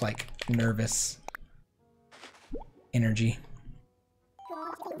helps, like, nervous energy.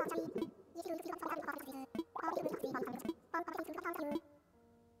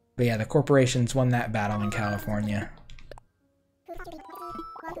 But yeah, the corporations won that battle in California.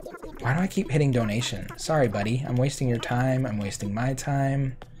 Why do I keep hitting donation? Sorry, buddy. I'm wasting your time. I'm wasting my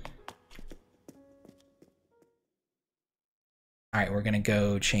time. Alright, we're gonna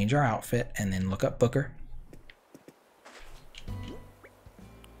go change our outfit and then look up Booker.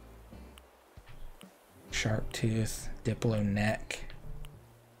 Sharp tooth, Diplo neck.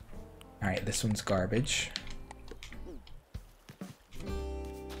 Alright, this one's garbage.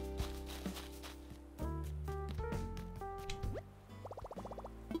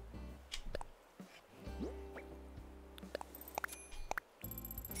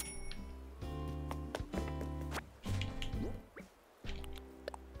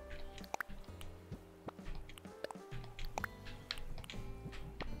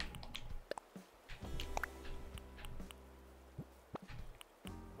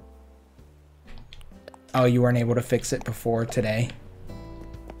 Oh, you weren't able to fix it before today?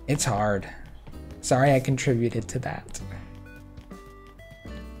 It's hard. Sorry I contributed to that.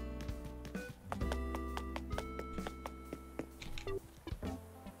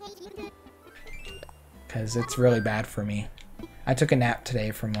 Because it's really bad for me. I took a nap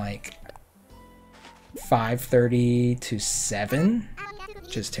today from like 5:30 to 7,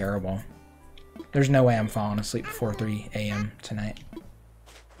 which is terrible. There's no way I'm falling asleep before 3 a.m. tonight.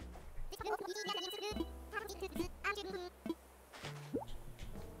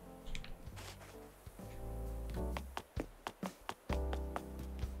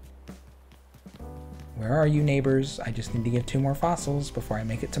 Where are you, neighbors? I just need to get 2 more fossils before I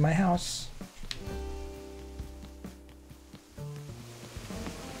make it to my house.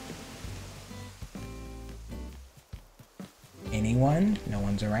 Anyone anyone? No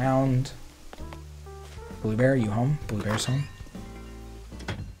one's around. Blue Bear, you home? Blue Bear's home.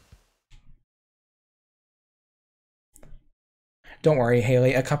 Don't worry,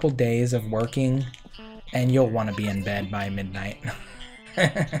 Haley. A couple days of working, and you'll want to be in bed by midnight.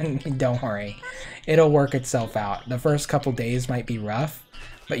 Don't worry. It'll work itself out. The first couple days might be rough,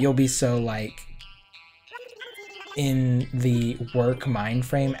 but you'll be so, like, in the work mind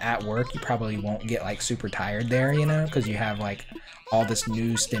frame at work, you probably won't get, like, super tired there, you know, because you have, like, all this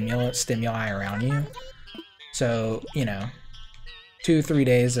new stimuli around you. So, you know, 2-3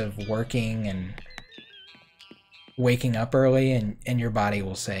 days of working and waking up early, and your body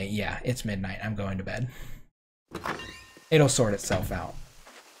will say, yeah, it's midnight, I'm going to bed. It'll sort itself out.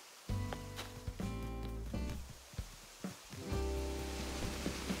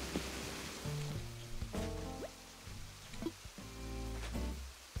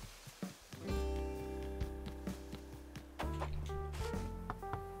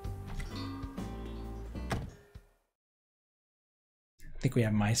 I think we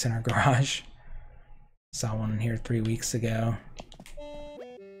have mice in our garage. Saw one in here 3 weeks ago.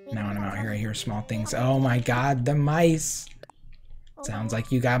 Now when I'm out here, I hear small things. Oh my god, the mice! Sounds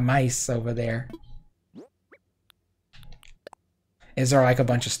like you got mice over there. Is there like a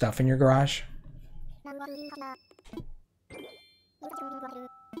bunch of stuff in your garage?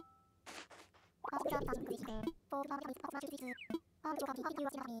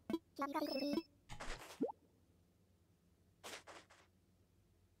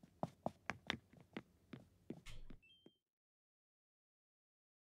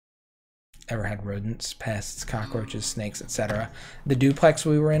 Ever had rodents, pests, cockroaches, snakes, etc. The duplex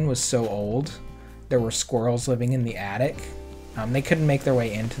we were in was so old. There were squirrels living in the attic. They couldn't make their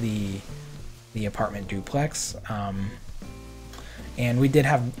way into the apartment duplex. And we did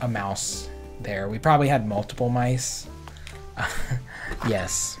have a mouse there. We probably had multiple mice.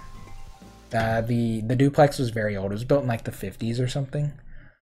 Yes. The duplex was very old. It was built in like the 50s or something.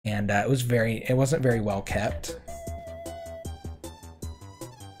 And it wasn't very well kept.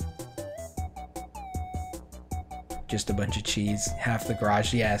 Just a bunch of cheese, half the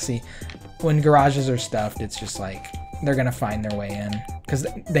garage. Yeah, see, when garages are stuffed, it's just like they're gonna find their way in because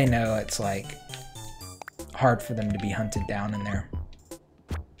they know it's like hard for them to be hunted down in there.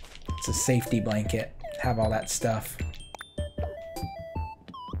 It's a safety blanket, have all that stuff.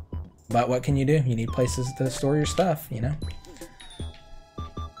 But what can you do? You need places to store your stuff, you know?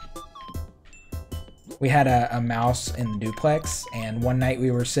 We had a mouse in the duplex, and one night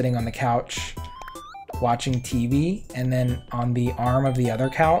we were sitting on the couch watching TV, and then on the arm of the other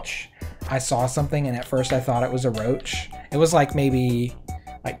couch I saw something, and at first I thought it was a roach. It was like maybe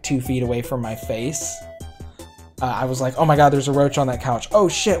like 2 feet away from my face. I was like, oh my god, there's a roach on that couch. Oh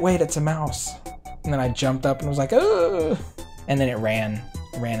shit, wait, it's a mouse. And then I jumped up and was like, oh, and then it ran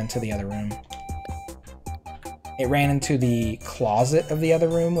into the other room. It ran into the closet of the other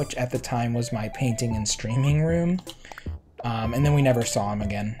room, which at the time was my painting and streaming room. And then we never saw him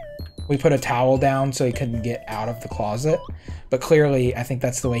again. We put a towel down so he couldn't get out of the closet, but clearly I think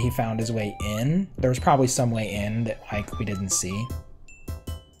that's the way he found his way in. There was probably some way in that like we didn't see.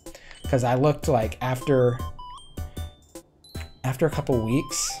 Because I looked like after a couple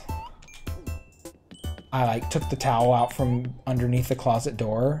weeks, I like took the towel out from underneath the closet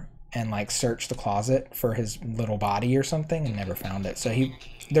door and like searched the closet for his little body or something and never found it. So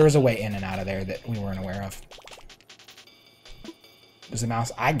there was a way in and out of there that we weren't aware of. Was the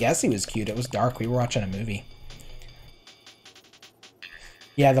mouse? I guess he was cute. It was dark. We were watching a movie.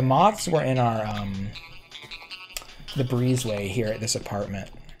 Yeah, the moths were in our the breezeway here at this apartment.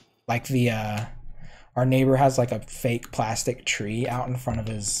 Like our neighbor has like a fake plastic tree out in front of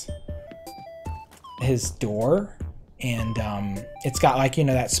his door, and it's got like, you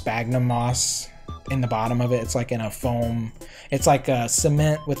know, that sphagnum moss in the bottom of it. It's like in a foam. It's like a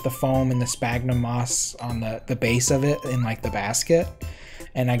cement with the foam and the sphagnum moss on the base of it in like the basket.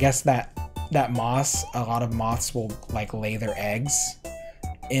 And I guess that moss, a lot of moths will like lay their eggs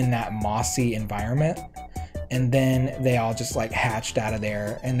in that mossy environment, and then they all just like hatched out of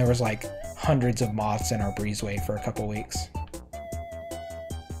there, and there was like hundreds of moths in our breezeway for a couple weeks.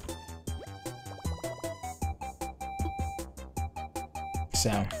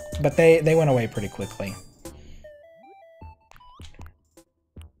 So, but they went away pretty quickly.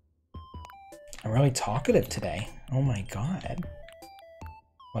 I'm really talkative today. Oh my god.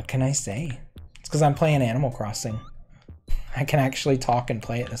 What can I say? It's because I'm playing Animal Crossing. I can actually talk and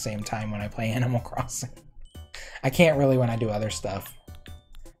play at the same time when I play Animal Crossing. I can't really when I do other stuff.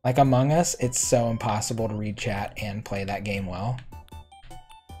 Like Among Us, it's so impossible to read chat and play that game well.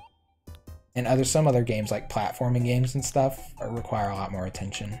 And some other games like platforming games and stuff require a lot more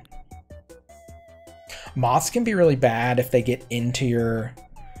attention. Moths can be really bad if they get into your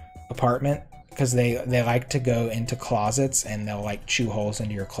apartment because they like to go into closets and they'll like chew holes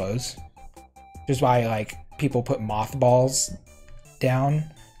into your clothes. Which is why like people put mothballs down,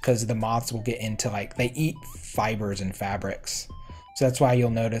 because the moths will get into like, they eat fibers and fabrics. So that's why you'll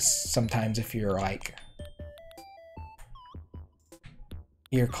notice sometimes if you're like,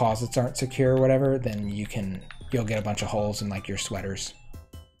 your closets aren't secure or whatever, then you'll get a bunch of holes in like your sweaters.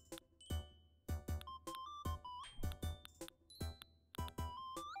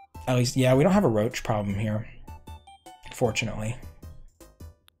 At least, yeah, we don't have a roach problem here, fortunately.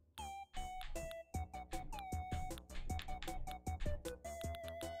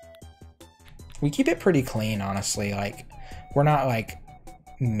 We keep it pretty clean, honestly. Like, we're not like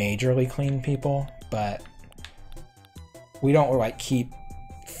majorly clean people, but we don't like keep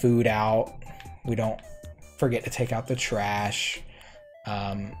food out. We don't forget to take out the trash.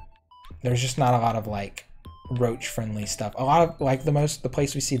 There's just not a lot of like roach friendly stuff. A lot of like the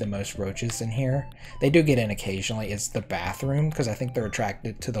place we see the most roaches in here, they do get in occasionally, is the bathroom, because I think they're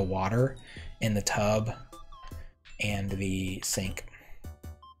attracted to the water in the tub and the sink.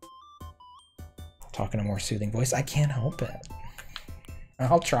 Talking a more soothing voice, I can't help it.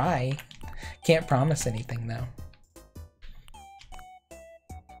 I'll try. Can't promise anything though.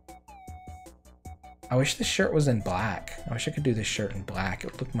 I wish this shirt was in black. I wish I could do this shirt in black.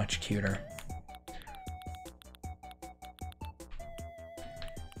 It would look much cuter.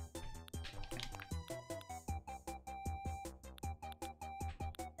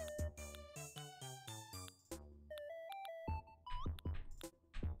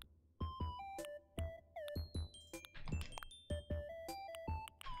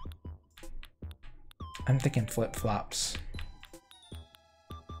 I'm thinking flip-flops.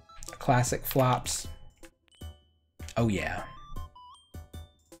 Classic flops. Oh yeah.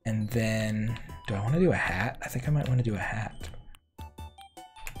 And then, do I want to do a hat? I think I might want to do a hat.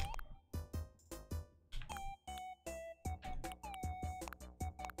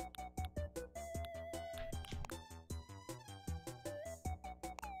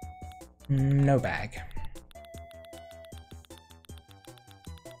 No bag.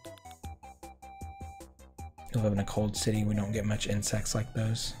 You live in a cold city, we don't get much insects like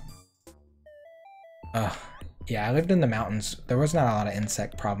those. Yeah, I lived in the mountains. There was not a lot of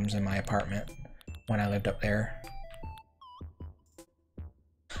insect problems in my apartment when I lived up there.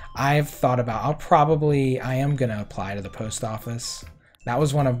 I've thought about, I am gonna apply to the post office. That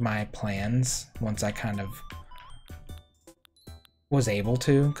was one of my plans once I kind of was able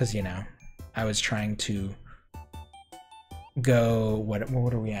to, because, you know, I was trying to go, what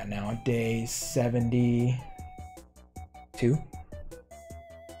are we at now? Day 72?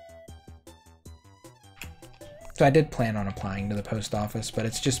 So I did plan on applying to the post office, but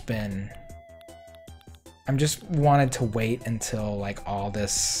it's just been, I'm just wanted to wait until like all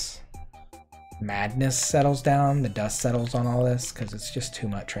this madness settles down, the dust settles on all this, because it's just too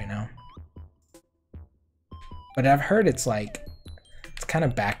much right now. But I've heard it's like, it's kind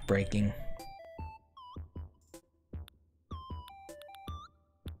of backbreaking.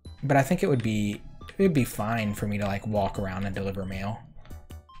 But I think it would be fine for me to like walk around and deliver mail.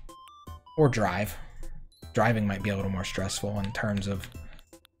 Or drive. Driving might be a little more stressful in terms of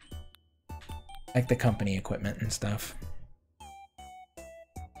like the company equipment and stuff.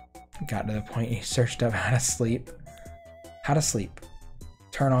 Got to the point you searched up how to sleep. How to sleep.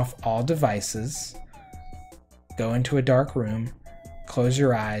 Turn off all devices. Go into a dark room. Close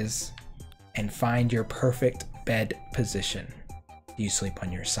your eyes and find your perfect bed position. Do you sleep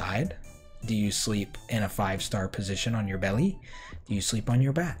on your side? Do you sleep in a 5-star position on your belly? Do you sleep on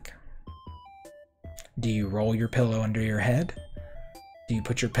your back? Do you roll your pillow under your head? Do you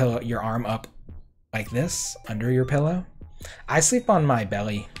put your arm up like this under your pillow? I sleep on my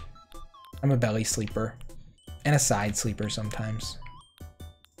belly. I'm a belly sleeper and a side sleeper sometimes.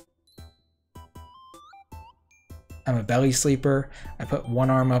 I'm a belly sleeper. I put one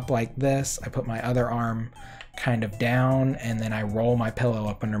arm up like this. I put my other arm kind of down, and then I roll my pillow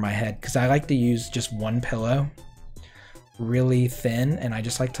up under my head because I like to use just one pillow really thin, and I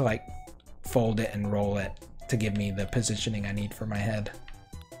just like to like fold it and roll it to give me the positioning I need for my head.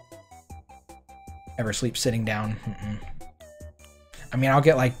 Ever sleep sitting down? I mean, I'll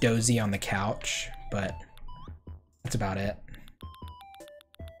get like dozy on the couch, but that's about it.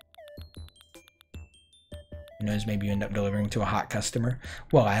 Who knows, maybe you end up delivering to a hot customer.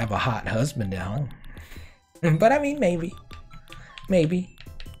 Well, I have a hot husband at home. But I mean, maybe. Maybe.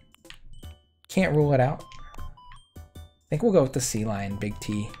 Can't rule it out. I think we'll go with the sea lion, Big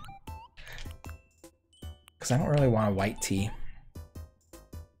T. because I don't really want a white tea.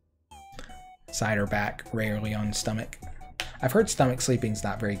 Side or back, rarely on stomach. I've heard stomach sleeping's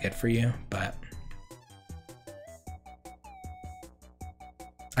not very good for you, but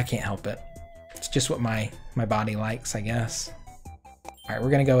I can't help it. It's just what my body likes, I guess. All right,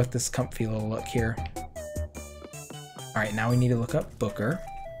 we're gonna go with this comfy little look here. All right, now we need to look up Booker.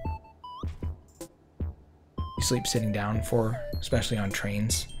 You sleep sitting down for, especially on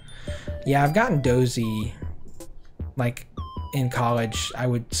trains. Yeah, I've gotten dozy. Like in college, I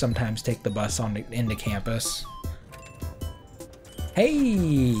would sometimes take the bus into campus.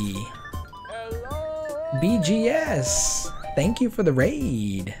 Hey! Hello! BGS! Thank you for the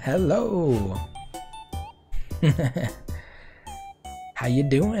raid. Hello. How you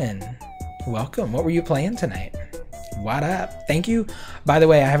doing? Welcome. What were you playing tonight? What up? Thank you. By the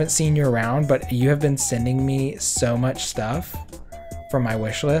way, I haven't seen you around, but you have been sending me so much stuff from my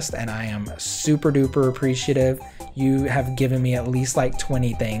wish list, and I am super duper appreciative. You have given me at least like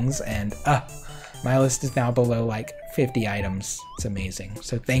 20 things, and my list is now below like 50 items. It's amazing.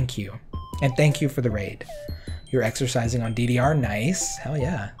 So thank you. And thank you for the raid. You're exercising on DDR. Nice. Hell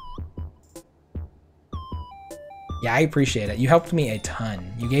yeah. Yeah, I appreciate it. You helped me a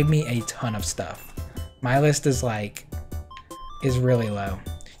ton. You gave me a ton of stuff. My list is really low.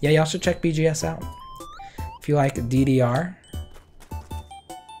 Yeah, y'all should check BGS out. If you like DDR,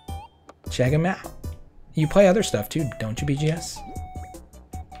 check him out. You play other stuff too, don't you, BGS?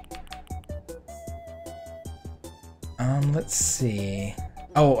 Let's see.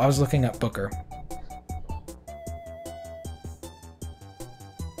 Oh, I was looking up Booker.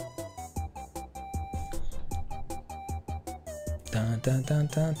 Dun dun dun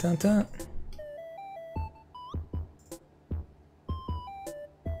dun dun dun.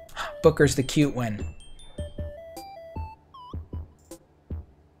 Booker's the cute one.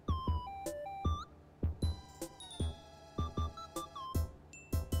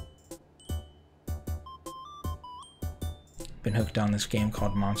 Been hooked on this game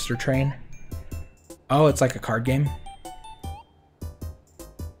called Monster Train. Oh, it's like a card game.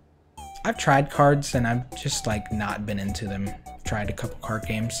 I've tried cards and I've just like not been into them. Tried a couple card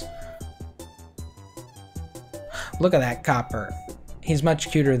games. Look at that Copper. He's much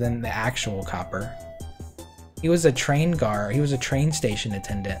cuter than the actual Copper. He was a train guard. He was a train station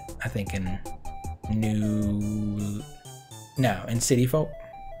attendant, I think, in in City Folk.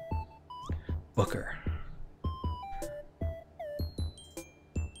 Booker.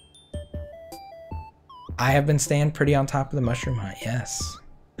 I have been staying pretty on top of the mushroom hunt. Yes,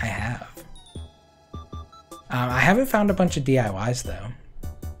 I have. I haven't found a bunch of DIYs though.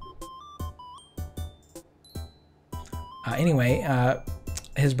 Anyway,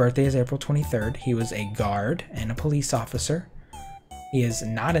 his birthday is April 23rd. He was a guard and a police officer. He is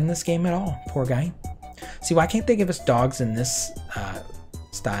not in this game at all. Poor guy. See, why can't they give us dogs in this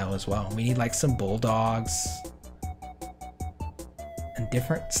style as well? We need like some bulldogs and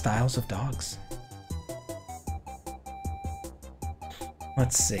different styles of dogs.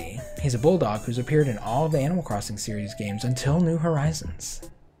 Let's see. He's a bulldog who's appeared in all of the Animal Crossing series games until New Horizons,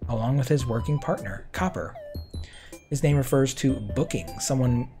 along with his working partner, Copper. His name refers to booking,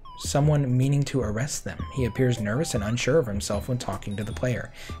 someone meaning to arrest them. He appears nervous and unsure of himself when talking to the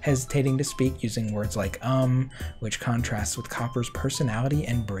player, hesitating to speak using words like which contrasts with Copper's personality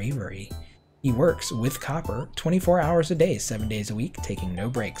and bravery. He works with Copper 24 hours a day, 7 days a week, taking no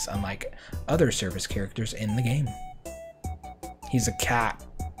breaks, unlike other service characters in the game. He's a cat.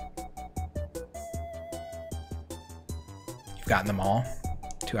 You've gotten them all.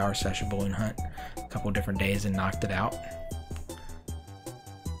 2-hour session balloon hunt. A couple different days and knocked it out.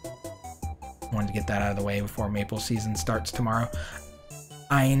 Wanted to get that out of the way before maple season starts tomorrow.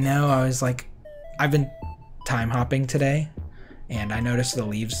 I know, I've been time hopping today, and I noticed the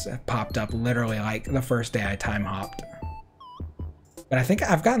leaves popped up literally like the first day I time hopped. But I think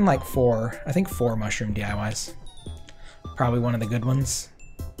I've gotten like 4 mushroom DIYs. Probably one of the good ones.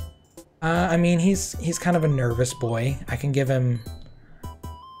 I mean, he's kind of a nervous boy. I can give him,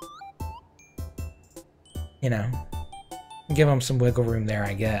 give him some wiggle room there,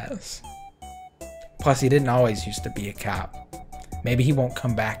 I guess. Plus, he didn't always used to be a cop. Maybe he won't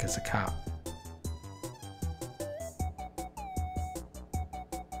come back as a cop.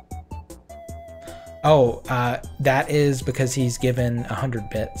 Oh, that is because he's given 100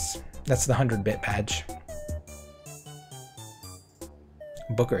 bits. That's the 100-bit badge.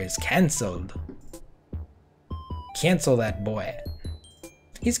 Booker is cancelled. Cancel that boy.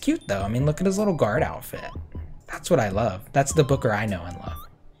 He's cute though. I mean, look at his little guard outfit. That's what I love. That's the Booker I know and love.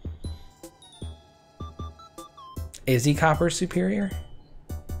 Is he Copper's superior?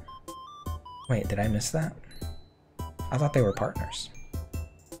 Wait, did I miss that? I thought they were partners.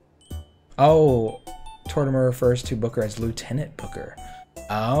 Oh, Tortimer refers to Booker as Lieutenant Booker.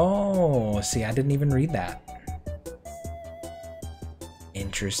 Oh, see, I didn't even read that.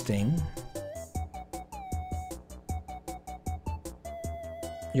 Interesting.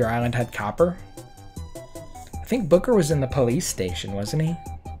 Your island had copper? I think Booker was in the police station, wasn't he?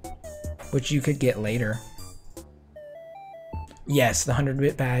 Which you could get later. Yes, the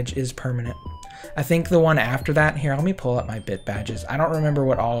 100-bit badge is permanent. I think the one after that, here, let me pull up my bit badges. I don't remember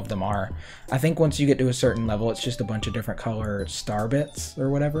what all of them are. I think once you get to a certain level, it's just a bunch of different color star bits or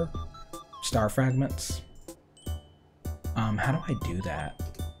whatever. Star fragments. How do I do that?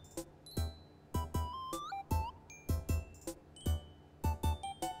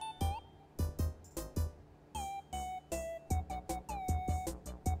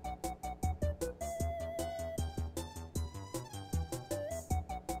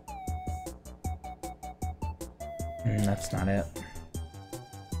 That's not it.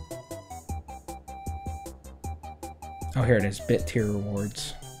 Oh, here it is. Bit tier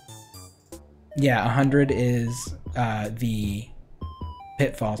rewards. Yeah, 100 is the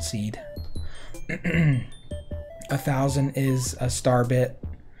pitfall seed. 1,000 is a star bit,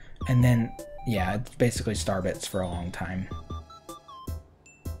 and then yeah, it's basically star bits for a long time.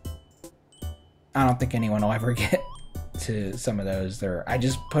 I don't think anyone will ever get to some of those. I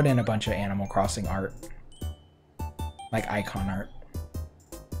just put in a bunch of Animal Crossing art. Like icon art.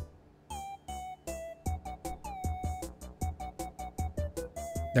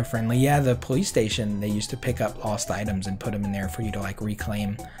 They're friendly. Yeah, the police station, they used to pick up lost items and put them in there for you to like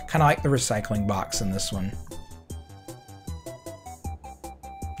reclaim. Kind of like the recycling box in this one.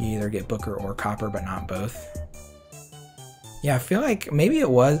 You either get Booker or Copper, but not both. Yeah, I feel like maybe it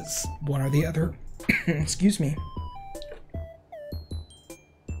was one or the other. Excuse me.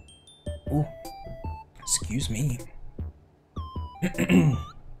 Ooh. Excuse me.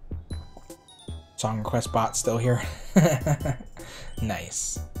 Song request bot still here.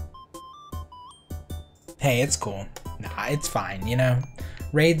 Nice. Hey, it's cool. Nah, it's fine, you know?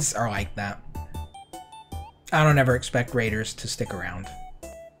 Raids are like that. I don't ever expect raiders to stick around.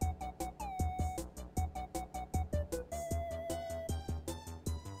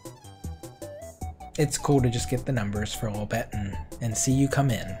 It's cool to just get the numbers for a little bit and see you come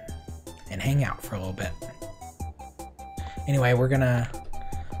in and hang out for a little bit. Anyway,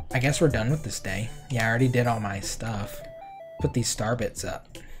 I guess we're done with this day. Yeah, I already did all my stuff. Put these star bits up.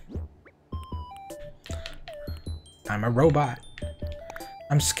 I'm a robot.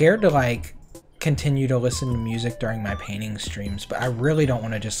 I'm scared to like continue to listen to music during my painting streams, but I really don't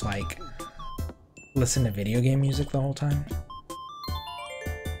want to just like listen to video game music the whole time.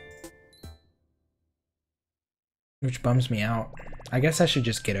 Which bums me out. I guess I should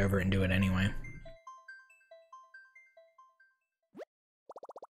just get over it and do it anyway.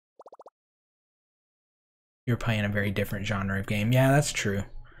 You're playing a very different genre of game. Yeah, that's true.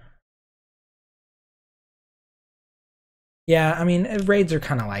 Yeah, I mean, raids are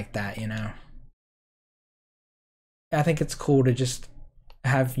kind of like that, you know? I think it's cool to just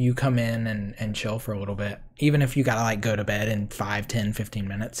have you come in and chill for a little bit. Even if you gotta like go to bed in 5, 10, 15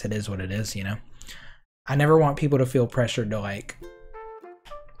 minutes, it is what it is, you know? I never want people to feel pressured to like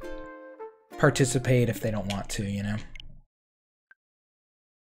participate if they don't want to, you know?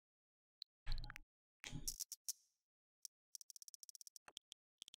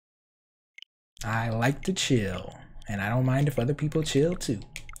 I like to chill, and I don't mind if other people chill too.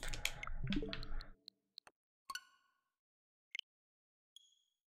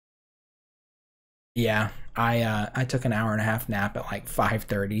 Yeah, I took an hour-and-a-half nap at like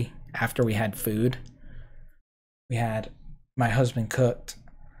 5:30 after we had food. My husband cooked.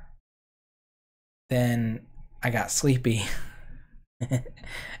 Then I got sleepy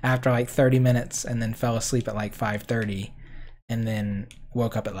after like 30 minutes and then fell asleep at like 5:30 and then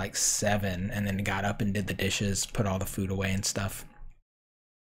woke up at like 7 and then got up and did the dishes, put all the food away and stuff.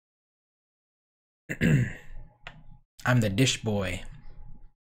 I'm the dish boy.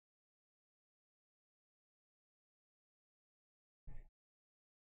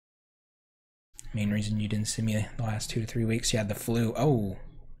 Main reason you didn't see me the last 2 to 3 weeks, you had the flu. Oh.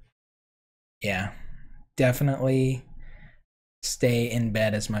 Yeah. Definitely stay in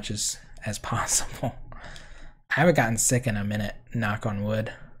bed as much as possible. I haven't gotten sick in a minute, knock on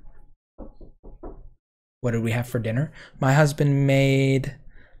wood. What did we have for dinner? My husband made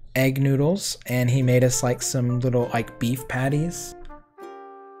egg noodles and he made us like some little like beef patties.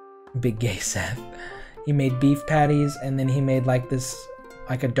 Big gay Seth. He made beef patties and then he made like this,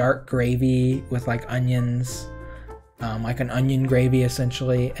 like a dark gravy with like onions, like an onion gravy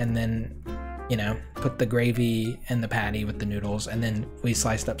essentially. And then you know, put the gravy in the patty with the noodles, and then we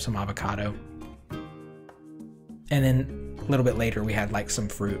sliced up some avocado. And then a little bit later, we had like some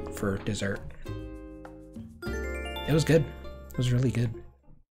fruit for dessert. It was good. It was really good.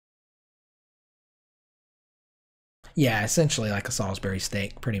 Yeah, essentially like a Salisbury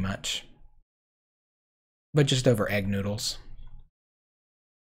steak, pretty much. But just over egg noodles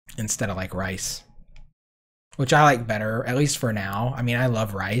instead of like rice, which I like better, at least for now. I mean, I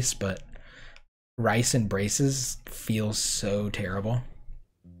love rice, but rice and braces feels so terrible.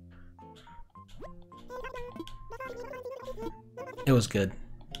 It was good.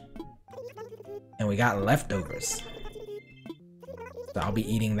 And we got leftovers. So I'll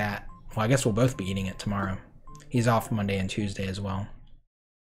be eating that. Well, I guess we'll both be eating it tomorrow. He's off Monday and Tuesday as well.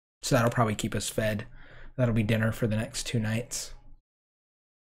 So that'll probably keep us fed. That'll be dinner for the next 2 nights.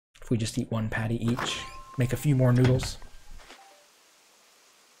 If we just eat 1 patty each, make a few more noodles.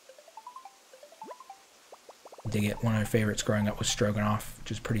 Dig it. One of my favorites growing up was stroganoff,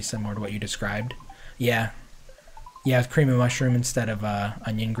 which is pretty similar to what you described. Yeah. Yeah, with cream and mushroom instead of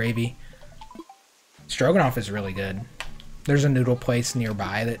onion gravy. Stroganoff is really good. There's a noodle place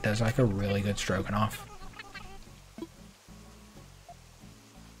nearby that does like a really good stroganoff.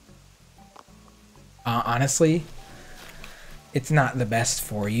 Honestly, it's not the best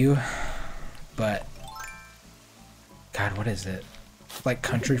for you, but God, what is it? Like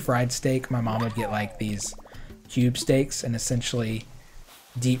country fried steak. My mom would get like these cube steaks and essentially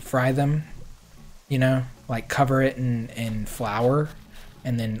deep fry them, you know, like cover it in flour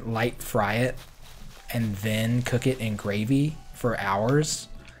and then light fry it and then cook it in gravy for hours.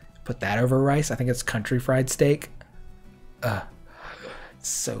 Put that over rice. I think it's country fried steak. It's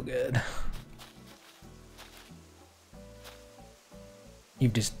so good.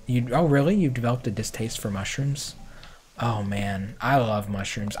 Oh really? You've developed a distaste for mushrooms? Oh man, I love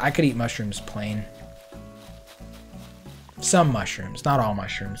mushrooms. I could eat mushrooms plain. Some mushrooms, not all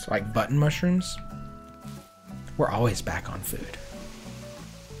mushrooms. Like button mushrooms. We're always back on food.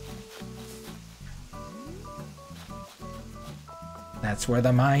 That's where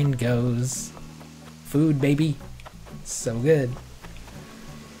the mind goes. Food, baby. So good.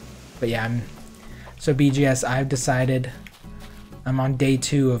 But yeah, so BGS, I've decided I'm on day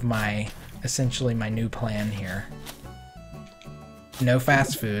 2 of essentially my new plan here. No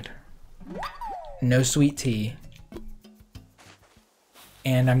fast food, no sweet tea,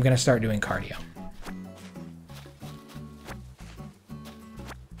 and I'm gonna start doing cardio.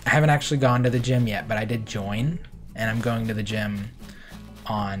 I haven't actually gone to the gym yet, but I did join, and I'm going to the gym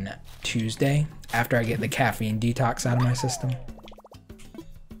on Tuesday after I get the caffeine detox out of my system.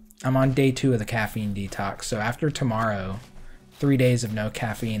 I'm on day 2 of the caffeine detox, so after tomorrow, 3 days of no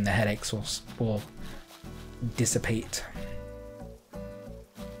caffeine, the headaches will dissipate.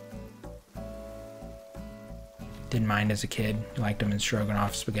 Didn't mind as a kid. Liked them in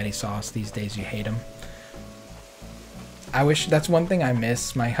stroganoff spaghetti sauce. These days you hate them. I wish, that's one thing I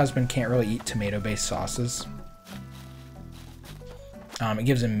miss. My husband can't really eat tomato-based sauces. It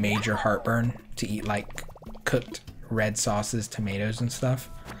gives him major heartburn to eat like cooked red sauces, tomatoes and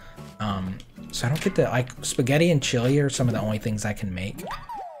stuff. So I don't get like spaghetti and chili are some of the only things I can make.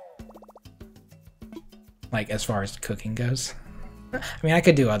 Like as far as cooking goes. I mean, I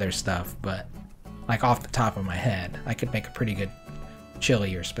could do other stuff, but like off the top of my head, I could make a pretty good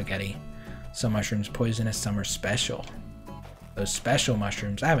chili or spaghetti. Some mushrooms poisonous, some are special. Those special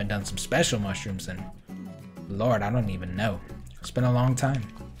mushrooms, I haven't done some special mushrooms in, Lord, I don't even know. It's been a long time.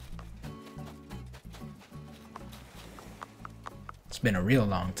 It's been a real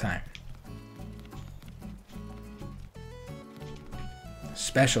long time.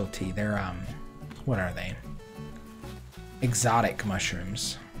 Specialty, they're, what are they? Exotic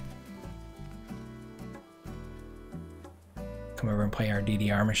mushrooms. Come over and play our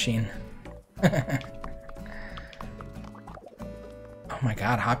DDR machine. Oh my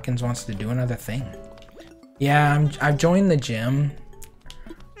god, Hopkins wants to do another thing. Yeah, I've joined the gym.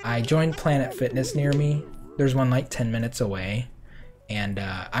 I joined Planet Fitness near me. There's one like 10 minutes away. And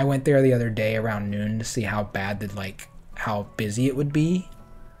I went there the other day around noon to see how bad how busy it would be.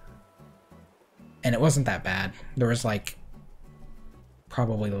 And it wasn't that bad. There was like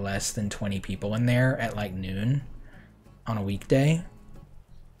probably less than 20 people in there at like noon on a weekday.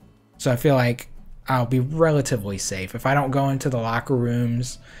 So I feel like I'll be relatively safe. If I don't go into the locker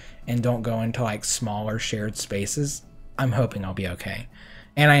rooms and don't go into like smaller shared spaces, I'm hoping I'll be okay.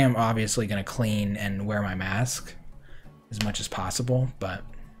 And I am obviously going to clean and wear my mask as much as possible, but...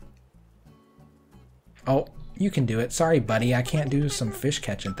 Oh, you can do it. Sorry, buddy, I can't do some fish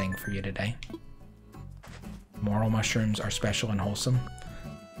catching thing for you today. Morel mushrooms are special and wholesome.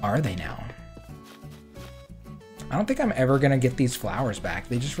 Are they now? I don't think I'm ever gonna get these flowers back.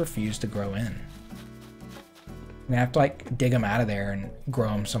 They just refuse to grow in. I'm gonna have to like dig them out of there and grow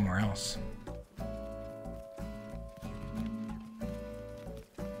them somewhere else.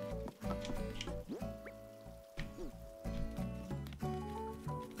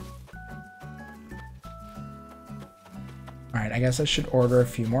 Alright, I guess I should order a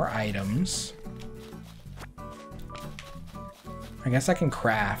few more items. I guess I can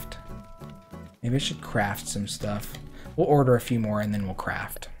craft. Maybe I should craft some stuff. We'll order a few more and then we'll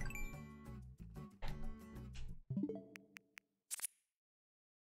craft.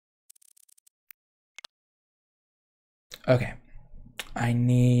 Okay.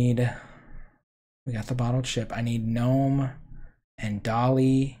 We got the bottled ship. I need Gnome and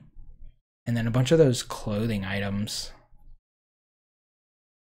Dolly and then a bunch of those clothing items.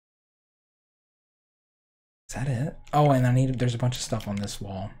 Is that it? Oh, and there's a bunch of stuff on this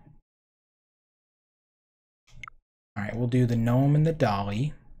wall. All right, we'll do the Gnome and the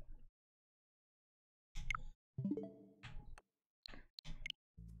Dolly.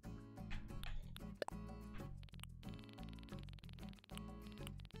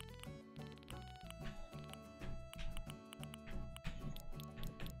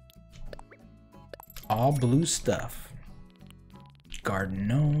 All blue stuff. Garden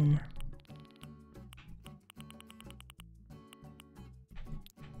Gnome.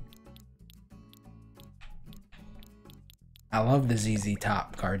 I love the ZZ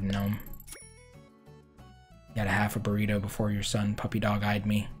Top Garden Gnome. You had a half a burrito before your son puppy dog eyed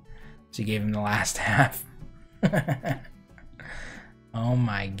me, so you gave him the last half. Oh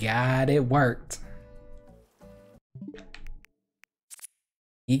my god, it worked.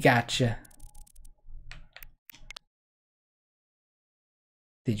 He gotcha.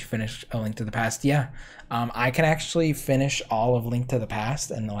 Did you finish A Link to the Past? Yeah. I can actually finish all of Link to the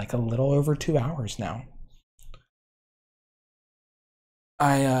Past in like a little over 2 hours now.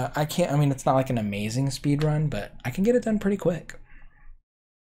 I can't, I mean, it's not like an amazing speed run, but I can get it done pretty quick.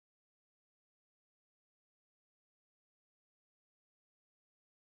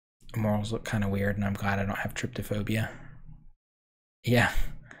 Morals look kind of weird, and I'm glad I don't have tryptophobia. Yeah.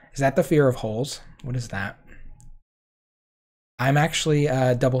 Is that the fear of holes? What is that? I'm actually,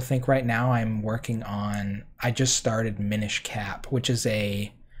 double think right now, I'm working on, I just started Minish Cap, which is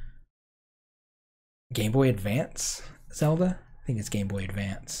a Game Boy Advance Zelda? I think it's Game Boy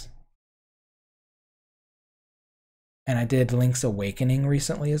Advance. And I did Link's Awakening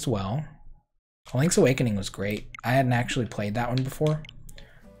recently as well. Link's Awakening was great. I hadn't actually played that one before.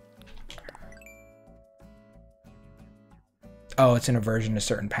 Oh, it's an aversion to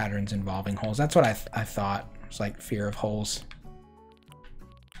certain patterns involving holes. That's what I thought. It's like fear of holes.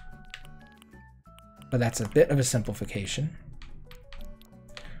 But that's a bit of a simplification.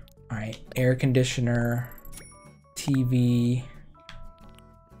 All right, air conditioner, TV.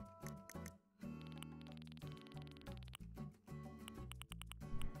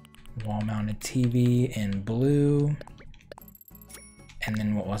 Wall-mounted TV in blue. And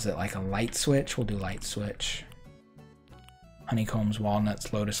then what was it, like a light switch? We'll do light switch. Honeycombs,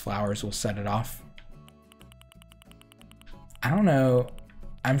 walnuts, lotus flowers will set it off. I don't know.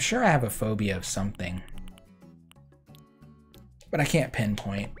 I'm sure I have a phobia of something, but I can't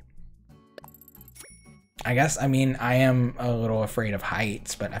pinpoint. I guess, I mean, I am a little afraid of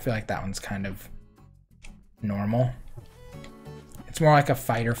heights, but I feel like that one's kind of normal. It's more like a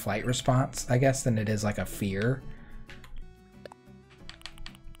fight or flight response, I guess, than it is like a fear.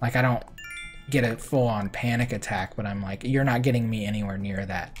 Like, I don't get a full-on panic attack, but I'm like, you're not getting me anywhere near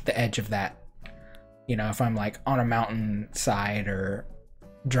that, the edge of that. You know, if I'm like on a mountainside or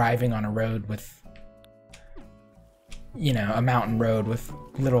driving on a road with, you know, a mountain road with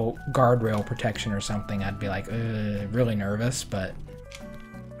little guardrail protection or something, I'd be like, really nervous, but...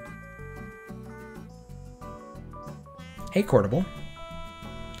 Hey, Cortable.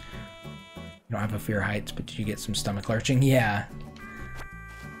 You don't have a fear of heights, but did you get some stomach lurching? Yeah.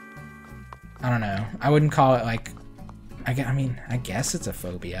 I don't know. I wouldn't call it like... I mean, I guess it's a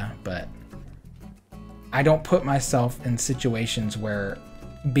phobia, but... I don't put myself in situations where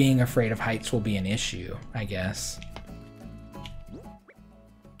being afraid of heights will be an issue, I guess.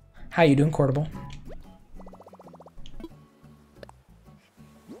 How you doing, Cortable?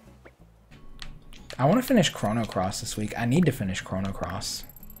 I want to finish Chrono Cross this week. I need to finish Chrono Cross.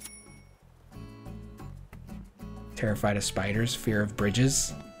 Terrified of spiders, fear of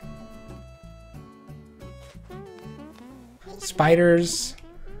bridges. Spiders...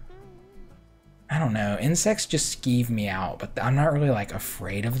 I don't know. Insects just skeeve me out, but I'm not really, like,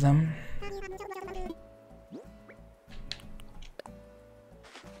 afraid of them.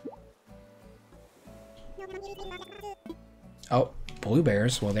 Oh, blue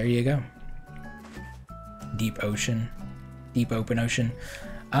bears. Well, there you go. Deep ocean. Deep open ocean.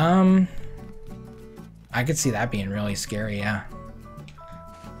 I could see that being really scary, yeah.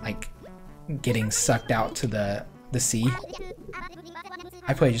 Like, getting sucked out to the sea.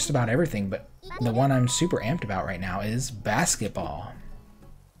 I play just about everything, but the one I'm super amped about right now is basketball.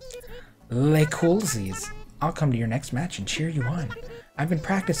 Les coolsies. I'll come to your next match and cheer you on. I've been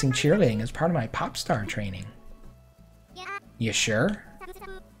practicing cheerleading as part of my pop star training. You sure?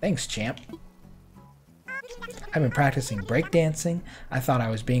 Thanks, champ. I've been practicing breakdancing. I thought I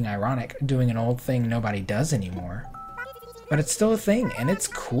was being ironic, doing an old thing nobody does anymore. But it's still a thing, and it's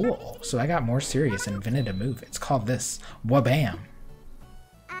cool. So I got more serious and invented a move. It's called this. Wabam.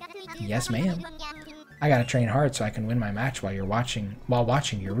 Yes, ma'am. I gotta train hard so I can win my match while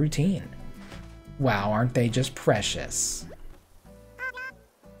watching your routine. Wow, aren't they just precious?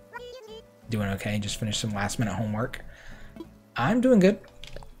 Doing okay? Just finished some last minute homework. I'm doing good.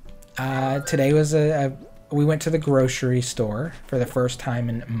 Today was we went to the grocery store for the first time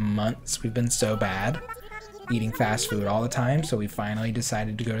in months. We've been so bad eating fast food all the time, so we finally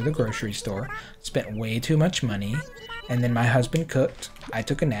decided to go to the grocery store. Spent way too much money, and then my husband cooked. I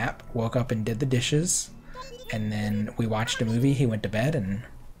took a nap, woke up and did the dishes, and then we watched a movie. He went to bed, and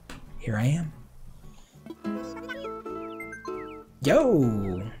here I am.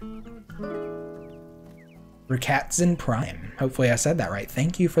 Yo! Rikatzen Prime. Hopefully I said that right.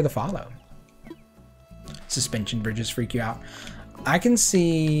 Thank you for the follow. Suspension bridges freak you out. I can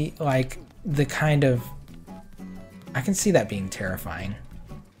see, like, the kind of... I can see that being terrifying.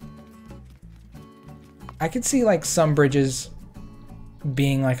 I could see, like, some bridges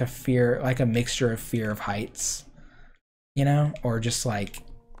being like a fear, like a mixture of fear of heights, you know? Or just like,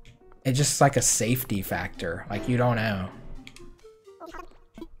 it's just like a safety factor. Like, you don't know.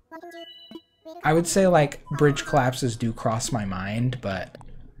 I would say, like, bridge collapses do cross my mind, but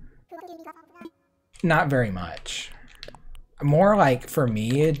not very much. More like, for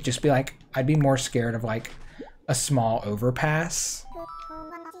me, it'd just be like, I'd be more scared of, like, a small overpass,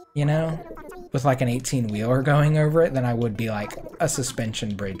 you know, with like an 18-wheeler going over it, than I would be like a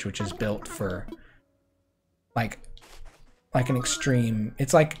suspension bridge, which is built for like an extreme,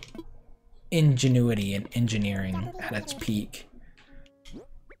 it's like ingenuity and engineering at its peak.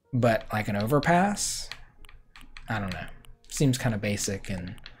 But like an overpass, I don't know, seems kind of basic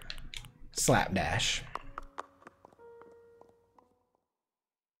and slapdash.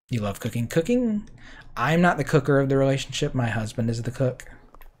 You love cooking? Cooking? I'm not the cooker of the relationship. My husband is the cook.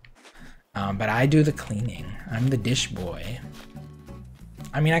 But I do the cleaning. I'm the dish boy.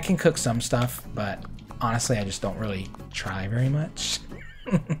 I mean, I can cook some stuff, but honestly, I just don't really try very much.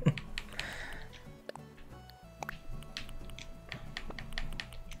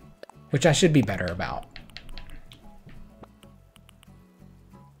 Which I should be better about.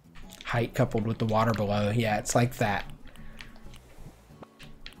 Height coupled with the water below. Yeah, it's like that.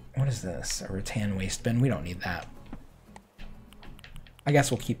 What is this? A rattan waste bin? We don't need that. I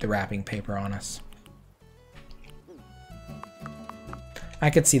guess we'll keep the wrapping paper on us. I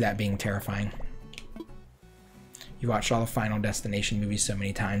could see that being terrifying. You watched all the Final Destination movies so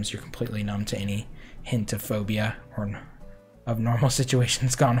many times, you're completely numb to any hint of phobia or of normal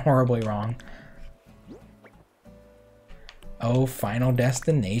situations gone horribly wrong. Oh, Final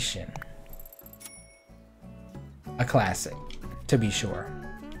Destination. A classic, to be sure.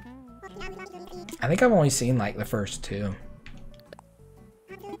 I think I've only seen like the first two.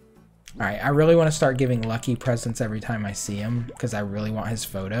 Alright, I really want to start giving Lucky presents every time I see him, because I really want his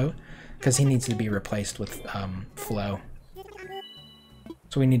photo, because he needs to be replaced with Flo.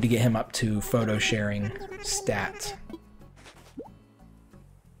 So we need to get him up to photo sharing stat.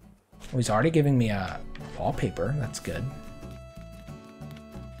 Oh, he's already giving me a wallpaper, that's good.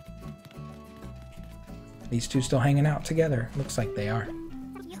 These two still hanging out together, looks like they are.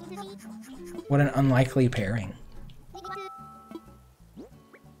 What an unlikely pairing.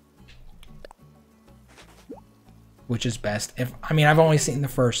 Which is best? I mean, I've only seen the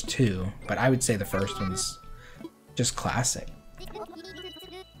first two, but I would say the first one's just classic.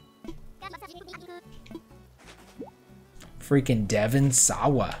 Freaking Devin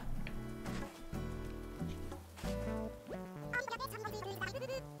Sawa.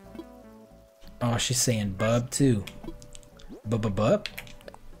 Oh, she's saying bub too. Bub.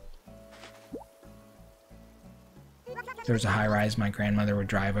 There was a high rise my grandmother would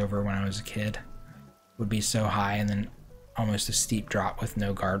drive over when I was a kid. Would be so high and then almost a steep drop with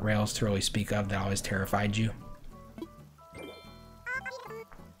no guardrails to really speak of that always terrified you.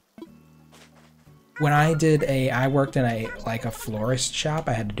 When I worked in a florist shop,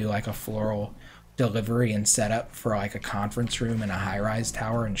 I had to do like a floral delivery and setup for like a conference room in a high-rise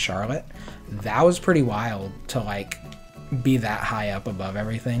tower in Charlotte. That was pretty wild to like be that high up above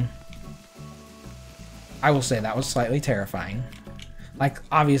everything. I will say that was slightly terrifying. Like,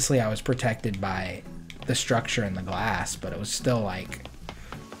 obviously I was protected by the structure and the glass, but it was still like,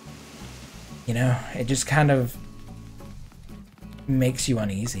 you know, it just kind of makes you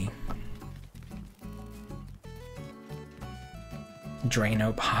uneasy.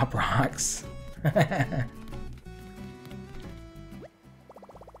 Drano Pop Rocks.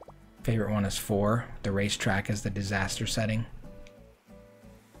 Favorite one is 4. The racetrack is the disaster setting.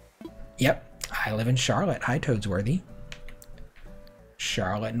 Yep, I live in Charlotte. Hi, Toadsworthy.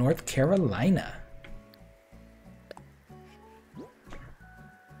 Charlotte, North Carolina.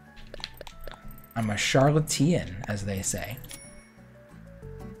 I'm a Charlottean, as they say.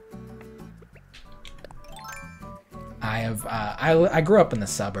 I grew up in the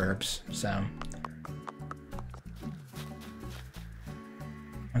suburbs, so.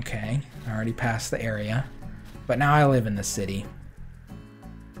 Okay, I already passed the area, but now I live in the city.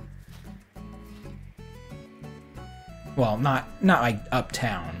 Well, not like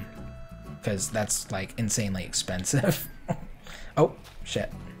uptown, because that's like insanely expensive. Oh,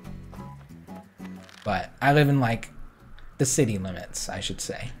 shit. But I live in like the city limits, I should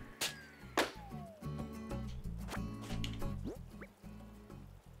say.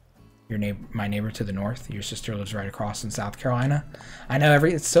 My neighbor to the north, your sister lives right across in South Carolina. I know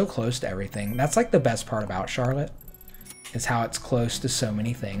it's so close to everything. That's like the best part about Charlotte, is how it's close to so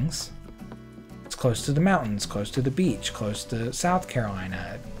many things. It's close to the mountains, close to the beach, close to South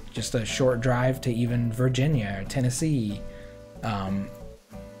Carolina, just a short drive to even Virginia or Tennessee,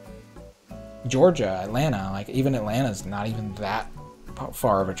 Georgia, Atlanta. Like, even Atlanta's not even that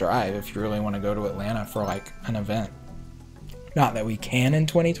far of a drive if you really want to go to Atlanta for like an event. Not that we can in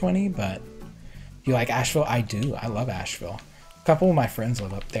 2020, but if you like Asheville, I do. I love Asheville. A couple of my friends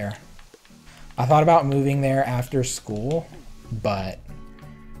live up there. I thought about moving there after school, but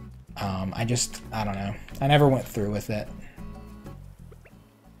I don't know. I never went through with it.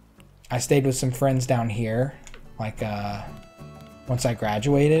 I stayed with some friends down here, like once I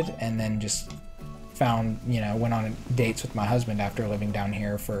graduated, and then just went on dates with my husband after living down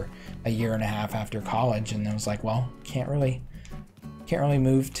here for a year and a half after college, and then was like, well, can't really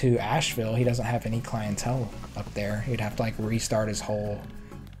move to Asheville. He doesn't have any clientele up there. He'd have to like restart his whole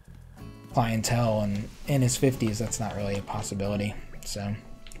clientele, and in his 50s, that's not really a possibility. So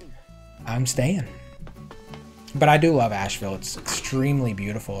I'm staying. But I do love Asheville. It's extremely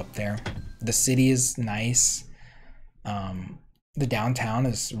beautiful up there. The city is nice. The downtown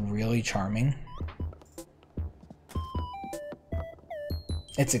is really charming.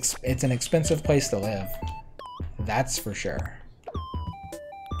 It's an expensive place to live. That's for sure.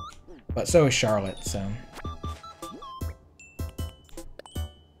 But so is Charlotte, so.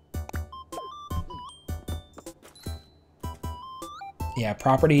 Yeah,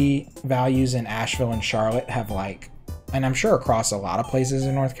 property values in Asheville and Charlotte have like, and I'm sure across a lot of places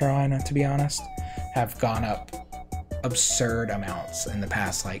in North Carolina, to be honest, have gone up absurd amounts in the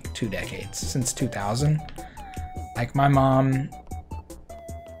past like 2 decades, since 2000. Like my mom,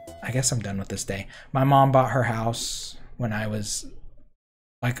 I guess I'm done with this day. My mom bought her house when I was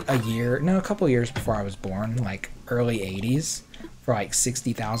like a couple years before I was born, like early 80s, for like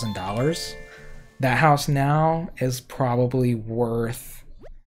 $60,000. That house now is probably worth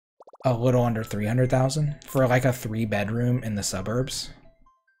a little under $300,000 for like a 3-bedroom in the suburbs.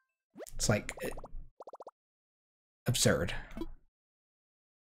 It's like absurd.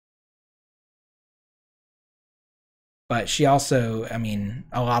 But she also, I mean,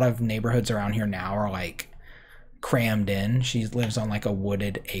 a lot of neighborhoods around here now are like crammed in. She lives on like a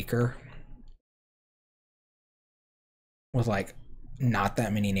wooded acre with like not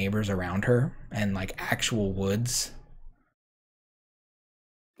that many neighbors around her and like actual woods.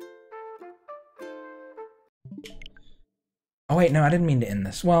 Oh wait, no, I didn't mean to end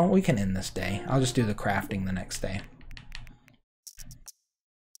this. Well, we can end this day. I'll just do the crafting the next day.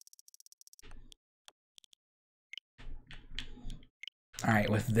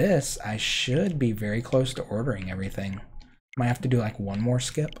 Alright, with this, I should be very close to ordering everything. Might have to do like one more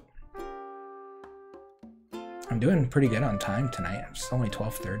skip. I'm doing pretty good on time tonight. It's only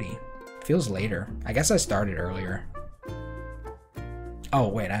 12:30. Feels later. I guess I started earlier. Oh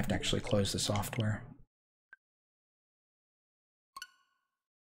wait, I have to actually close the software.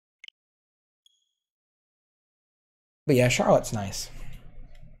 But yeah, Charlotte's nice.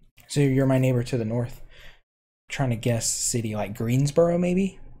 So you're my neighbor to the north. Trying to guess city, like Greensboro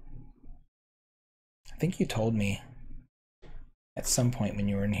maybe? I think you told me. at some point when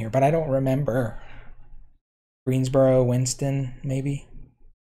you were in here, but I don't remember. Greensboro, Winston, maybe?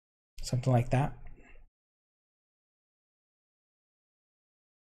 Something like that.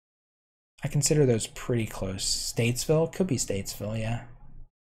 I consider those pretty close. Statesville? Could be Statesville, yeah.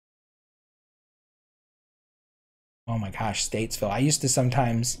 Oh my gosh, Statesville. I used to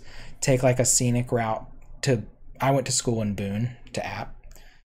sometimes take like a scenic route to, I went to school in Boone, to App,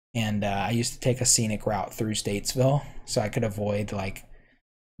 and I used to take a scenic route through Statesville so I could avoid like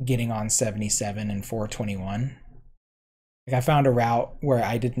getting on 77 and 421. Like I found a route where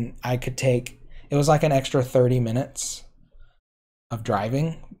I could take, it was like an extra 30 minutes of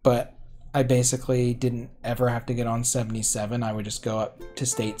driving, but I basically didn't ever have to get on 77. I would just go up to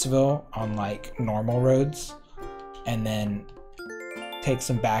Statesville on like normal roads and then take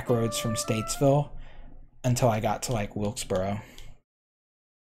some back roads from Statesville until I got to like Wilkesboro.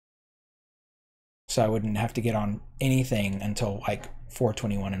 So I wouldn't have to get on anything until like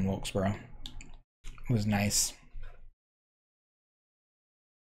 421 in Wilkesboro. It was nice.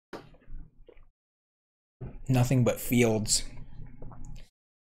 Nothing but fields.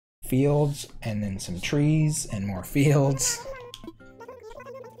 Fields, and then some trees, and more fields.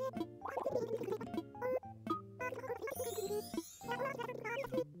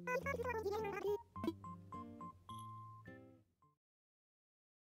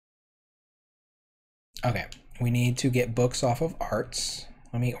 Okay, we need to get books off of arts.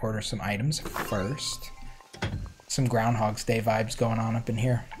 Let me order some items first. Some Groundhog's Day vibes going on up in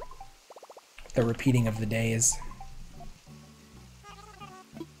here. The repeating of the days.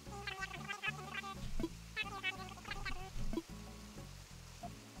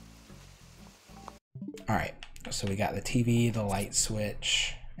 Alright, so we got the TV, the light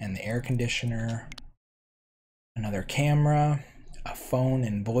switch, and the air conditioner. Another camera, a phone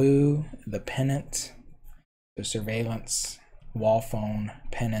in blue, the pennant, the surveillance, wall phone,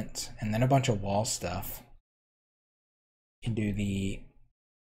 pennant, and then a bunch of wall stuff. You can do the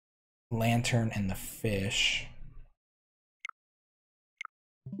lantern and the fish.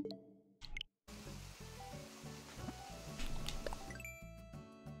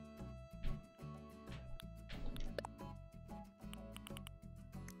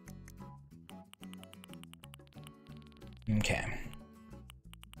 Okay.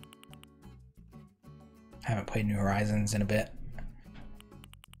 Haven't played New Horizons in a bit.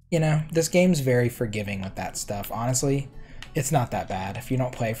 You know, this game's very forgiving with that stuff. Honestly, it's not that bad. If you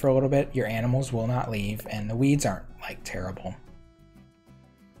don't play for a little bit, your animals will not leave, and the weeds aren't, like, terrible.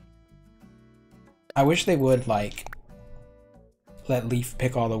 I wish they would, like, let Leaf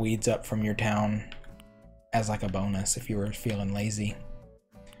pick all the weeds up from your town as, like, a bonus if you were feeling lazy.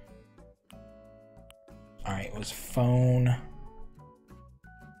 Alright, it was phone,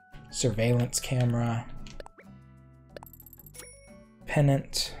 surveillance camera,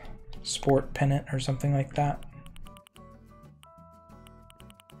 pennant, sport pennant or something like that.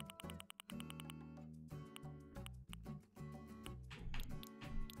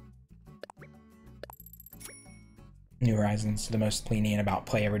 New Horizons, the most lenient about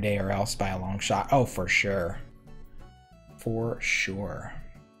play every day or else by a long shot. Oh, for sure. For sure.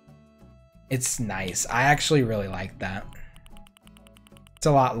 It's nice. I actually really like that. It's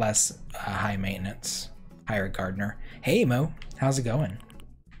a lot less high maintenance. Hire a gardener. Hey Mo, how's it going?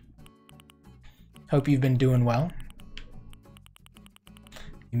 Hope you've been doing well.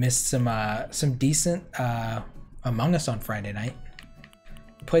 You missed some decent Among Us on Friday night.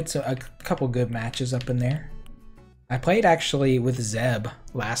 Played a couple good matches up in there. I played actually with Zeb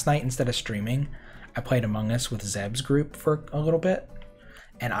last night instead of streaming. I played Among Us with Zeb's group for a little bit.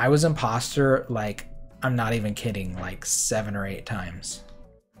 And I was imposter, like, I'm not even kidding, like 7 or 8 times.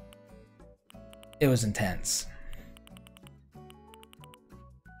 It was intense.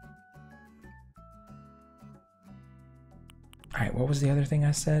 Alright, what was the other thing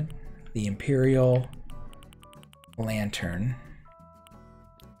I said? The Imperial Lantern.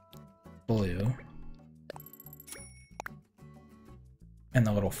 Blue. And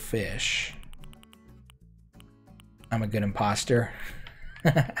the little fish. I'm a good imposter.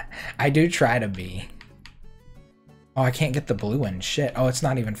 I do try to be. Oh, I can't get the blue one. Shit. Oh, it's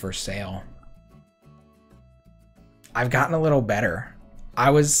not even for sale. I've gotten a little better. I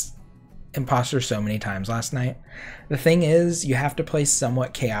was imposter so many times last night. The thing is, you have to play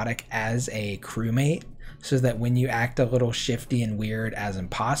somewhat chaotic as a crewmate so that when you act a little shifty and weird as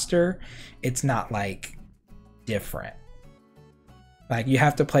imposter, it's not like different. Like you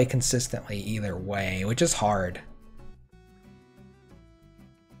have to play consistently either way, which is hard.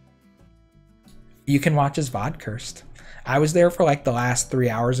 You can watch his VOD, Cursed. I was there for like the last 3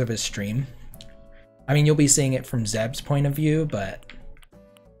 hours of his stream. I mean, you'll be seeing it from Zeb's point of view, but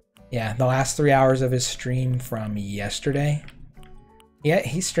yeah, the last 3 hours of his stream from yesterday. Yeah,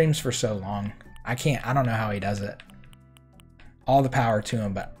 he streams for so long. I don't know how he does it. All the power to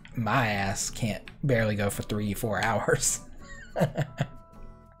him, but my ass can't barely go for 3-4 hours.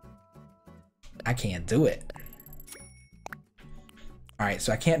 I can't do it. Alright,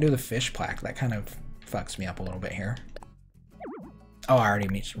 so I can't do the fish plaque. That kind of fucks me up a little bit here. Oh, I already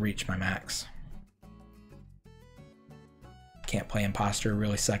reached my max. Can't play imposter,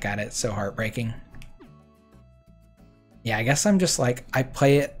 really suck at it. It's so heartbreaking. Yeah, I guess I'm just like, I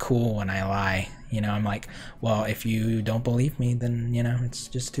play it cool when I lie. You know, I'm like, well, if you don't believe me, then, you know, it's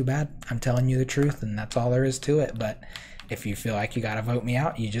just too bad. I'm telling you the truth, and that's all there is to it. But if you feel like you gotta vote me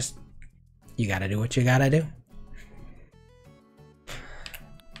out, you gotta do what you gotta do.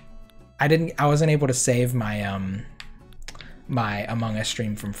 I wasn't able to save my my Among Us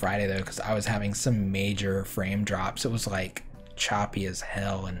stream from Friday though, because I was having some major frame drops. It was like choppy as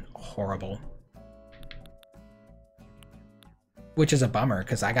hell and horrible. Which is a bummer,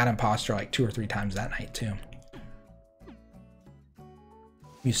 because I got imposter like 2 or 3 times that night too.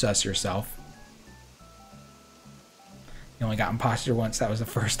 You sus yourself. You only got imposter once. That was the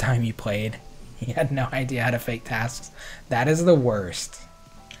first time you played. You had no idea how to fake tasks. That is the worst.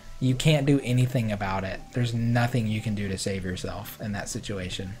 You can't do anything about it. There's nothing you can do to save yourself in that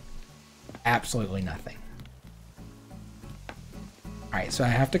situation. Absolutely nothing. Alright, so I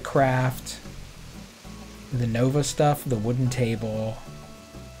have to craft the Nova stuff, the wooden table.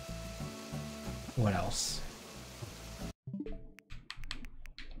 What else?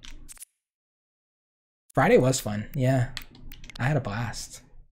 Friday was fun, yeah. I had a blast.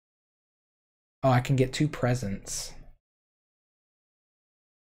 Oh, I can get 2 presents.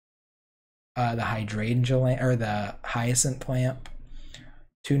 The hydrangea or the hyacinth lamp,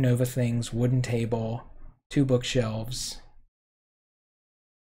 2 Nova things, wooden table, 2 bookshelves,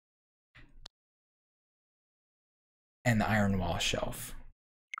 and the iron wall shelf.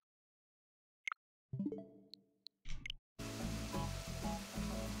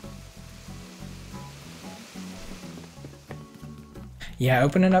 Yeah,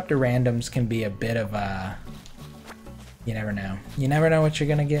 opening up to randoms can be a bit of a... You never know. You never know what you're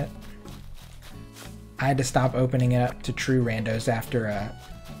gonna get. I had to stop opening it up to true randos after a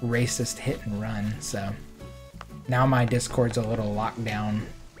racist hit and run, so now my Discord's a little locked down,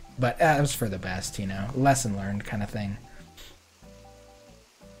 but it was for the best, you know, lesson learned kind of thing.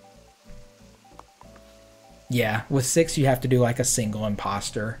 Yeah, with 6 you have to do like a single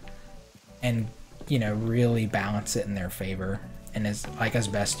imposter and, you know, really balance it in their favor and as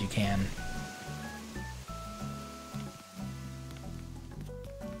best you can.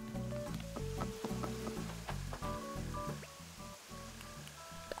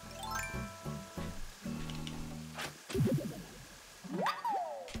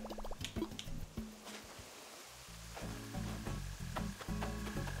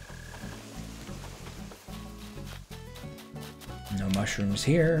 No mushrooms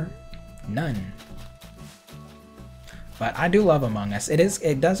here. None. But I do love Among Us.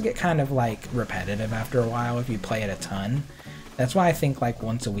 It does get kind of like repetitive after a while if you play it a ton. That's why I think like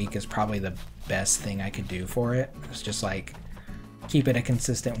once a week is probably the best thing I could do for it. It's just like keep it a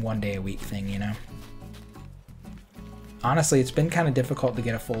consistent 1 day a week thing, you know? Honestly, it's been kind of difficult to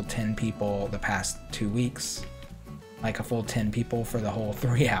get a full 10 people the past 2 weeks. Like a full 10 people for the whole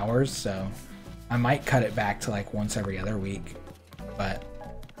 3 hours, so I might cut it back to like once every other week. But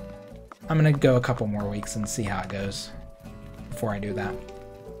I'm gonna go a couple more weeks and see how it goes before I do that.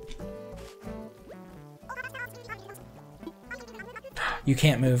 You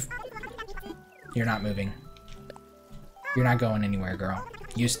can't move. You're not moving. You're not going anywhere, girl.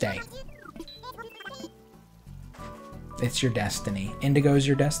 You stay. It's your destiny. Indigo is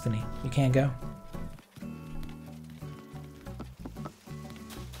your destiny. You can't go.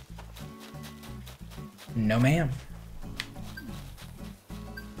 No, ma'am.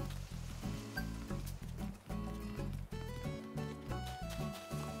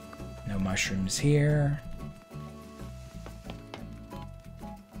 No mushrooms here.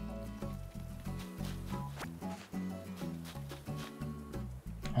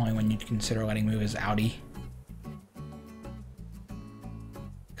 Only one you'd consider letting move is Audi.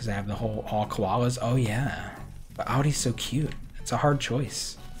 Because I have the whole all koalas. Oh yeah. But Audi's so cute. It's a hard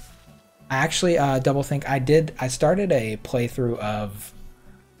choice. I actually double think I started a playthrough of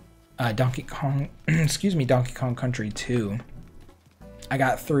Donkey Kong, excuse me, Donkey Kong Country 2. I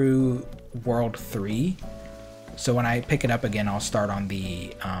got through World 3. So when I pick it up again, I'll start on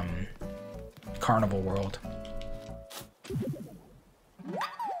the Carnival World.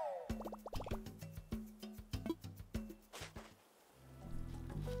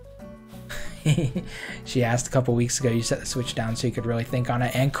 She asked a couple weeks ago, you set the Switch down so you could really think on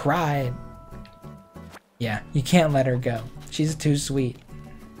it, and cried. Yeah, you can't let her go. She's too sweet.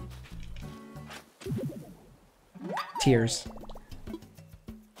 Tears.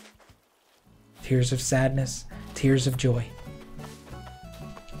 Tears of sadness, tears of joy.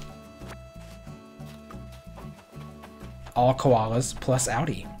 All koalas plus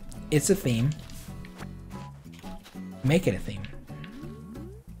Audi. It's a theme. Make it a theme.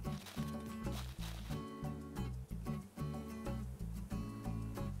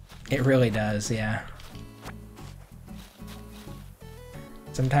 It really does, yeah.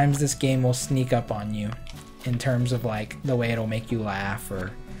 Sometimes this game will sneak up on you in terms of like the way it'll make you laugh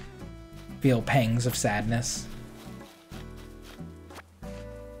or feel pangs of sadness.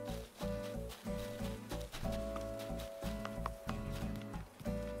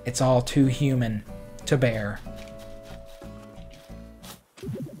 It's all too human to bear.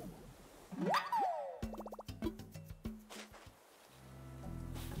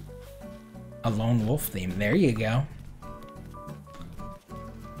 A lone wolf theme. There you go.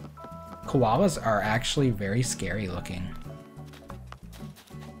 Koalas are actually very scary looking.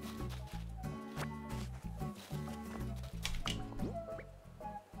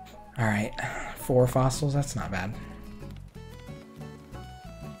 Alright, 4 fossils, that's not bad.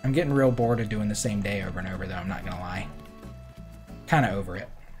 I'm getting real bored of doing the same day over and over though, I'm not gonna lie. Kinda over it.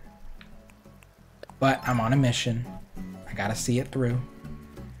 But I'm on a mission. I gotta see it through.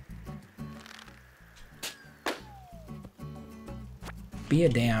 Be a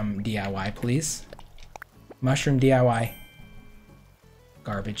damn DIY, please. Mushroom DIY.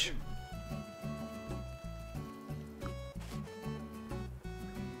 Garbage.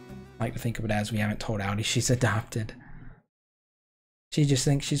 I like to think of it as we haven't told Audi she's adopted. She just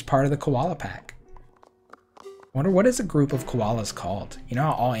thinks she's part of the koala pack. I wonder what is a group of koalas called? You know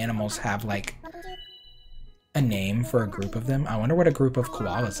how all animals have like a name for a group of them? I wonder what a group of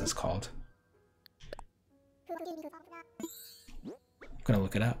koalas is called. I'm gonna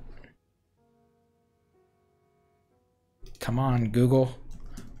look it up. Come on, Google.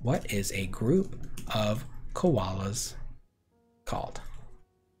 What is a group of koalas called?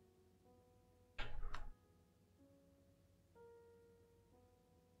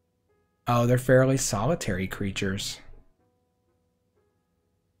 Oh, they're fairly solitary creatures.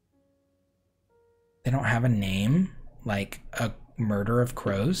 They don't have a name, like a murder of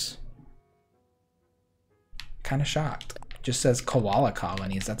crows. Kind of shocked. Just says koala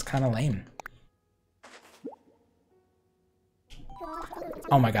colonies. That's kind of lame.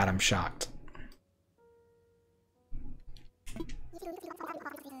 Oh my god, I'm shocked.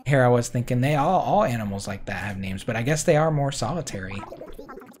 Here I was thinking they all animals like that have names, but I guess they are more solitary.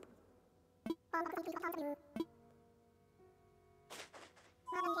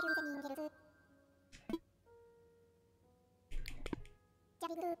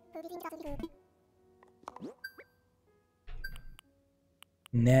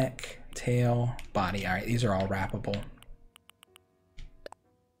 Neck, tail, body. Alright, these are all wrappable.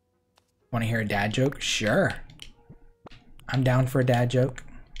 Want to hear a dad joke? Sure. I'm down for a dad joke.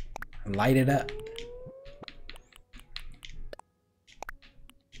 Light it up.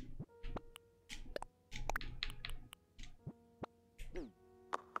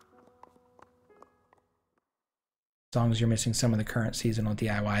 As long as you're missing some of the current seasonal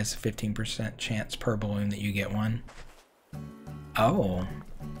DIYs, 15% chance per balloon that you get one. Oh.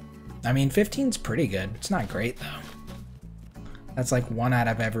 I mean, 15's pretty good. It's not great, though. That's like 1 out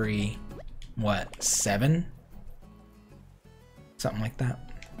of every, what, 7? Something like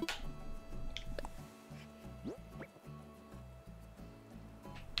that.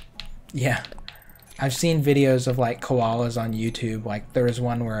 Yeah. I've seen videos of, like, koalas on YouTube. Like, there was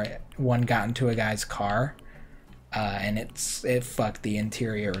one where one got into a guy's car. And it fucked the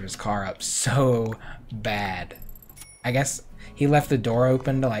interior of his car up so bad. I guess he left the door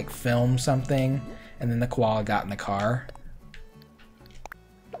open to like film something, and then the koala got in the car.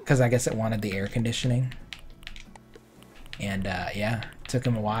 Because I guess it wanted the air conditioning. And yeah, it took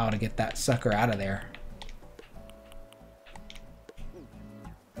him a while to get that sucker out of there.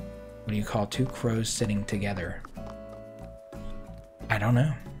 What do you call 2 crows sitting together? I don't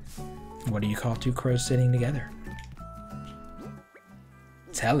know. What do you call 2 crows sitting together?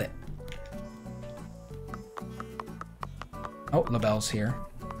 Tell it. Oh, LaBelle's here.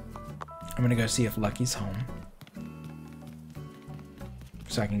 I'm gonna go see if Lucky's home.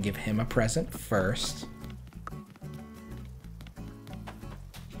 So I can give him a present first.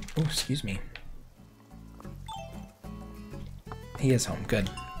 Oh, excuse me. He is home, good.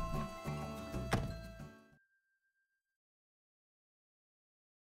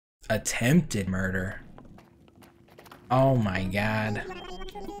 Attempted murder. Oh my god.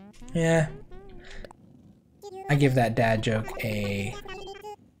 Yeah. I give that dad joke a...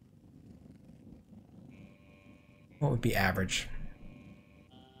 What would be average?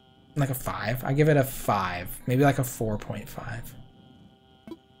 Like a 5? I give it a 5. Maybe like a 4.5.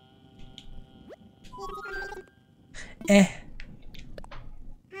 Eh.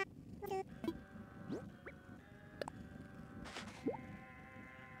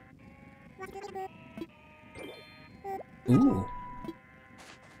 Ooh.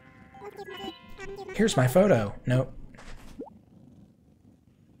 Here's my photo. Nope.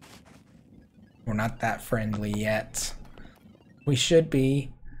 We're not that friendly yet. We should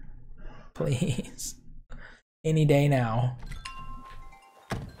be. Please. Any day now.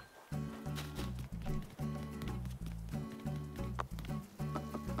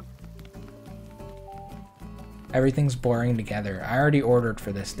 Everything's blurring together. I already ordered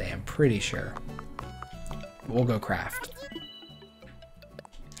for this day, I'm pretty sure. We'll go craft.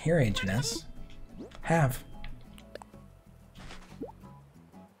 Here, Agent S. Have.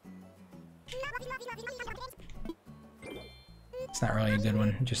 It's not really a good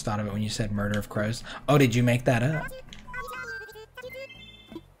one. Just thought of it when you said murder of crows. Oh, did you make that up?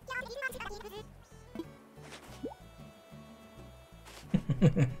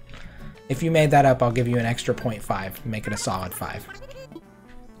 If you made that up, I'll give you an extra 0.5. Make it a solid 5.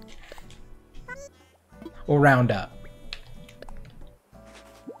 We'll round up.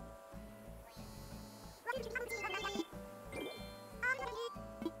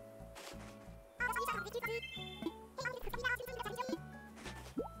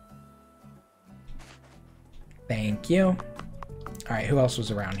 Thank you. Alright, who else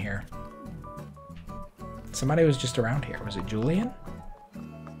was around here? Somebody was just around here. Was it Julian?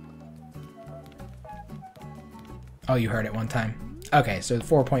 Oh, you heard it one time. Okay, so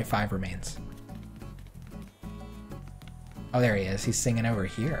 4.5 remains. Oh, there he is. He's singing over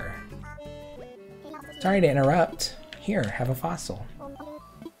here. Sorry to interrupt. Here, have a fossil.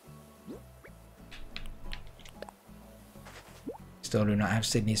 Still do not have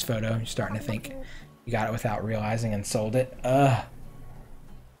Sydney's photo. You're starting to think you got it without realizing and sold it. Ugh.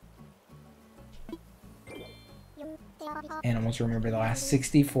 Animals remember the last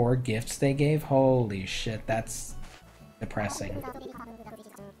 64 gifts they gave? Holy shit, that's depressing.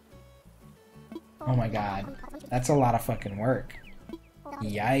 Oh my god. That's a lot of fucking work.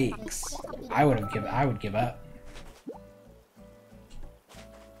 Yikes. I would give up.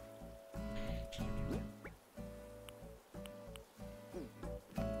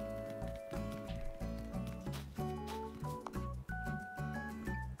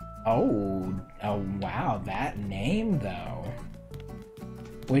 Oh wow, that name though.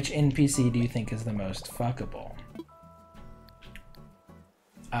 Which NPC do you think is the most fuckable?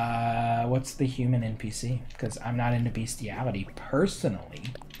 What's the human NPC? Because I'm not into bestiality personally.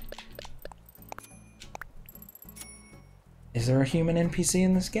 Is there a human NPC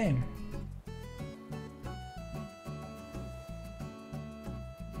in this game?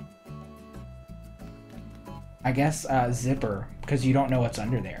 I guess Zipper, because you don't know what's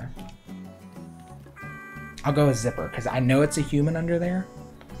under there. I'll go with Zipper, because I know it's a human under there,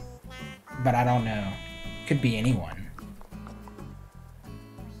 but I don't know. Could be anyone.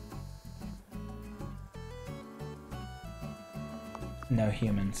 No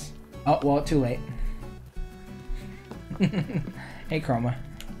humans. Oh, well, too late. Hey, Chroma.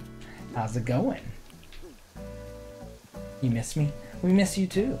 How's it going? You miss me? We miss you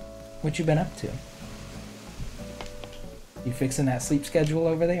too. What you been up to? You fixing that sleep schedule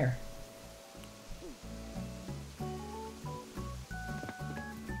over there?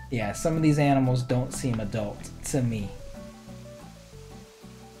 Yeah, some of these animals don't seem adult to me.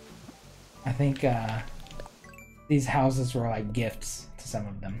 I think these houses were like gifts to some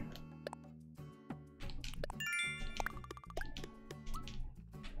of them.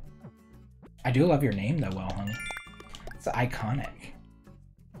 I do love your name though, Well Hung. It's iconic.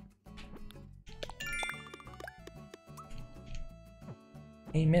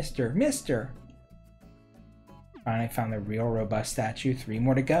 Hey, Mister! Finally found the real robust statue. 3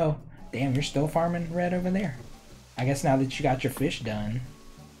 more to go. Damn, you're still farming red over there. I guess now that you got your fish done,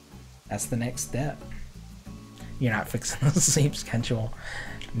 that's the next step. You're not fixing the sleep schedule.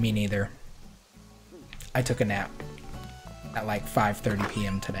 Me neither. I took a nap at like 5:30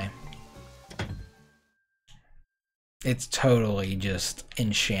 p.m. today. It's totally just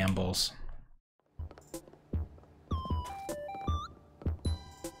in shambles.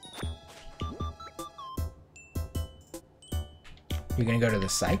 You're gonna go to the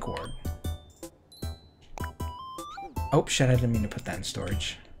psych ward. Oh shit, I didn't mean to put that in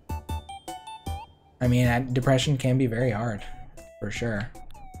storage. I mean, depression can be very hard, for sure.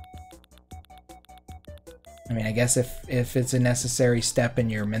 I mean, I guess if it's a necessary step in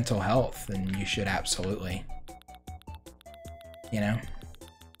your mental health, then you should absolutely. You know?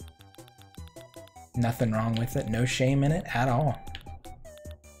 Nothing wrong with it. No shame in it at all.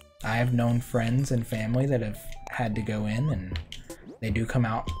 I have known friends and family that have had to go in, and they do come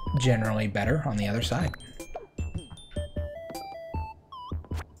out generally better on the other side.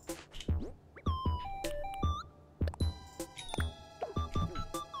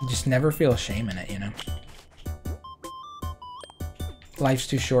 You just never feel shame in it, you know? Life's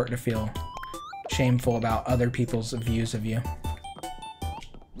too short to feel shameful about other people's views of you.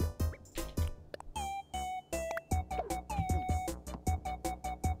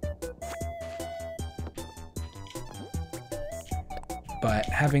 But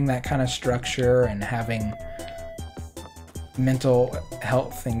having that kind of structure and having mental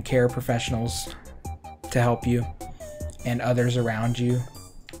health and care professionals to help you and others around you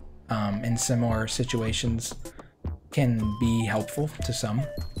in similar situations can be helpful to some.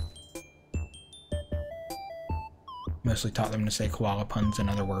 Mostly taught them to say koala puns and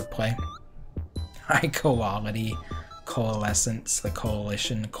other wordplay. High quality, coalescence, the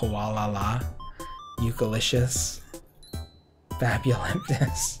coalition, koala la, eucalyptus.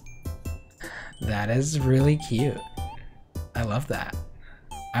 Fabulimpus. That is really cute. I love that.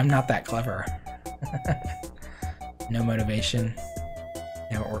 I'm not that clever. No motivation.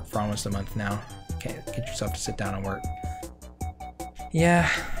 You haven't worked for almost a month now. Can't get yourself to sit down and work. Yeah,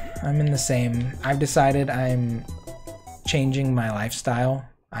 I'm in the same. I've decided I'm changing my lifestyle.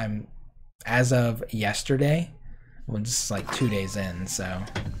 As of yesterday, well, just like 2 days in, so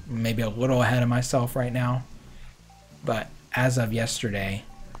maybe a little ahead of myself right now. But as of yesterday,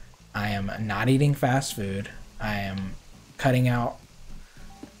 I am not eating fast food. I am cutting out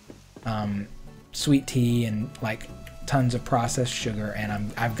sweet tea and like tons of processed sugar,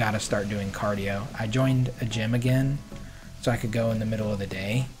 and I've got to start doing cardio. I joined a gym again so I could go in the middle of the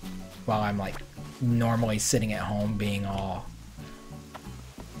day while I'm like normally sitting at home being all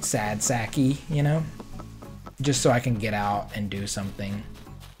sad sacky, you know, just so I can get out and do something.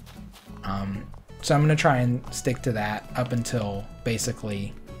 So I'm going to try and stick to that up until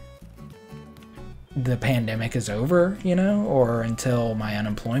basically the pandemic is over, you know, or until my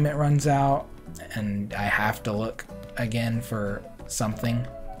unemployment runs out and I have to look again for something.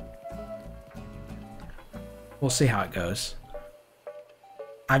 We'll see how it goes.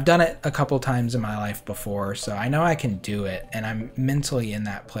 I've done it a couple times in my life before, so I know I can do it, and I'm mentally in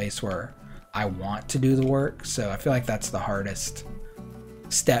that place where I want to do the work, so I feel like that's the hardest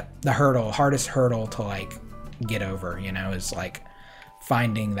step, hardest hurdle to like get over, you know, is like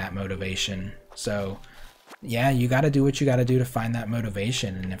finding that motivation. So yeah, you got to do what you got to do to find that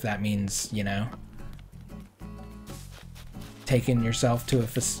motivation, and if that means, you know, taking yourself to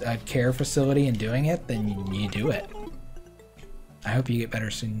a care facility and doing it, then you do it. I hope you get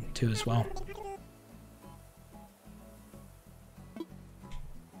better soon too as well.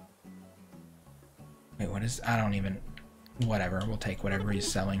 Wait, what is, I don't even, whatever, we'll take whatever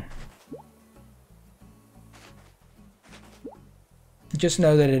he's selling. Just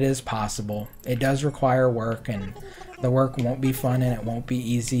know that it is possible. It does require work, and the work won't be fun and it won't be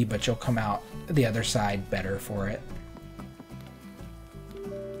easy, but you'll come out the other side better for it.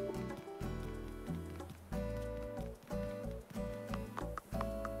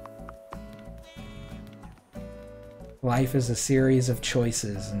 Life is a series of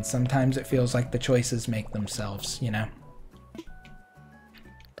choices, and sometimes it feels like the choices make themselves, you know?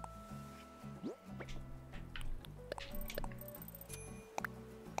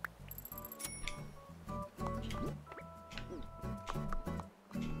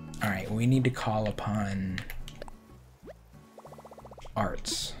 Alright, we need to call upon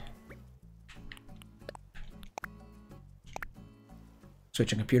Arts.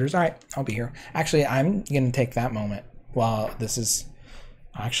 Switching computers. Alright, I'll be here. Actually, I'm going to take that moment while this is...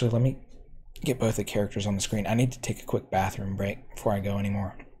 Actually, let me get both the characters on the screen. I need to take a quick bathroom break before I go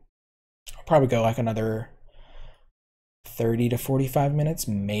anymore. I'll probably go like another 30 to 45 minutes,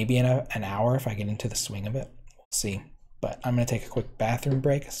 maybe an hour if I get into the swing of it. We'll see. But I'm going to take a quick bathroom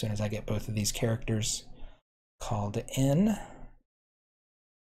break as soon as I get both of these characters called in.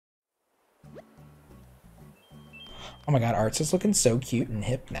 Oh my god, Arts is looking so cute and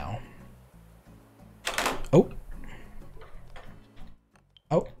hip now. Oh.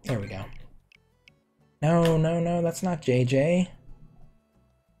 Oh, there we go. No, no, no, that's not JJ.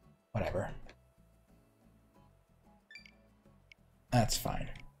 Whatever. That's fine.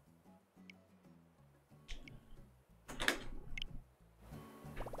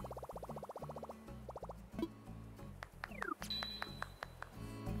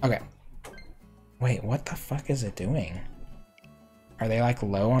 what the fuck is it doing? Are they like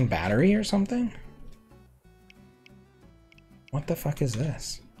low on battery or something? What the fuck is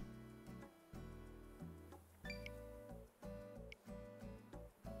this?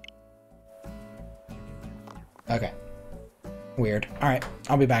 Okay. Weird. Alright,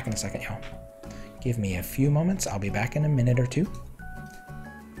 I'll be back in a second, y'all. Give me a few moments. I'll be back in a minute or two.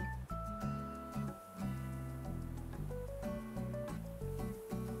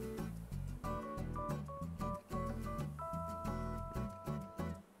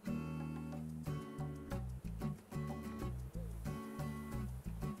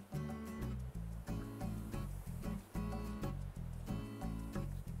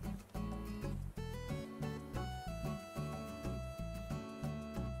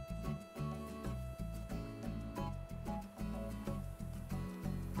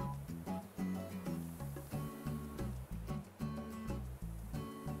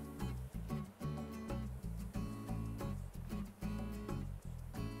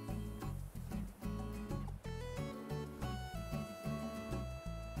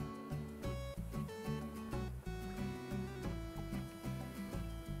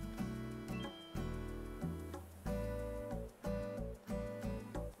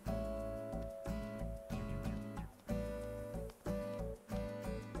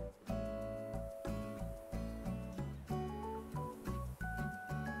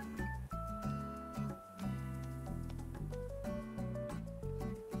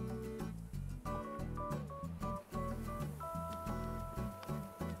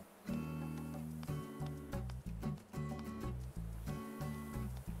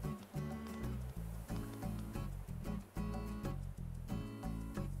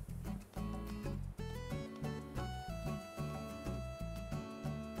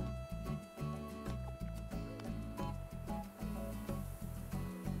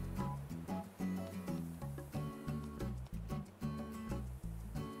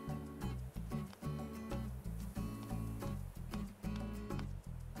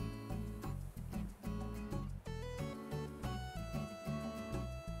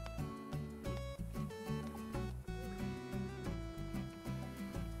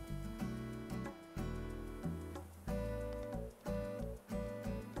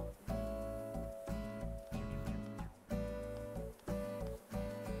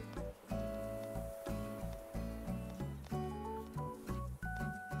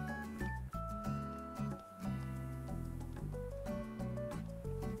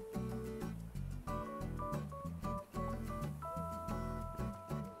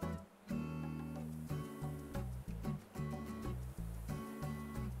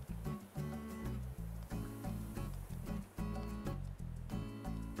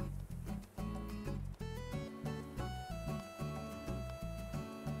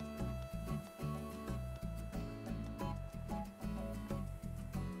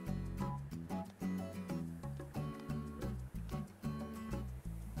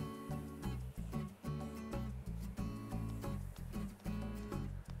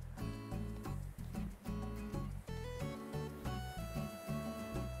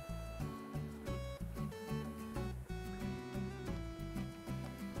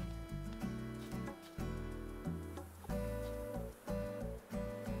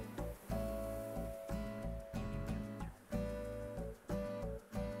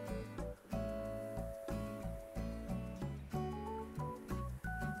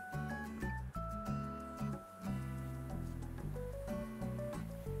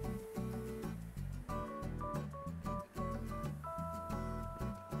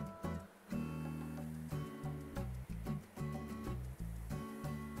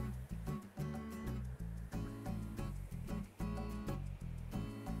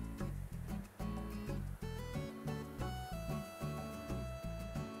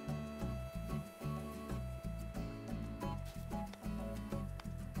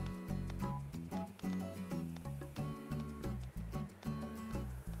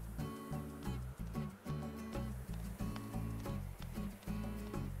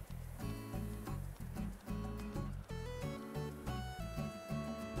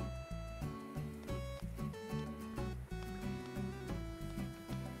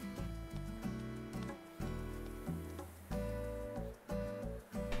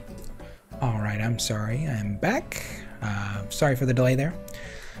 Alright, I'm sorry. I'm back. Sorry for the delay there.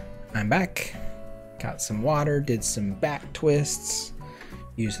 I'm back. Got some water, did some back twists,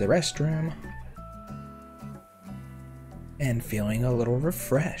 used the restroom, and feeling a little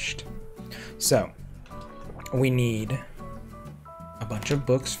refreshed. So, we need a bunch of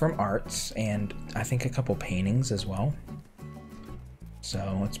books from arts and I think a couple paintings as well.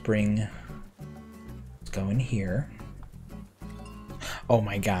 So let's bring go in here. Oh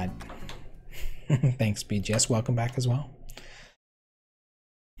my god. Thanks, BGS. Welcome back as well.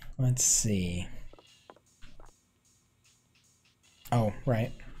 Let's see. Oh,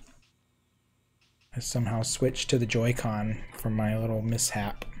 right. I somehow switched to the Joy-Con from my little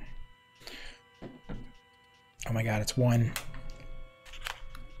mishap. Oh my god, it's 1.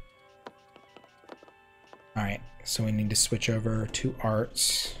 Alright, so we need to switch over to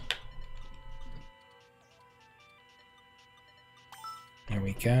arts. There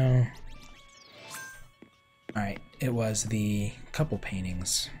we go. Alright, it was the couple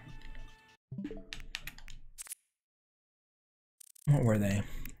paintings. What were they?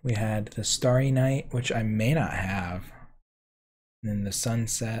 We had the Starry Night, which I may not have. And then the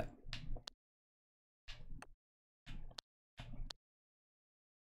Sunset.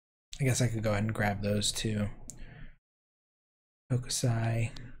 I guess I could go ahead and grab those two.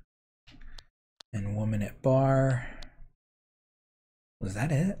 Hokusai and Woman at Bar. Was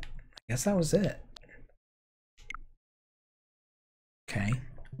that it? I guess that was it. Okay.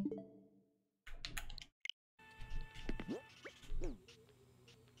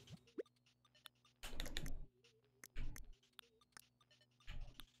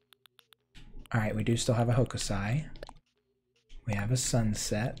 Alright, we do still have a Hokusai. We have a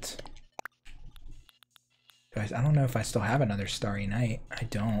Sunset. Guys, I don't know if I still have another Starry Night. I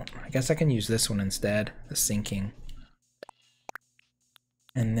don't. I guess I can use this one instead, the Sinking.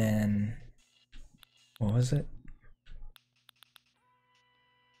 And then, what was it?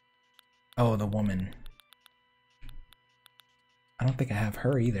 Oh, the Woman. I don't think I have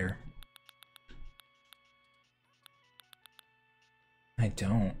her either. I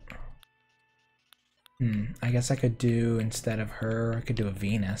don't. I guess I could do, instead of her, I could do a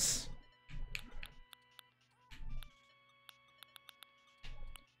Venus.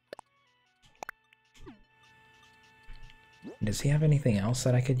 Does he have anything else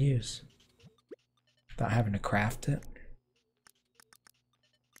that I could use without having to craft it?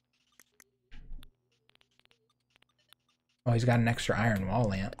 Oh, he's got an extra iron wall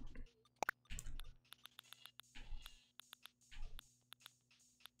lamp.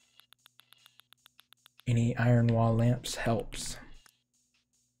 Any iron wall lamps helps.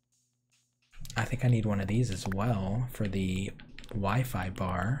 I think I need one of these as well for the Wi-Fi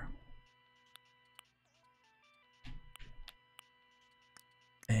bar.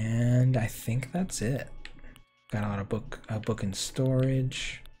 And I think that's it. Got a lot of book and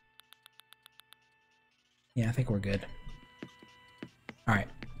storage. Yeah, I think we're good. All right.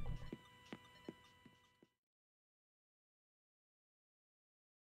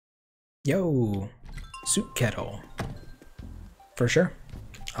 Yo, soup kettle. For sure.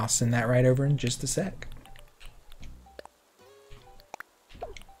 I'll send that right over in just a sec.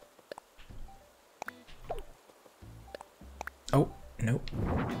 Oh, nope.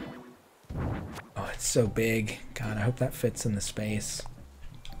 Oh, it's so big. God, I hope that fits in the space.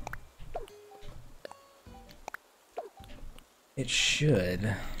 It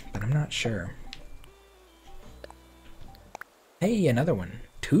should, but I'm not sure. Hey, another one.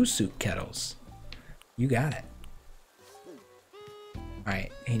 2 soup kettles. You got it.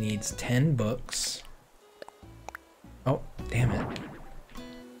 Alright, he needs 10 books. Oh, damn it.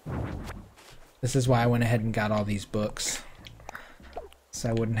 This is why I went ahead and got all these books. So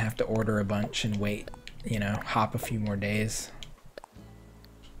I wouldn't have to order a bunch and wait, you know, hop a few more days.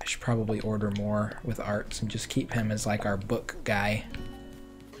 I should probably order more with arts and just keep him as like our book guy.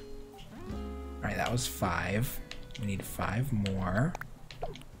 Alright, that was 5. We need 5 more.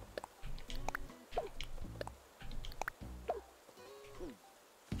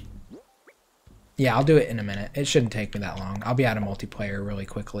 Yeah, I'll do it in a minute. It shouldn't take me that long. I'll be out of multiplayer really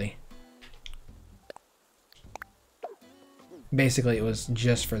quickly. Basically, it was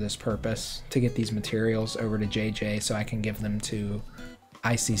just for this purpose, to get these materials over to JJ so I can give them to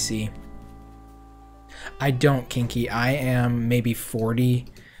ICC. I don't, Kinky. I am maybe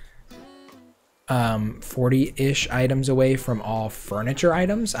 40-ish items away from all furniture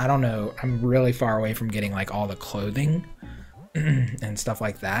items. I don't know. I'm really far away from getting like all the clothing and stuff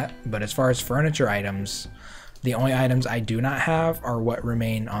like that. But as far as furniture items, the only items I do not have are what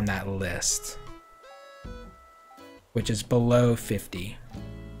remain on that list, which is below 50.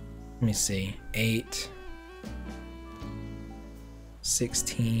 Let me see. 8,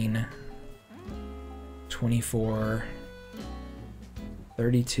 16, 24,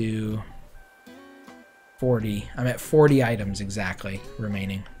 32, 40. I'm at 40 items exactly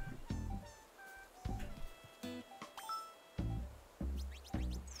remaining.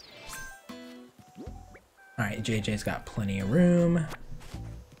 Alright, JJ's got plenty of room.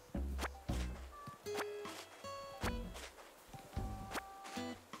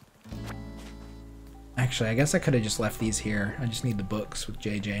 Actually, I guess I could have just left these here. I just need the books with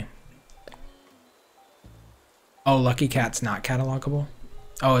JJ. Oh, Lucky Cat's not catalogable?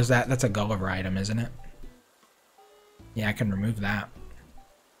 Oh, is that's a Gulliver item, isn't it? Yeah, I can remove that.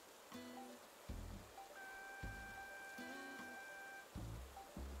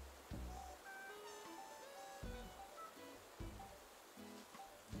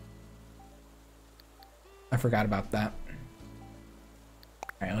 I forgot about that.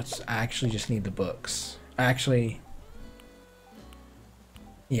 Alright, I actually just need the books. Actually,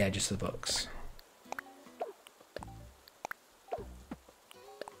 yeah, just the books.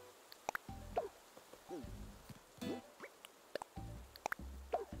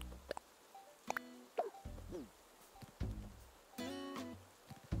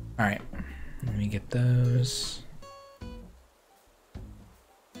 Alright, let me get those.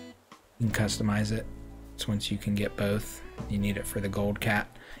 You can customize it. So once you can get both, you need it for the gold cat.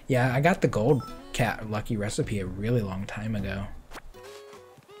 Yeah, I got the gold cat lucky recipe a really long time ago.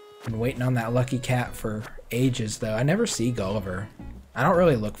 Been waiting on that lucky cat for ages though. I never see Gulliver. I don't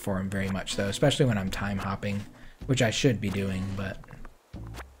really look for him very much though, especially when I'm time hopping, which I should be doing, but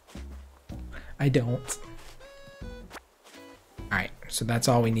I don't. Alright, so that's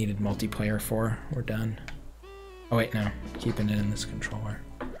all we needed multiplayer for. We're done. Oh wait, no. Keeping it in this controller.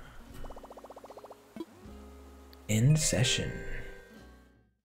 End session.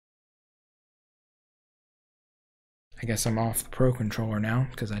 I guess I'm off the Pro Controller now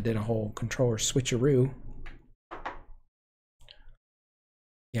because I did a whole controller switcheroo.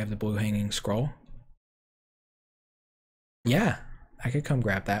 You have the blue hanging scroll. Yeah, I could come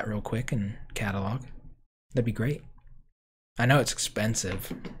grab that real quick and catalog. That'd be great. I know it's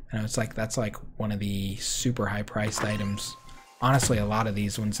expensive. I know it's like that's like one of the super high priced items. Honestly, a lot of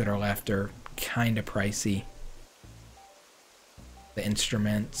these ones that are left are kind of pricey. The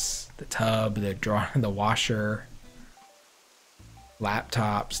instruments, the tub, the washer,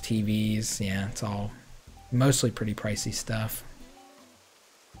 laptops, TVs, yeah, it's all mostly pretty pricey stuff.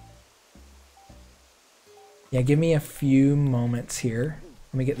 Yeah, give me a few moments here.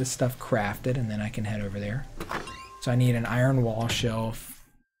 Let me get this stuff crafted and then I can head over there. So I need an iron wall shelf.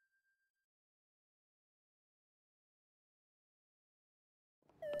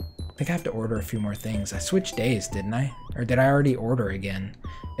 I think I have to order a few more things. I switched days, didn't I? Or did I already order again?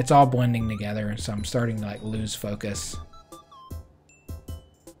 It's all blending together, so I'm starting to like lose focus.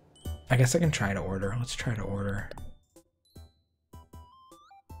 I guess I can try to order. Let's try to order.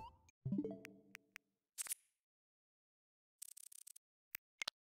 I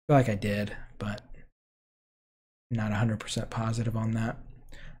feel like I did, but not 100% positive on that.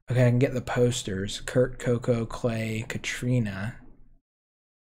 Okay, I can get the posters. Kurt, Coco, Clay, Katrina.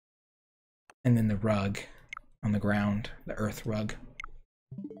 And then the rug on the ground, the earth rug.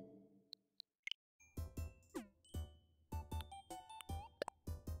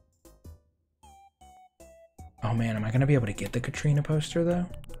 Oh man, am I gonna be able to get the Katrina poster though?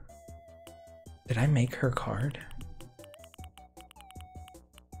 Did I make her card?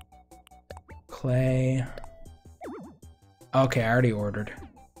 Clay. Okay, I already ordered.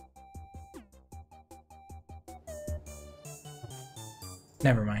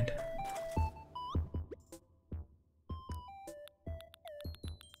 Never mind.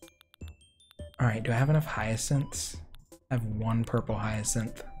 Alright, do I have enough hyacinths? I have one purple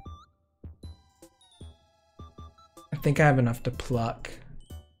hyacinth. I think I have enough to pluck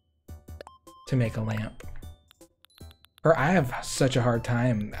to make a lamp. Or I have such a hard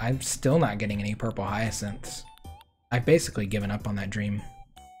time. I'm still not getting any purple hyacinths. I've basically given up on that dream.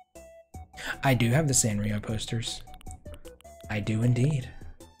 I do have the Sanrio posters. I do indeed.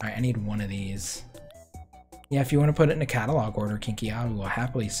 Alright, I need one of these. Yeah, if you want to put it in a catalog order, Kinky, I will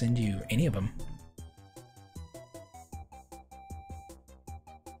happily send you any of them.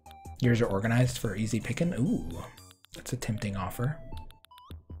 Yours are organized for easy picking? Ooh, that's a tempting offer.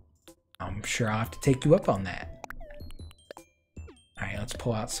 I'm sure I'll have to take you up on that. Alright, let's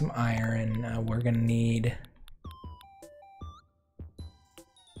pull out some iron. We're gonna need...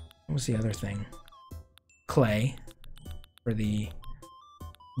 What was the other thing? Clay for the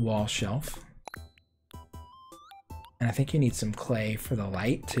wall shelf. And I think you need some clay for the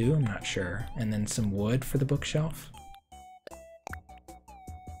light too, I'm not sure. And then some wood for the bookshelf.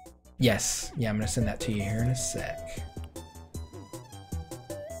 Yes, yeah, I'm gonna send that to you here in a sec.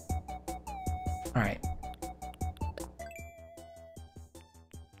 All right.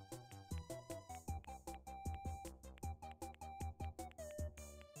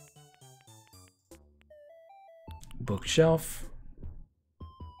 Bookshelf.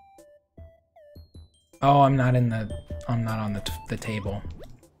 Oh, I'm not on the table.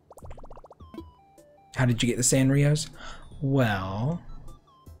 How did you get the Sanrios? Well,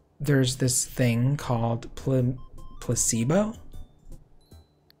 there's this thing called placebo.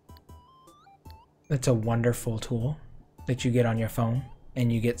 It's a wonderful tool that you get on your phone,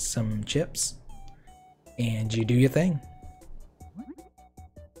 and you get some chips and you do your thing.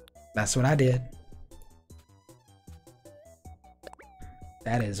 That's what I did.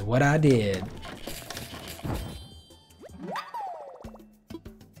 That is what I did.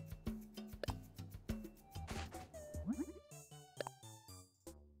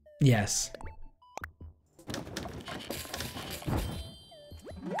 Yes.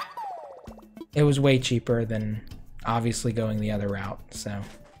 It was way cheaper than obviously going the other route, so.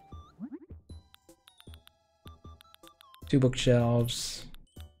 2 bookshelves.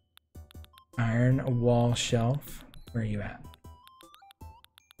 Iron wall shelf. Where are you at?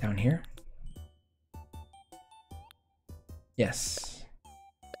 Down here? Yes.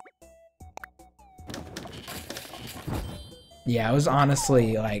 Yeah, it was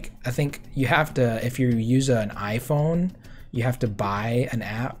honestly like, I think you have to, if you use an iPhone, you have to buy an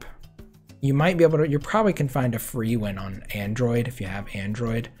app. You might be able to, you probably can find a free one on Android if you have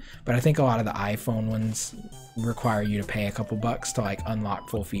Android, but I think a lot of the iPhone ones require you to pay a couple bucks to like unlock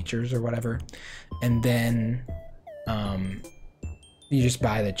full features or whatever. And then you just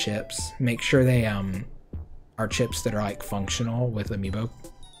buy the chips. Make sure they are chips that are like functional with Amiibo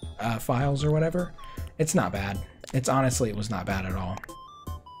files or whatever. It's not bad. It's honestly, it was not bad at all.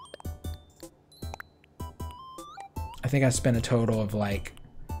 I think I spent a total of like,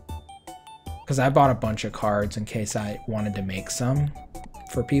 because I bought a bunch of cards in case I wanted to make some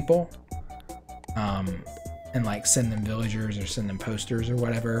for people, and like send them villagers or send them posters or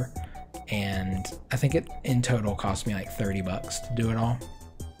whatever. And I think it in total cost me like 30 bucks to do it all.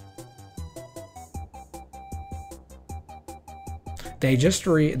 They just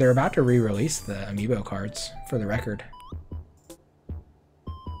they're about to re-release the Amiibo cards, for the record.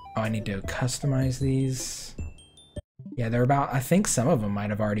 Oh, I need to customize these. Yeah, they're about, I think some of them might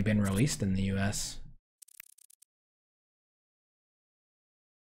have already been released in the US.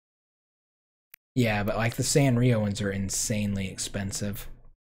 Yeah, but like the Sanrio ones are insanely expensive.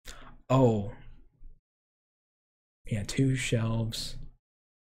 Oh. Yeah, 2 shelves.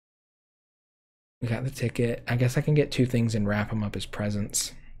 We got the ticket. I guess I can get 2 things and wrap them up as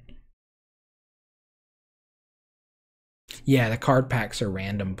presents. Yeah, the card packs are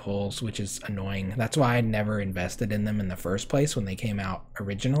random pulls, which is annoying. That's why I never invested in them in the first place when they came out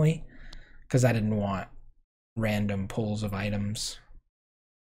originally, because I didn't want random pulls of items.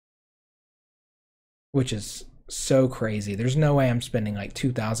 Which is so crazy. There's no way I'm spending like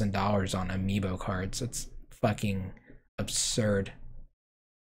 $2,000 on Amiibo cards. It's fucking absurd.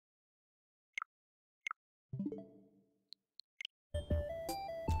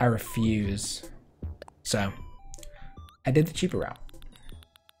 I refuse. So, I did the cheaper route.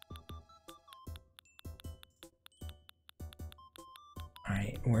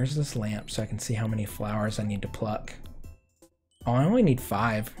 Alright, where's this lamp so I can see how many flowers I need to pluck? Oh, I only need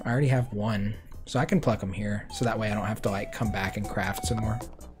 5. I already have 1. So I can pluck them here, so that way I don't have to like come back and craft some more.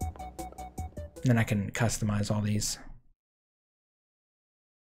 And then I can customize all these.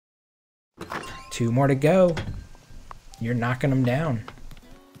 2 more to go. You're knocking them down.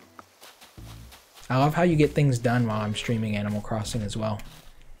 I love how you get things done while I'm streaming Animal Crossing as well.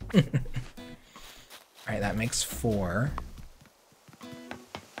 Alright, that makes 4.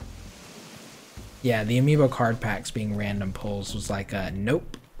 Yeah, the Amiibo card packs being random pulls was like a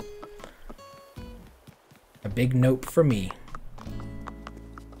nope. A big nope for me.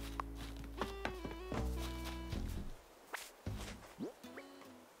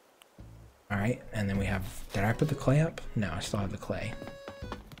 Alright, and then we have, did I put the clay up? No, I still have the clay.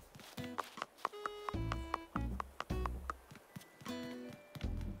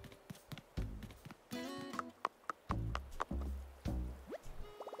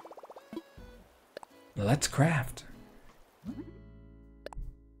 Let's craft.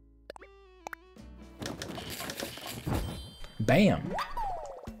 Bam.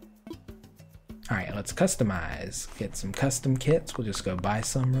 All right, let's customize. Get some custom kits. We'll just go buy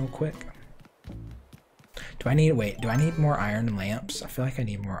some real quick. Do I need, wait, do I need more iron lamps? I feel like I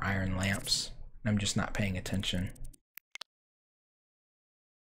need more iron lamps. I'm just not paying attention.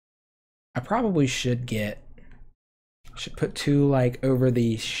 I probably should put 2 like over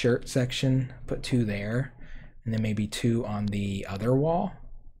the shirt section, put 2 there, and then maybe 2 on the other wall.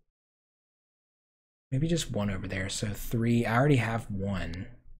 Maybe just 1 over there, so 3. I already have 1.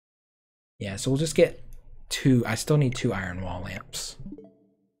 Yeah, so we'll just get 2. I still need 2 iron wall lamps.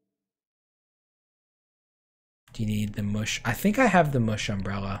 Do you need the mush? I think I have the mush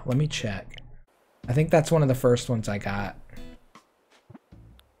umbrella. Let me check. I think that's one of the first ones I got.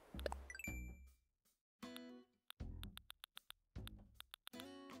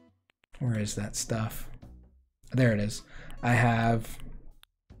 Where is that stuff? There it is. I have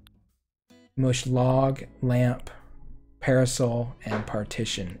mush log, lamp, parasol, and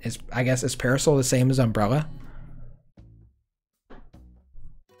partition. I guess is parasol the same as umbrella?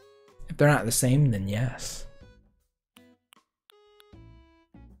 If they're not the same, then yes.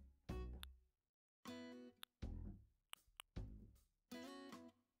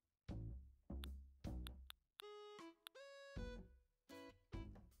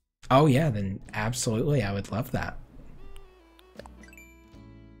 Oh yeah, then absolutely, I would love that.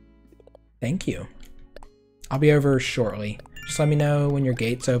 Thank you. I'll be over shortly. Just let me know when your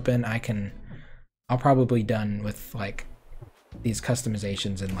gate's open. I'll probably be done with like these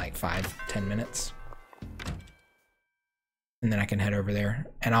customizations in like 5-10 minutes. And then I can head over there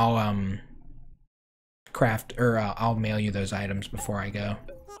and I'll craft, or I'll mail you those items before I go.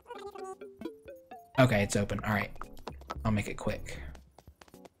 Okay, it's open. All right, I'll make it quick.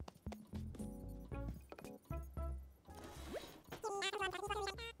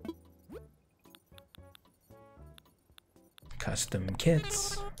 Custom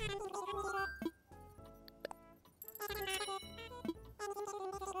kits.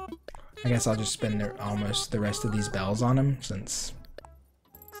 I guess I'll just spend almost the rest of these bells on them since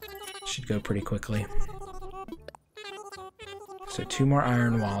it should go pretty quickly. So 2 more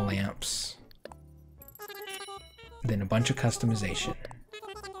iron wall lamps. Then a bunch of customization.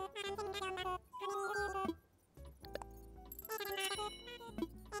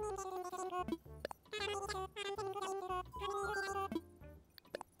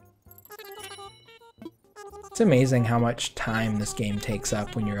 It's amazing how much time this game takes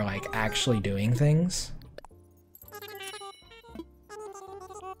up when you're like actually doing things.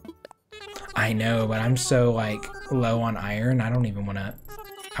 I know, but I'm so like low on iron, I don't even want to.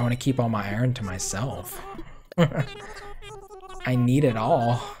 I want to keep all my iron to myself. I need it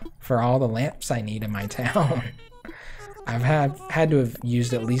all for all the lamps I need in my town. I've had to have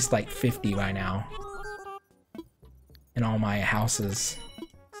used at least like 50 by now in all my houses.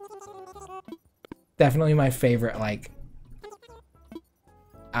 Definitely my favorite, like,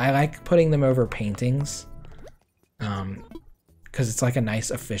 I like putting them over paintings, because it's like a nice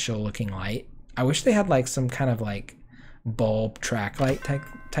official looking light. I wish they had like some kind of like bulb track light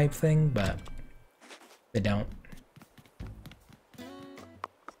type thing, but they don't.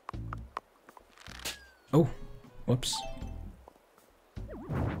 Oh, whoops.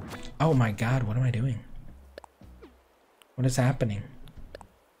 Oh my god, what am I doing? What is happening?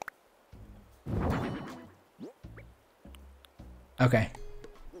 Okay.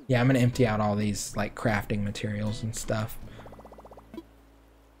 Yeah, I'm gonna empty out all these like crafting materials and stuff.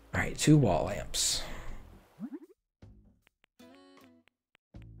 Alright, 2 wall lamps.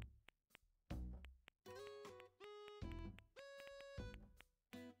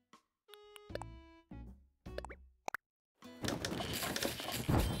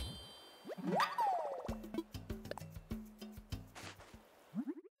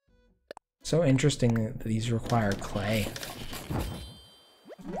 So interesting that these require clay.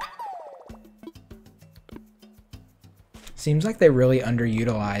 Seems like they really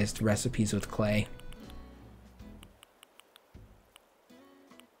underutilized recipes with clay.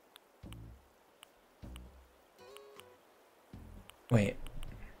 Wait.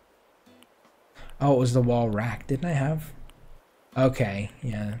 Oh, it was the wall rack. Didn't I have? Okay,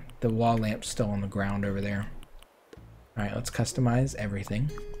 yeah. The wall lamp's still on the ground over there. Alright, let's customize everything.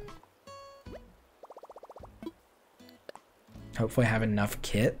 Hopefully I have enough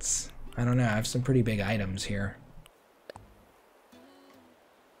kits. I don't know, I have some pretty big items here.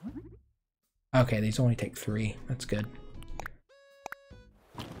 Okay, these only take 3. That's good.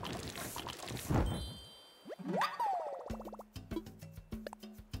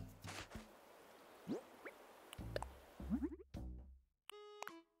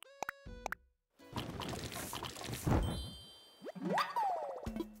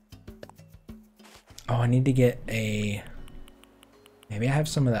 Oh, I need to get a... Maybe I have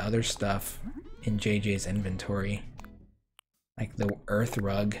some of the other stuff in JJ's inventory. Like the earth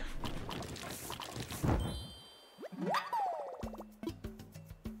rug.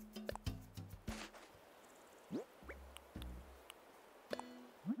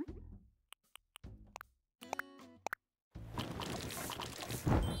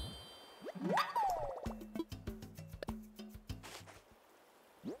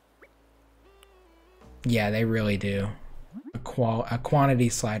 Yeah, they really do. A quantity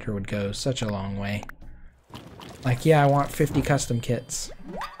slider would go such a long way. Like, yeah, I want 50 custom kits.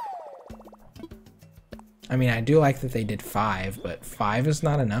 I mean, I do like that they did 5, but 5 is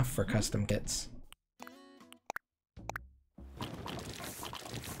not enough for custom kits.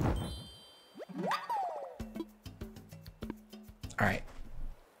 Alright.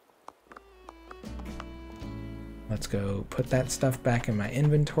 Let's go put that stuff back in my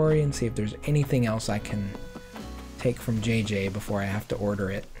inventory and see if there's anything else I can take from JJ before I have to order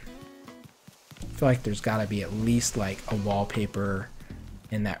it. I feel like there's gotta be at least like a wallpaper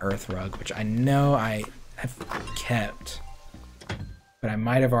in that earth rug, which I know I have kept, but I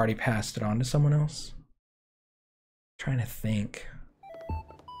might have already passed it on to someone else. I'm trying to think.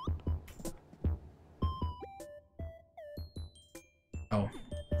 Oh.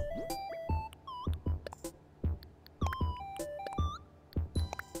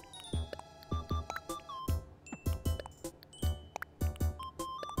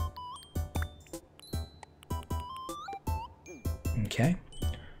 Okay.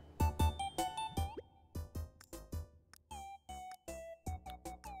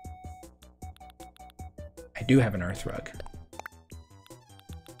 I do have an earth rug.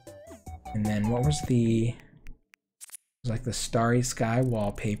 And then what was the... It was like the starry sky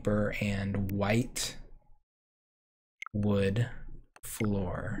wallpaper and white wood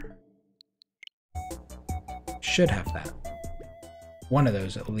floor. Should have that. One of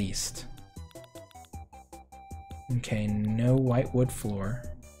those at least. Okay, no white wood floor.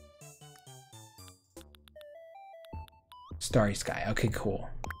 Starry sky. Okay, cool.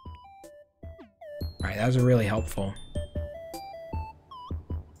 Alright, that was really helpful.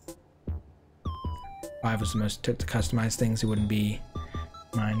 5 was the most took to customize things. It wouldn't be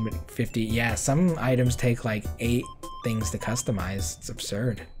mine, but 50. Yeah, some items take like 8 things to customize. It's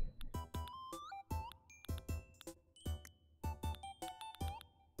absurd.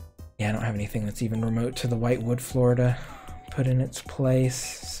 Yeah, I don't have anything that's even remote to the white wood floor to put in its place,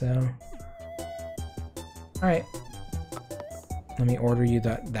 so... Alright. Let me order you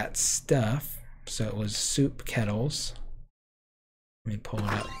that stuff. So it was soup kettles. Let me pull it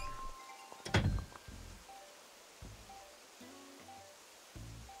up.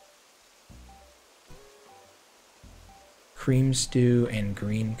 Cream stew and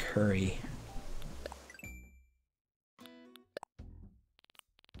green curry.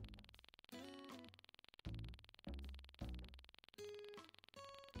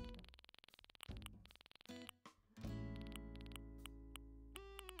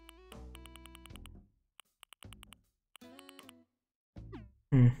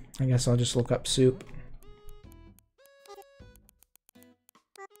 I guess I'll just look up soup.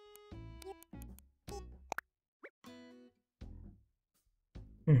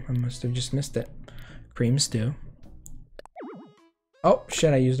 I must have just missed it. Cream stew. Oh,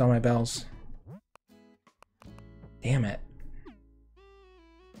 shit, I used all my bells. Damn it.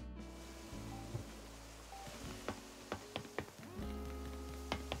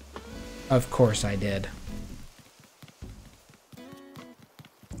 Of course I did.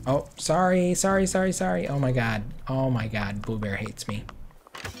 Oh, sorry. Oh my god, Blue Bear hates me.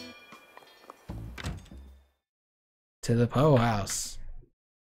 To the Poe house.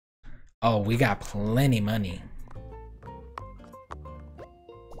 Oh, we got plenty money.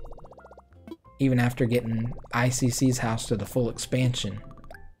 Even after getting ICC's house to the full expansion.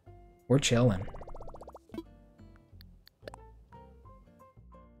 We're chilling.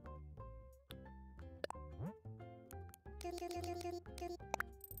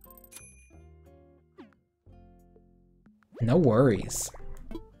 No worries.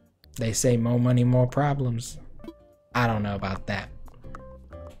 They say more money, more problems. I don't know about that.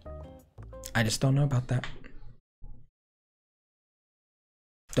 I just don't know about that.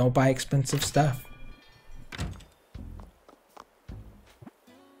 Don't buy expensive stuff.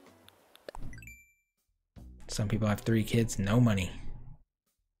 Some people have 3 kids, no money.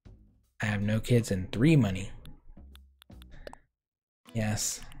 I have no kids and 3 money.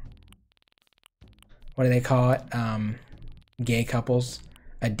 Yes. What do they call it? Gay couples.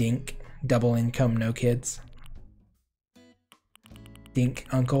 A dink. Double income, no kids. Dink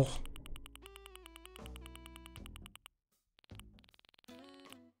uncle.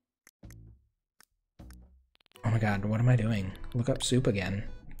 Oh my god, what am I doing? Look up soup again.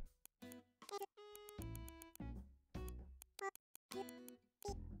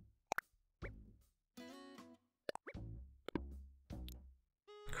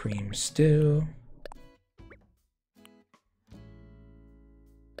 Cream stew.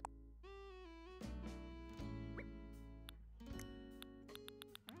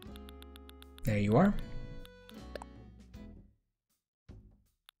 There you are.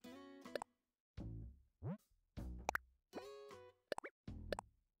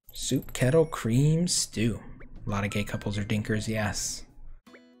 Soup kettle cream stew. A lot of gay couples are dinkers, yes.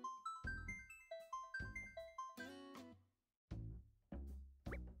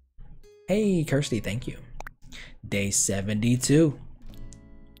 Hey, Kirsty, thank you. Day 72.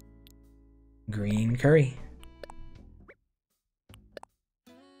 Green curry.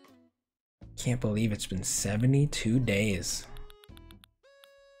 Can't believe it's been 72 days.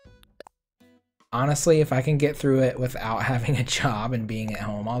 Honestly, if I can get through it without having a job and being at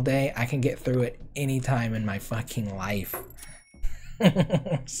home all day, I can get through it anytime in my fucking life.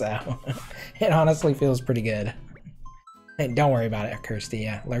 So, it honestly feels pretty good. Hey, don't worry about it, Kirsty.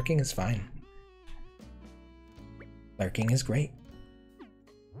 Yeah, lurking is fine. Lurking is great.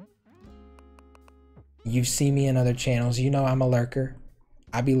 You see me in other channels, you know I'm a lurker.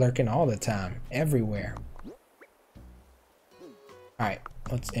 I be lurking all the time, everywhere. Alright,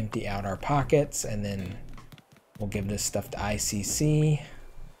 let's empty out our pockets and then we'll give this stuff to ICC.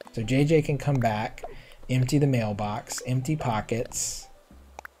 So JJ can come back, empty the mailbox, empty pockets,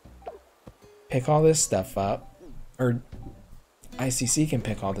 pick all this stuff up, or ICC can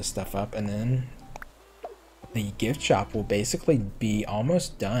pick all this stuff up, and then the gift shop will basically be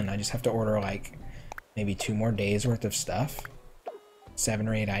almost done. I just have to order like maybe 2 more days worth of stuff. 7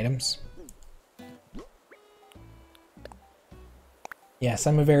 or 8 items. Yes,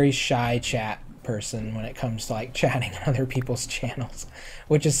 I'm a very shy chat person when it comes to like chatting on other people's channels,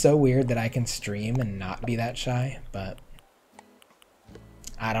 which is so weird that I can stream and not be that shy, but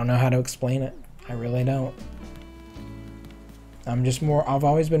I don't know how to explain it. I really don't. I've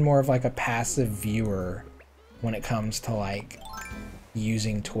always been more of like a passive viewer when it comes to like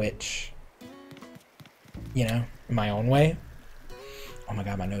using Twitch, you know, my own way. Oh my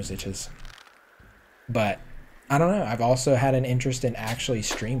god, my nose itches. But I don't know, I've also had an interest in actually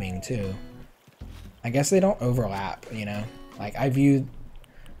streaming too. I guess they don't overlap, you know? Like, I view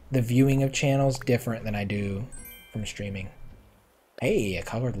the viewing of channels different than I do from streaming. Hey, a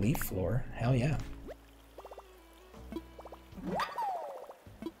colored leaf floor. Hell yeah.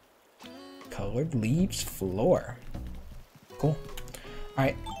 Colored leaves floor. Cool.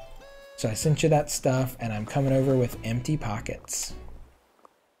 Alright, so I sent you that stuff and I'm coming over with empty pockets.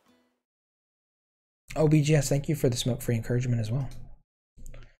 Oh, BGS, thank you for the smoke-free encouragement as well.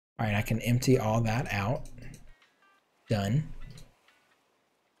 Alright, I can empty all that out. Done.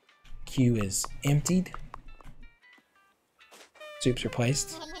 Queue is emptied. Soups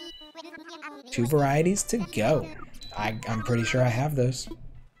replaced. 2 varieties to go. I'm pretty sure I have those.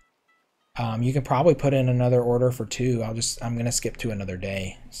 You can probably put in another order for 2. I'm gonna skip to another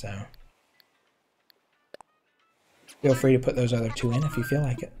day, so feel free to put those other 2 in if you feel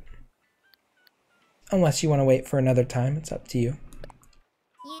like it. Unless you want to wait for another time, it's up to you.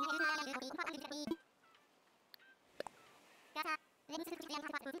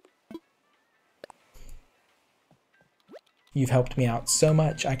 You've helped me out so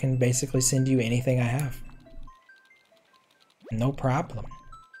much, I can basically send you anything I have. No problem.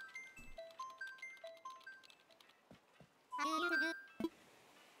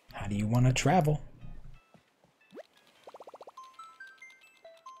 How do you want to travel?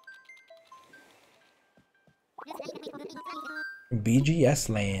 BGS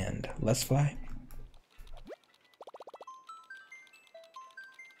land. Let's fly.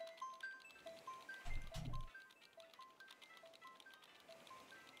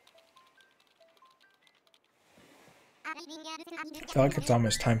 I feel like it's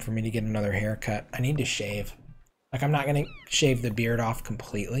almost time for me to get another haircut. I need to shave. Like, I'm not gonna shave the beard off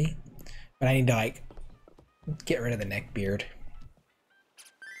completely, but I need to like get rid of the neck beard.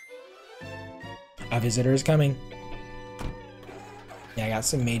 A visitor is coming. Yeah, I got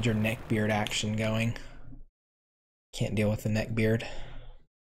some major neck beard action going. Can't deal with the neck beard.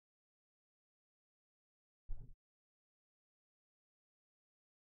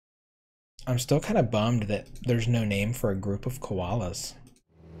 I'm still kind of bummed that there's no name for a group of koalas.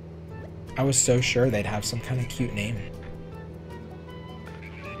 I was so sure they'd have some kind of cute name.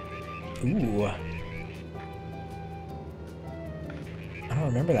 Ooh. I don't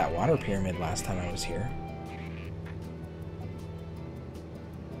remember that water pyramid last time I was here.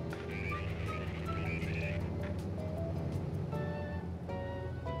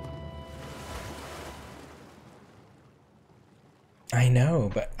 I know,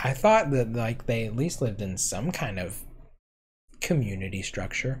 but I thought that like they at least lived in some kind of community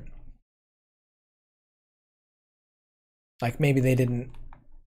structure. Like maybe they didn't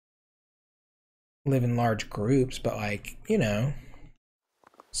live in large groups, but like, you know,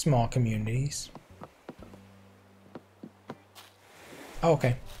 small communities. Oh,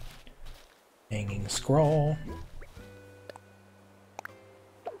 okay. Hanging scroll.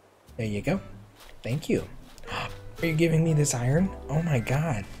 There you go. Thank you. Are you giving me this iron? Oh my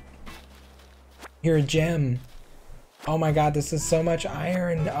god. You're a gem. Oh my god, this is so much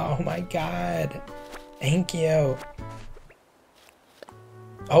iron. Oh my god. Thank you.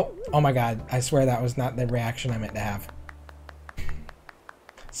 Oh my god. I swear that was not the reaction I meant to have.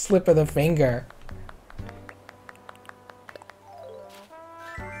 Slip of the finger.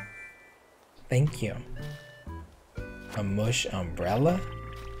 Thank you. A mush umbrella?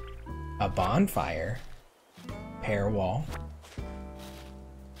 A bonfire? Pear wall?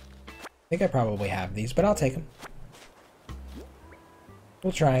 I think I probably have these, but I'll take them.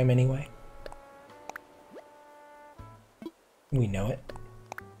 We'll try them anyway. We know it.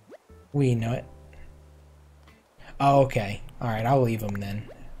 We know it. Oh, okay. Alright, I'll leave them then.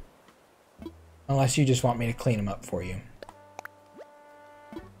 Unless you just want me to clean them up for you.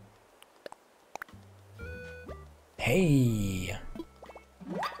 Hey.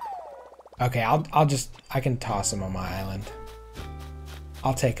 Okay, I can toss them on my island.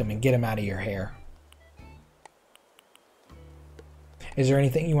 I'll take them and get them out of your hair. Is there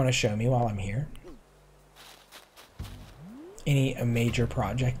anything you want to show me while I'm here? Any major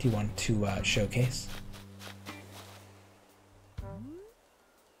project you want to showcase?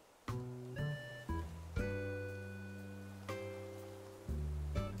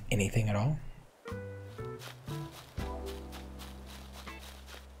 Anything at all?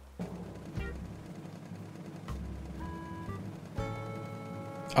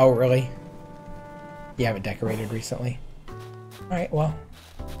 Oh, really? You haven't decorated recently? Alright, well.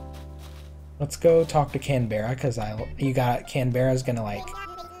 Let's go talk to Canberra, because Canberra's gonna, like,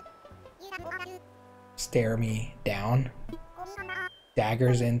 stare me down.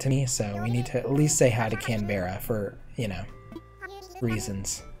 Daggers into me, so we need to at least say hi to Canberra for, you know,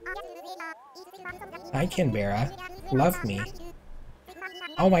 reasons. Hi, Canberra. Love me.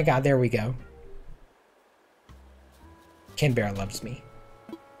 Oh my god, there we go. Canberra loves me.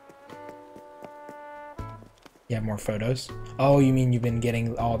 You have more photos? Oh, you mean you've been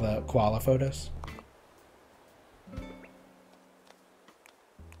getting all the koala photos?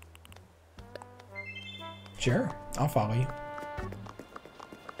 Sure, I'll follow you.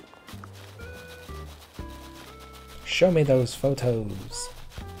 Show me those photos.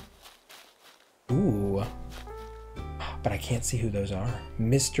 Ooh. But I can't see who those are.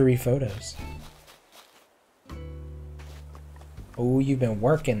 Mystery photos. Oh, you've been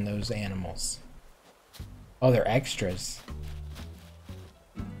working those animals. Oh, they're extras.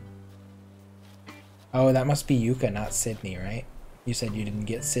 Oh, that must be Yuka, not Sydney, right? You said you didn't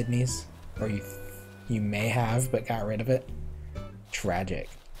get Sydney's? Or you may have, but got rid of it? Tragic.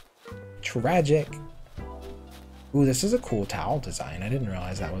 Tragic! Ooh, this is a cool towel design. I didn't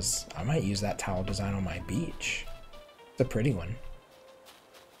realize that was... I might use that towel design on my beach. It's a pretty one.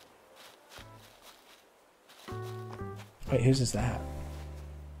 Wait, whose is that?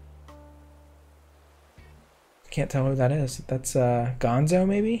 Can't tell who that is. That's Gonzo,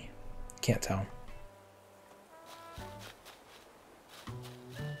 maybe? Can't tell.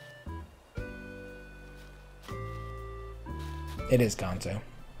 It is Gonzo.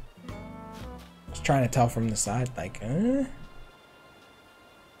 I was trying to tell from the side, like,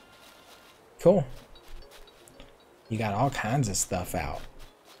 Cool. You got all kinds of stuff out.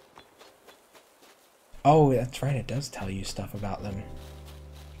 Oh, that's right. It does tell you stuff about them.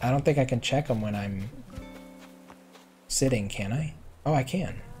 I don't think I can check them when I'm sitting, can I? Oh, I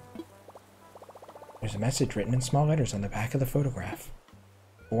can. There's a message written in small letters on the back of the photograph.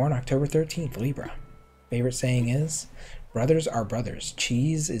 Born October 13th, Libra. Favorite saying is, brothers are brothers.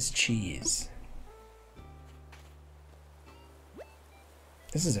 Cheese is cheese.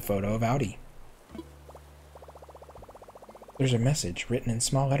 This is a photo of Audi. There's a message written in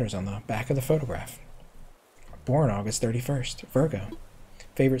small letters on the back of the photograph. Born August 31st, Virgo.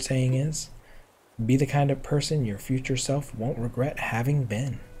 Favorite saying is, be the kind of person your future self won't regret having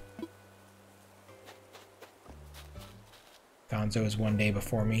been. Gonzo is 1 day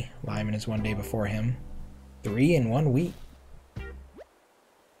before me. Lyman is 1 day before him. 3 in 1 week.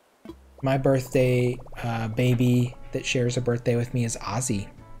 My birthday baby that shares a birthday with me is Ozzy.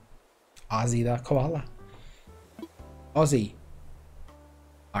 Ozzy the koala. Ozzy.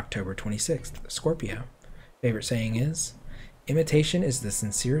 October 26th, Scorpio. Favorite saying is, imitation is the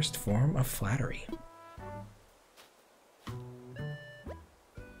sincerest form of flattery.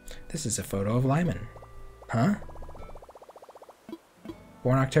 This is a photo of Lyman. Huh?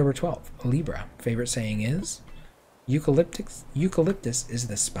 Born October 12th, Libra. Favorite saying is, eucalyptus is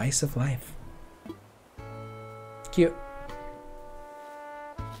the spice of life. Cute.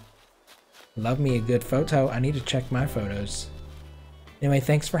 Love me a good photo. I need to check my photos. Anyway,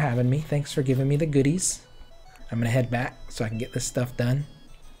 thanks for having me. Thanks for giving me the goodies. I'm gonna head back so I can get this stuff done.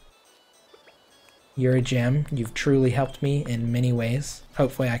 You're a gem. You've truly helped me in many ways.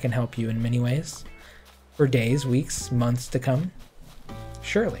 Hopefully I can help you in many ways. For days, weeks, months to come.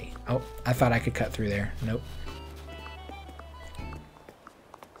 Surely. Oh, I thought I could cut through there. Nope.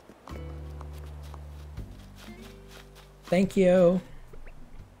 Thank you.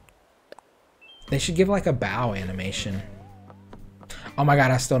 They should give like a bow animation. Oh my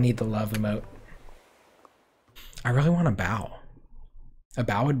god, I still need the love emote. I really want a bow. A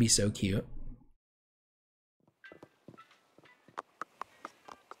bow would be so cute.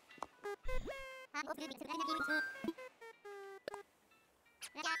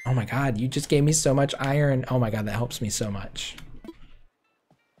 Oh my god, you just gave me so much iron. Oh my god, that helps me so much.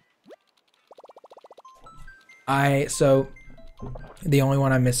 So the only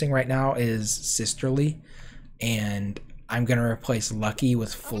one I'm missing right now is Sisterly, and I'm gonna replace Lucky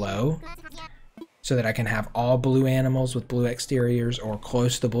with Flo so that I can have all blue animals with blue exteriors or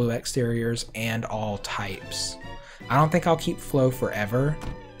close to blue exteriors and all types. I don't think I'll keep Flo forever,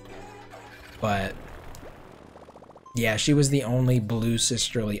 but yeah, she was the only blue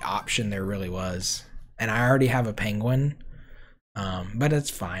Sisterly option there really was. And I already have a penguin, but it's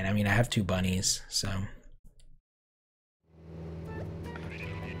fine. I mean, I have 2 bunnies, so.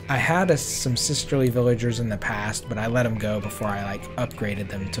 I had some Sisterly villagers in the past, but I let them go before I like upgraded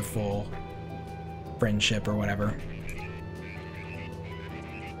them to full friendship or whatever.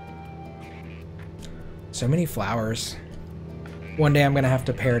 So many flowers. One day I'm gonna have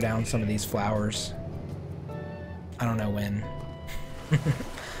to pare down some of these flowers. I don't know when.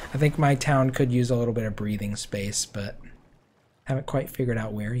 I think my town could use a little bit of breathing space, but haven't quite figured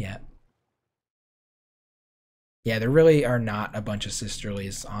out where yet. Yeah, there really are not a bunch of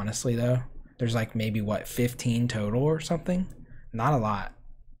Sisterlies, honestly, though. There's like maybe, what, 15 total or something? Not a lot.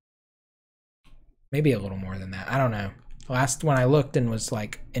 Maybe a little more than that. I don't know. Last when I looked and was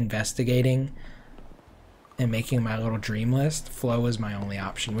like investigating and making my little dream list, Flo was my only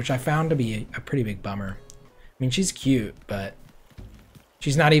option, which I found to be a pretty big bummer. I mean, she's cute, but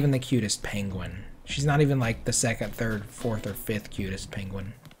she's not even the cutest penguin. She's not even like the 2nd, 3rd, 4th, or 5th cutest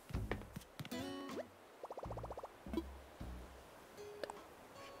penguin.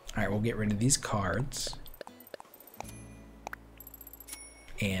 Alright, we'll get rid of these cards.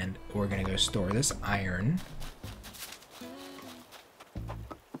 And we're gonna go store this iron.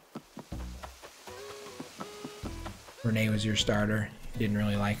 Renee was your starter. You didn't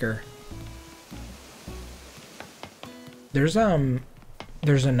really like her. There's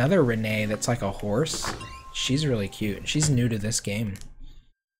another Renee that's like a horse. She's really cute. She's new to this game.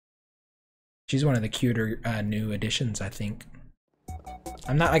 She's one of the cuter new additions, I think.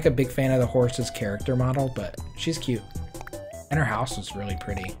 I'm not like a big fan of the horse's character model, but she's cute. And her house was really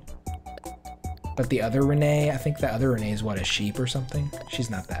pretty. But the other Renee, I think the other Renee is what, a sheep or something? She's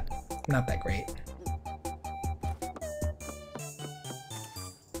not that great.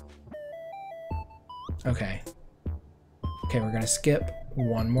 Okay. Okay, we're gonna skip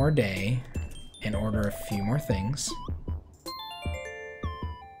one more day and order a few more things.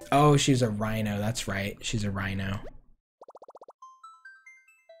 Oh, she's a rhino, that's right. She's a rhino.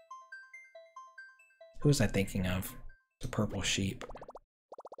 Who was I thinking of? The purple sheep.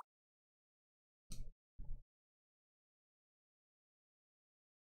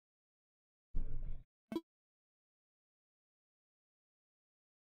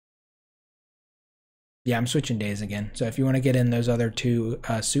 Yeah, I'm switching days again. So if you want to get in those other 2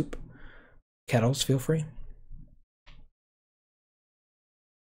 soup kettles, feel free.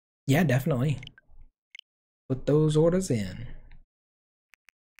 Yeah, definitely. Put those orders in.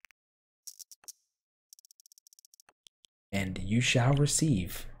 And you shall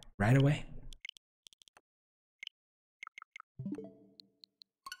receive right away.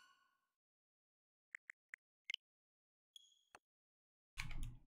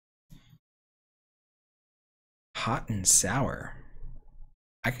 Hot and sour.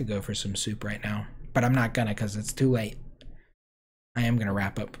 I could go for some soup right now, but I'm not gonna because it's too late. I am gonna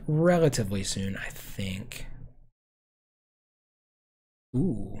wrap up relatively soon, I think.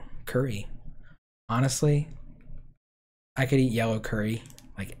 Ooh, curry. Honestly, I could eat yellow curry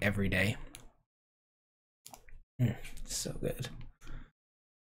like every day. So good.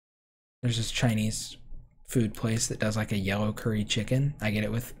 There's this Chinese food place that does like a yellow curry chicken. I get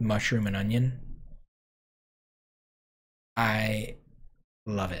it with mushroom and onion. I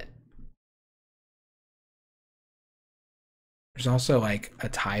love it. There's also like a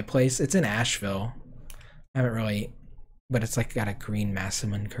Thai place. It's in Asheville. I haven't really, but it's like got a green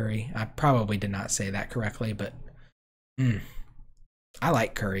massaman curry. I probably did not say that correctly, but I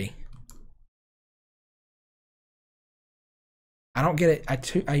like curry. I don't get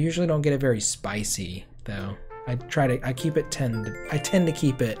it. I usually don't get it very spicy though. I tend to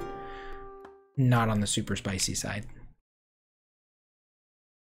keep it not on the super spicy side.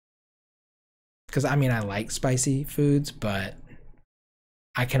 Because I mean, I like spicy foods, but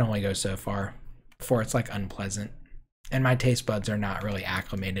I can only go so far before it's like unpleasant. And my taste buds are not really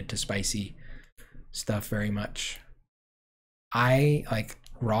acclimated to spicy stuff very much. I like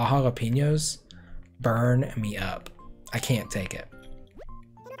raw jalapenos burn me up. I can't take it.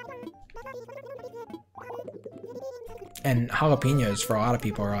 And jalapenos for a lot of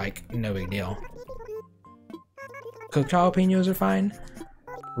people are like no big deal. Cooked jalapenos are fine.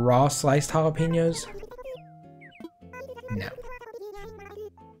 Raw sliced jalapenos, no.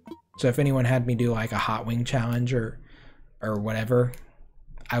 So if anyone had me do like a hot wing challenge or whatever,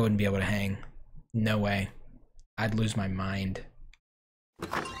 I wouldn't be able to hang. No way. I'd lose my mind.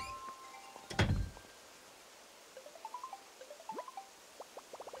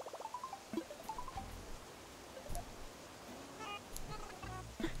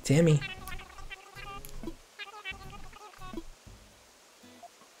 Timmy.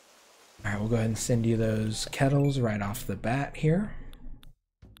 Alright, we'll go ahead and send you those kettles right off the bat here.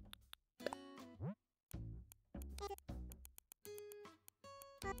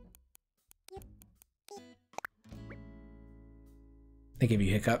 They give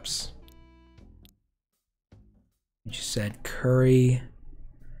you hiccups. You just said curry,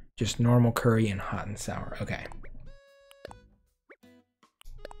 just normal curry and hot and sour. Okay.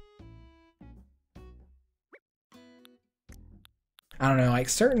 I don't know, like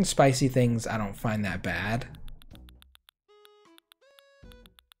certain spicy things I don't find that bad.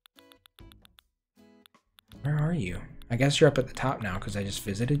 Where are you? I guess you're up at the top now because I just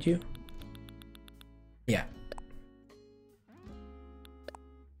visited you. Yeah.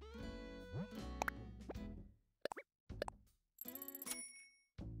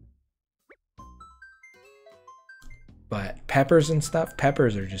 But peppers and stuff,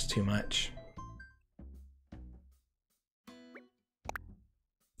 peppers are just too much.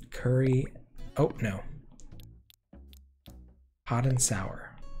 Curry, oh no. Hot and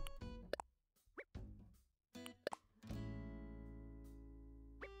sour.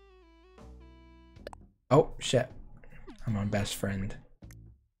 Oh shit, I'm on best friend.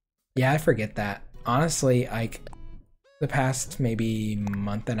 Yeah, I forget that. Honestly, like the past maybe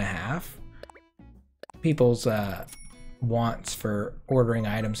month and a half, people's wants for ordering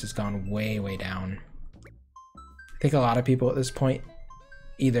items has gone way down. I think a lot of people at this point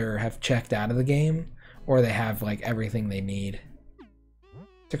either have checked out of the game or they have like everything they need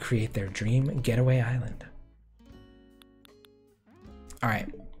to create their dream getaway island. All right.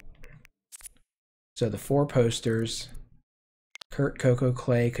 So the 4 posters, Kurt, Coco,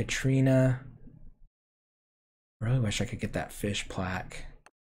 Clay, Katrina. I really wish I could get that fish plaque.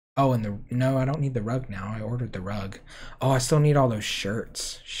 Oh, and no, I don't need the rug now. I ordered the rug. Oh, I still need all those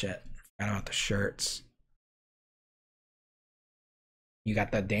shirts. Shit, forgot about the shirts. You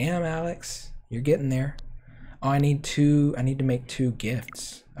got the damn, Alex. You're getting there. Oh, I need to make 2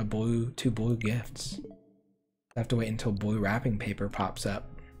 gifts. 2 blue gifts. I have to wait until blue wrapping paper pops up.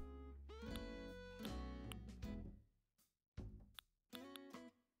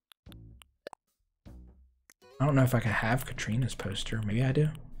 I don't know if I can have Katrina's poster. Maybe I do.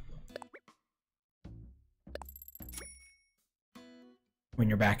 When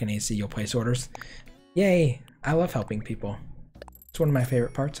you're back in AC, you'll place orders. Yay! I love helping people. It's one of my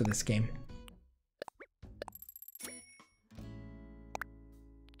favorite parts of this game.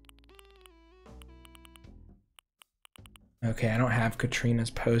 Okay, I don't have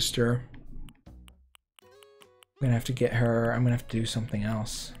Katrina's poster. I'm gonna have to get her. I'm gonna have to do something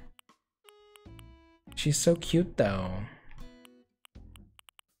else. She's so cute though.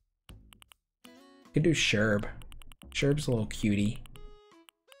 Could do Sherb. Sherb's a little cutie.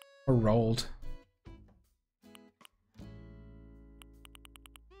 Or Rolled.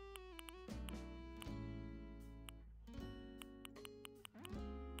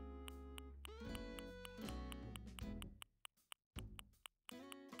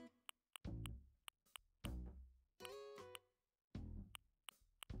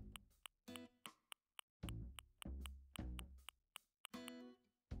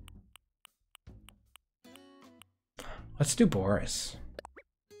 Let's do Boris.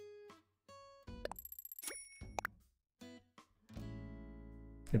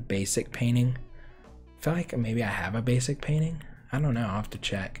 The basic painting. I feel like maybe I have a basic painting. I don't know, I'll have to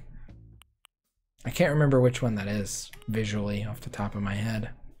check. I can't remember which one that is visually off the top of my head.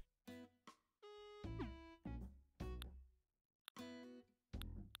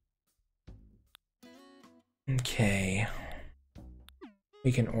 Okay.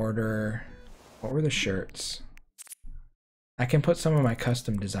 We can order... What were the shirts? I can put some of my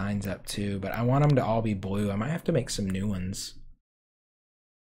custom designs up too, but I want them to all be blue. I might have to make some new ones.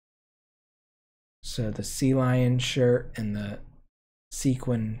 So the sea lion shirt and the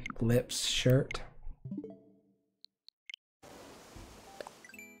sequin lips shirt.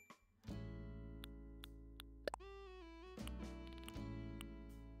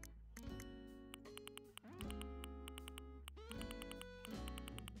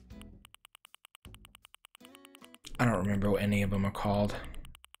 I don't remember what any of them are called.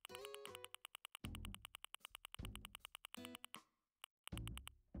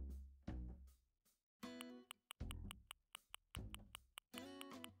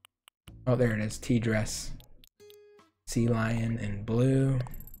 Oh, there it is. Tea dress. Sea lion in blue.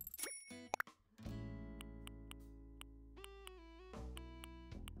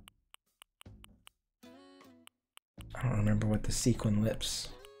 I don't remember what the sequin lips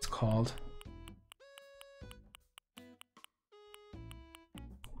is called.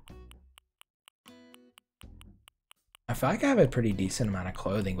 I feel like I have a pretty decent amount of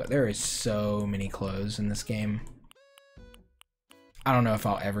clothing, but there is so many clothes in this game. I don't know if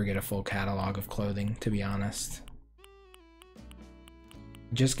I'll ever get a full catalog of clothing, to be honest.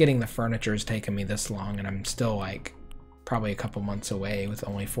 Just getting the furniture has taken me this long, and I'm still like probably a couple months away with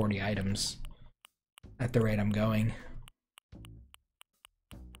only 40 items at the rate I'm going.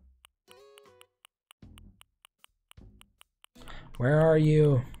 Where are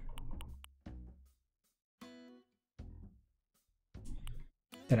you?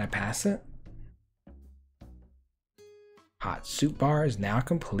 Did I pass it? Hot soup bar is now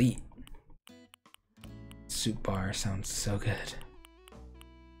complete. Soup bar sounds so good.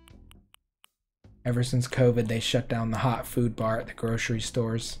 Ever since COVID, they shut down the hot food bar at the grocery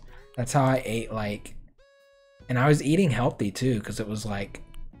stores. That's how I ate, like, and I was eating healthy too, because it was like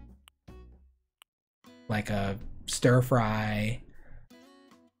a stir fry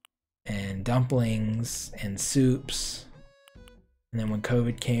and dumplings and soups. And then when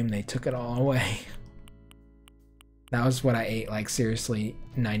COVID came, they took it all away. That was what I ate, like, seriously,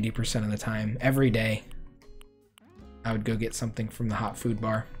 90% of the time. Every day, I would go get something from the hot food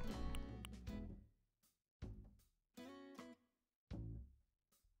bar.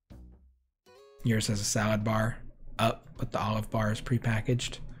 Yours has a salad bar up, but the olive bar is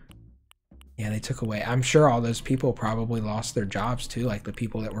prepackaged. Yeah, they took away. I'm sure all those people probably lost their jobs too, like the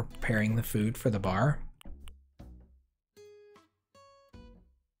people that were preparing the food for the bar.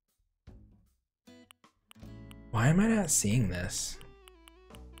 Why am I not seeing this?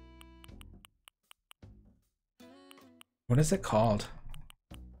 What is it called?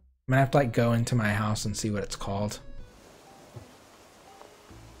 I'm gonna have to like go into my house and see what it's called.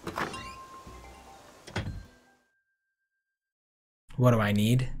 What do I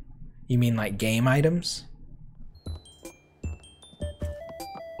need? You mean like game items?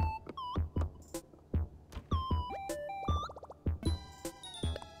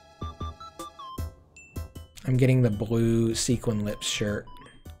 I'm getting the blue sequin lips shirt.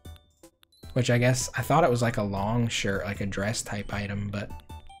 Which I guess, I thought it was like a long shirt, like a dress type item, but...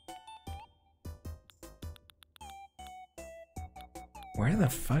 Where the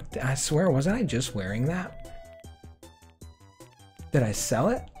fuck did I swear, wasn't I just wearing that? Did I sell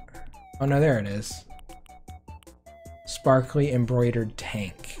it? Oh no, there it is. Sparkly embroidered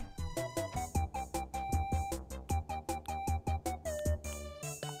tank.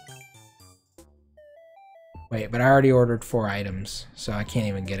 Wait, but I already ordered 4 items, so I can't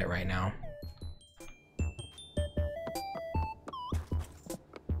even get it right now.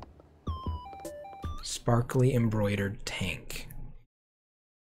 Sparkly embroidered tank.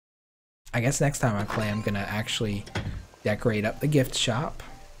 I guess next time I play, I'm gonna actually decorate up the gift shop.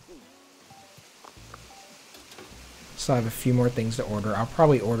 So I have a few more things to order. I'll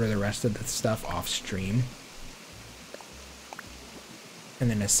probably order the rest of the stuff off stream. And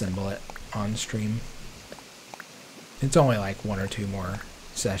then assemble it on stream. It's only like 1 or 2 more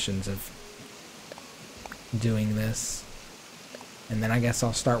sessions of doing this. And then I guess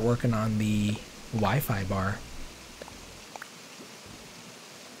I'll start working on the Wi-Fi bar.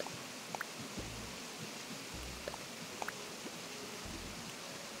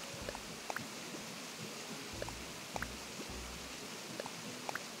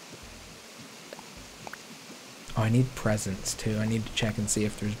 Oh, I need presents too. I need to check and see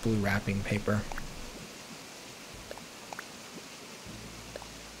if there's blue wrapping paper.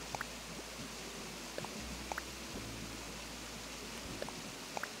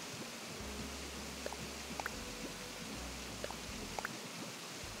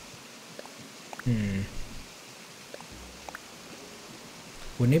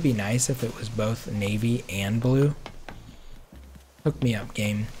 Wouldn't it be nice if it was both navy and blue? Hook me up,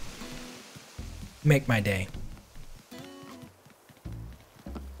 game. Make my day.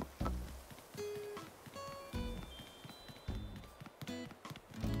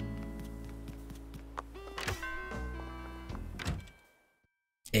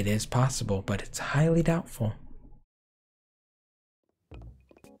 It is possible, but it's highly doubtful.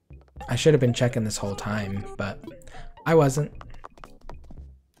 I should have been checking this whole time, but I wasn't.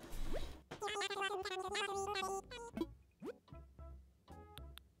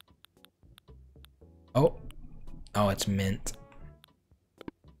 Oh. Oh, it's mint.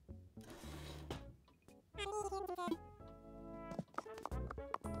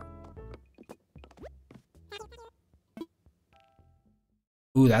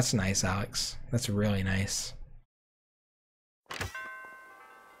 Ooh, that's nice, Alex. That's really nice.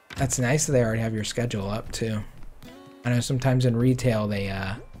 That's nice that they already have your schedule up too. I know sometimes in retail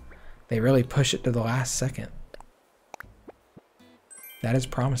they really push it to the last second. That is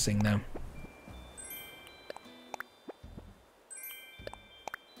promising though.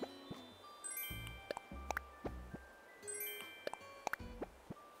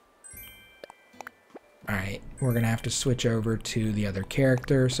 Alright, we're gonna have to switch over to the other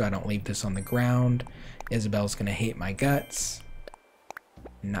character so I don't leave this on the ground. Isabel's gonna hate my guts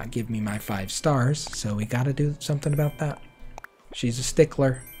and not give me my 5 stars, so we gotta do something about that. She's a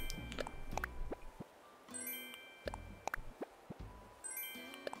stickler.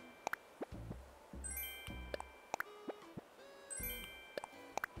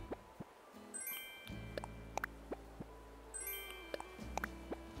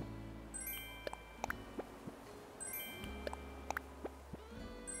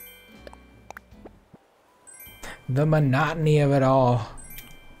 The monotony of it all.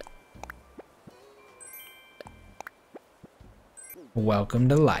 Welcome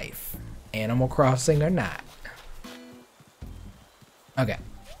to life. Animal Crossing or not. Okay.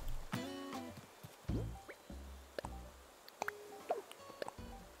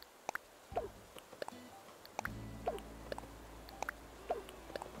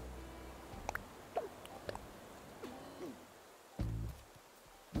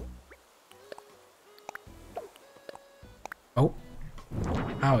 Oh,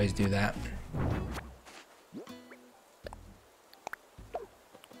 I always do that.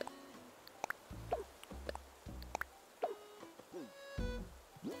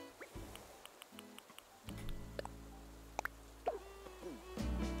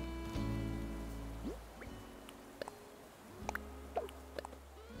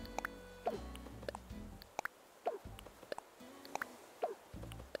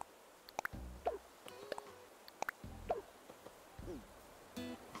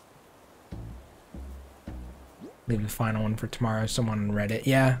 Leave the final one for tomorrow. Someone on Reddit.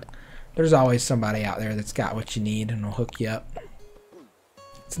 Yeah, there's always somebody out there that's got what you need and will hook you up.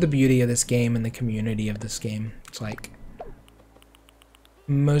 It's the beauty of this game and the community of this game. It's like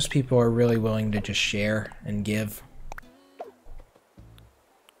most people are really willing to just share and give.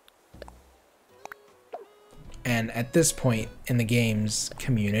 And at this point in the game's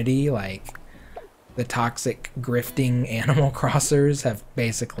community, like the toxic grifting Animal Crossers have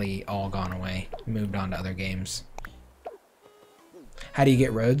basically all gone away, moved on to other games. How do you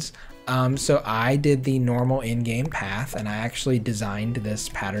get roads? So I did the normal in-game path, and I actually designed this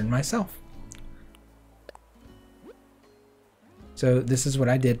pattern myself. So this is what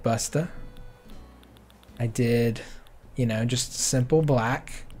I did, Busta. I did, you know, just simple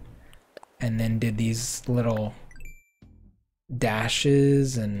black, and then did these little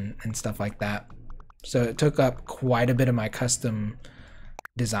dashes and stuff like that. So it took up quite a bit of my custom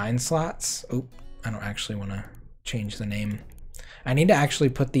design slots. Oh, I don't actually want to change the name. I need to actually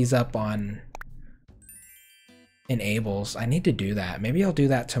put these up on enables. I need to do that. Maybe I'll do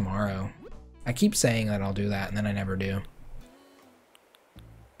that tomorrow. I keep saying that I'll do that and then I never do.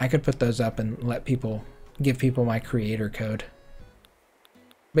 I could put those up and let people, give people my creator code.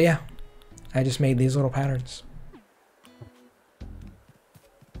 But yeah, I just made these little patterns.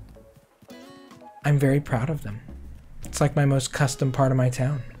 I'm very proud of them. It's like my most custom part of my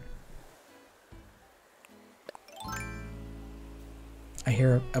town. I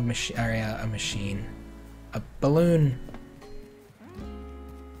hear a machine, a balloon.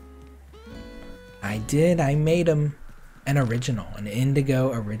 I made him an original, an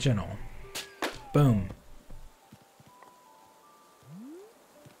Indigo original. Boom.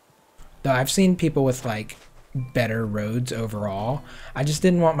 Though I've seen people with like better roads overall. I just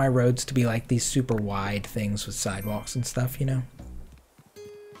didn't want my roads to be like these super wide things with sidewalks and stuff, you know?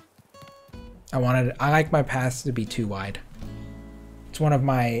 I like my paths to be too wide. It's one of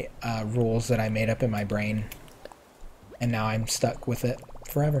my rules that I made up in my brain, and now I'm stuck with it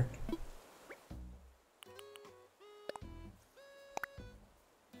forever.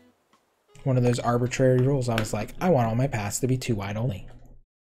 One of those arbitrary rules. I was like, I want all my paths to be 2 wide only.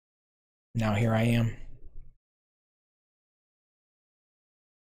 Now here I am.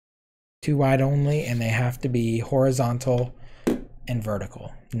 2 wide only, and they have to be horizontal and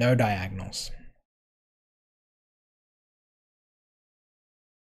vertical. No diagonals.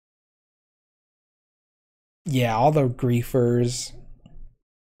 Yeah, all the griefers,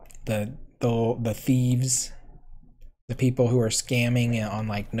 the thieves, the people who are scamming on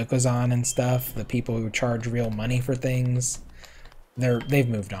like Nookazon and stuff, the people who charge real money for things, they've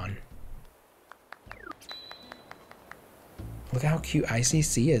moved on. Look how cute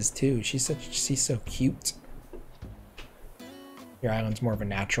ICC is too. She's so cute. Your island's more of a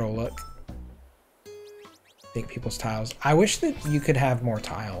natural look. Think people's tiles. I wish that you could have more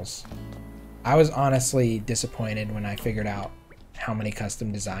tiles. I was honestly disappointed when I figured out how many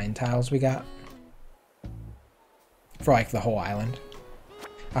custom design tiles we got for like the whole island.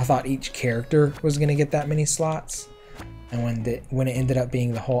 I thought each character was gonna get that many slots, and when it ended up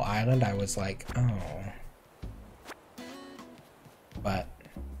being the whole island, I was like, oh. But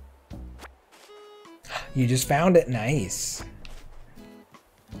you just found it. Nice.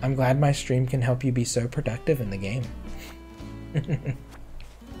 I'm glad my stream can help you be so productive in the game.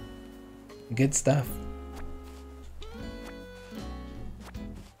 Good stuff.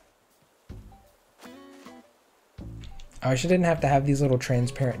 I wish I didn't have to have these little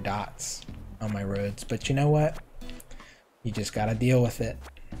transparent dots on my roads, but you know what? You just gotta deal with it.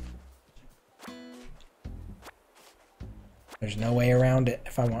 There's no way around it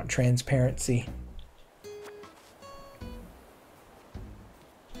if I want transparency.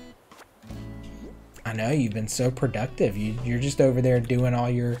 I know, you've been so productive. You're just over there doing all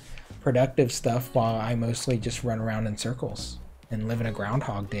your productive stuff while I mostly just run around in circles and live in a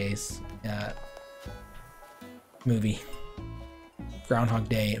Groundhog Days movie. Groundhog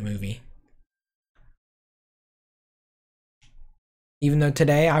Day movie. Even though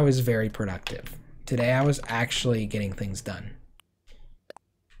today I was very productive. Today I was actually getting things done.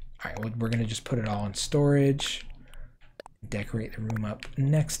 Alright, we're gonna just put it all in storage. Decorate the room up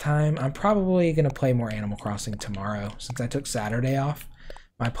next time. I'm probably gonna play more Animal Crossing tomorrow since I took Saturday off.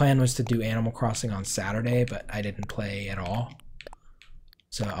 My plan was to do Animal Crossing on Saturday, but I didn't play at all.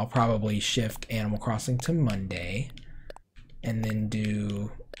 So I'll probably shift Animal Crossing to Monday and then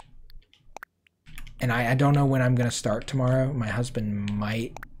do... And I don't know when I'm gonna start tomorrow. My husband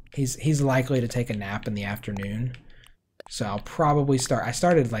might... He's likely to take a nap in the afternoon. So I'll probably start... I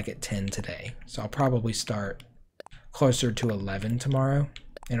started like at 10 today. So I'll probably start closer to 11 tomorrow.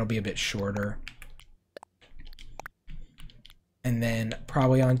 And it'll be a bit shorter. And then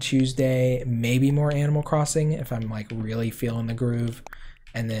probably on Tuesday, maybe more Animal Crossing if I'm like really feeling the groove.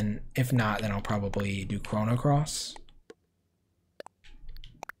 And then if not, then I'll probably do Chrono Cross.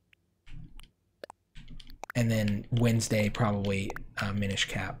 And then Wednesday, probably Minish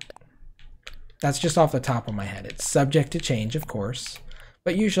Cap. That's just off the top of my head. It's subject to change, of course.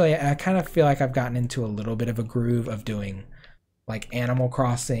 But usually I kind of feel like I've gotten into a little bit of a groove of doing like Animal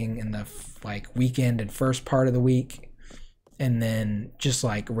Crossing in the like weekend and first part of the week. And then just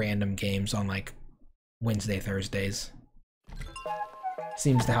like random games on like Wednesday, Thursdays.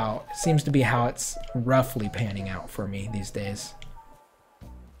 Seems to be how it's roughly panning out for me these days.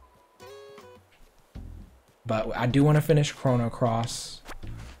 But I do want to finish Chrono Cross,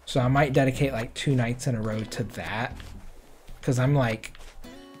 so I might dedicate like 2 nights in a row to that, because I'm like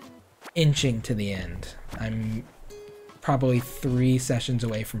inching to the end. I'm probably 3 sessions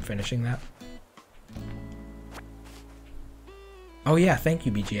away from finishing that. Oh yeah, thank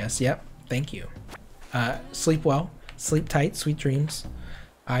you, BGS. Yep, thank you. Sleep well, sleep tight, sweet dreams.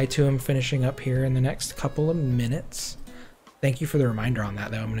 I too am finishing up here in the next couple of minutes. Thank you for the reminder on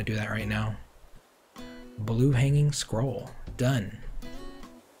that, though. I'm going to do that right now. Blue hanging scroll. Done.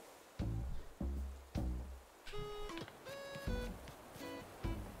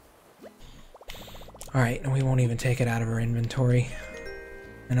 Alright, and we won't even take it out of her inventory.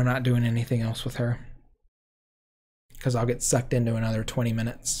 And I'm not doing anything else with her, because I'll get sucked into another 20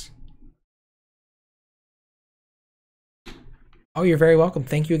 minutes. Oh, you're very welcome.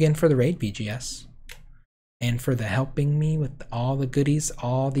 Thank you again for the raid, BGS. And for the helping me with all the goodies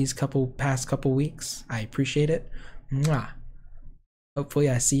all these past couple weeks. I appreciate it. Mwah. Hopefully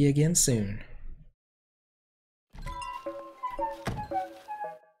I see you again soon.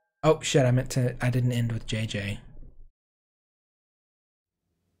 Oh shit, I didn't end with JJ.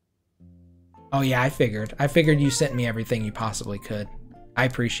 Oh yeah, I figured you sent me everything you possibly could. I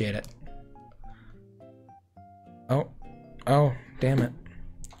appreciate it. Oh, damn it.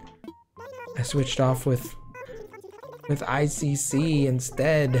 I switched off with ICC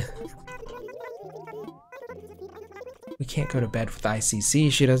instead. We can't go to bed with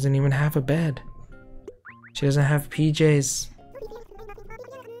ICC. She doesn't even have a bed. She doesn't have PJs.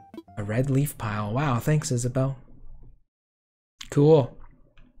 A red leaf pile. Wow, thanks, Isabel. Cool.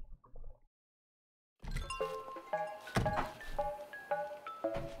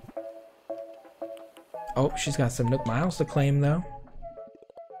 Oh, she's got some Nook Miles to claim, though.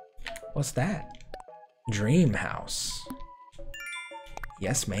 What's that? Dream House.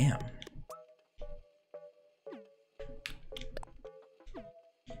 Yes, ma'am.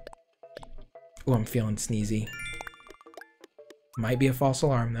 Oh, I'm feeling sneezy. Might be a false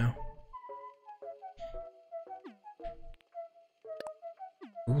alarm, though.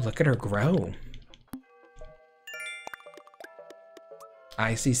 Ooh, look at her grow.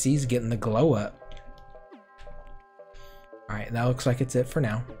 ICC's getting the glow up. Alright, that looks like it's it for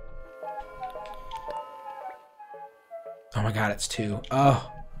now. Oh my god, it's 2. Oh.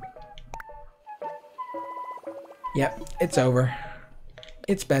 Yep, it's over.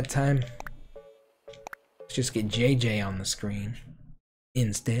 It's bedtime. Let's just get JJ on the screen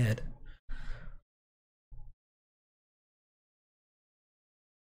instead.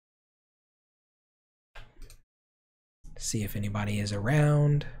 See if anybody is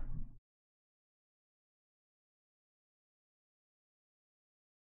around.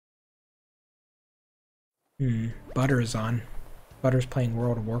 Butter is on. Butter's playing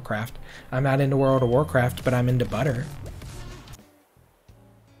World of Warcraft. I'm not into World of Warcraft, but I'm into Butter.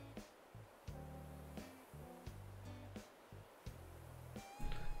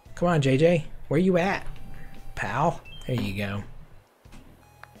 Come on, JJ. Where you at, pal? There you go.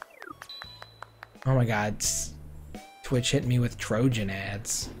 Oh my god. Twitch hit me with Trojan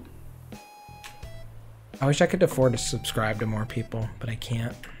ads. I wish I could afford to subscribe to more people, but I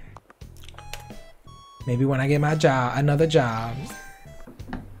can't. Maybe when I get my job, another job.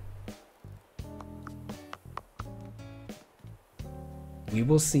 We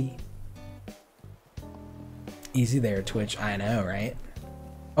will see. Easy there, Twitch. I know, right?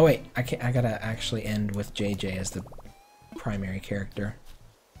 Oh wait, I gotta actually end with JJ as the primary character.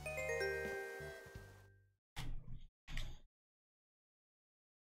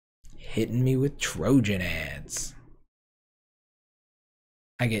 Hitting me with Trojan ads.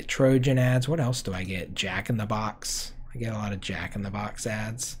 I get Trojan ads. What else do I get? Jack in the Box. I get a lot of Jack in the Box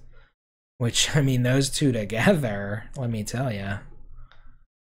ads. Which, I mean, those two together, let me tell you.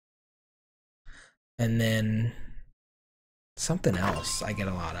 And then something else I get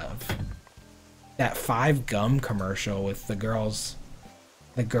a lot of. That 5 Gum commercial with the girls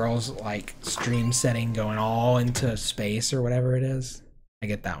like stream setting going all into space or whatever it is. I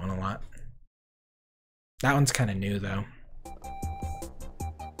get that one a lot. That one's kind of new though.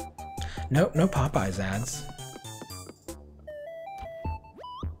 Nope, no Popeyes ads.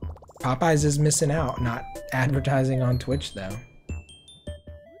 Popeyes is missing out, not advertising on Twitch though.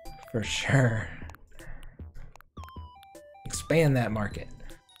 For sure. Expand that market.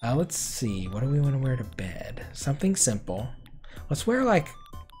 Let's see, what do we want to wear to bed? Something simple. Let's wear like...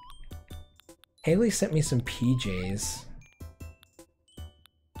 Haley sent me some PJs.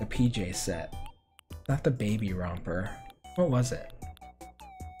 The PJ set. Not the baby romper. What was it?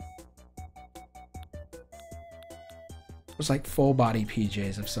 It was like full body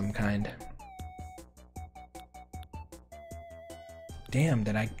PJs of some kind. Damn,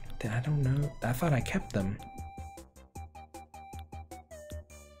 I don't know. I thought I kept them.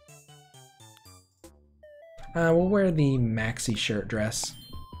 We'll wear the maxi shirt dress.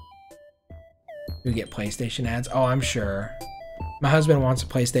 We get PlayStation ads. Oh, I'm sure. My husband wants a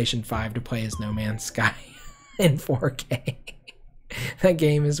PlayStation 5 to play as No Man's Sky in 4K. That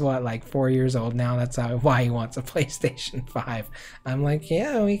game is what, like 4 years old now? That's why he wants a PlayStation 5. I'm like,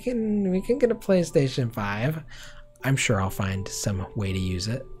 yeah, we can get a PlayStation 5. I'm sure I'll find some way to use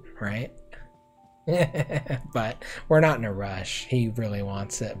it, right? But we're not in a rush. He really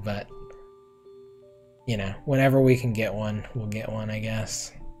wants it, but you know, whenever we can get one, we'll get one, I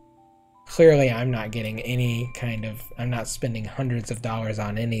guess. Clearly, I'm not getting any kind of... I'm not spending hundreds of dollars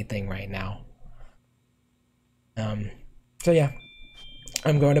on anything right now. So yeah,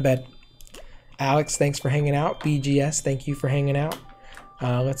 I'm going to bed. Alex, thanks for hanging out. BGS, thank you for hanging out.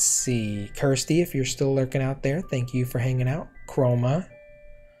 Let's see. Kirsty, if you're still lurking out there, thank you for hanging out. Chroma.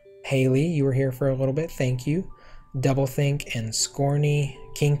 Haley, you were here for a little bit. Thank you. Doublethink and Scorny.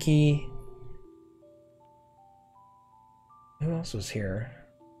 Kinky. Who else was here?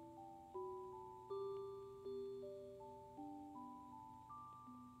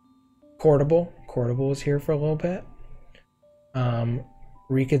 Cortable is here for a little bit.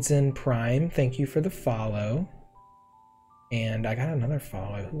 Rikidzen Prime, thank you for the follow. And I got another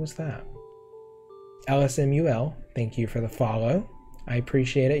follow. Who was that? LSMUL, thank you for the follow. I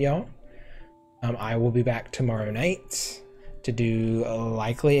appreciate it, y'all. I will be back tomorrow night to do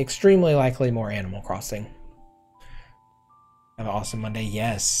extremely likely more Animal Crossing. Have an awesome Monday.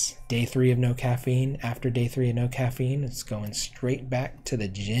 Yes, day 3 of no caffeine. After day 3 of no caffeine, it's going straight back to the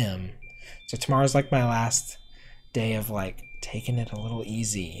gym. So tomorrow's like my last day of like taking it a little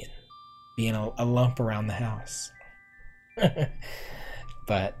easy and being a lump around the house.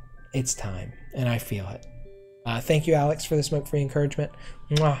 But it's time, and I feel it. Thank you, Alex, for the smoke-free encouragement.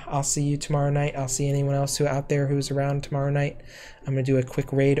 Mwah. I'll see you tomorrow night. I'll see anyone else out there who's around tomorrow night. I'm going to do a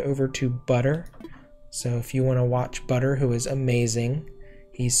quick raid over to Butter. So if you want to watch Butter, who is amazing,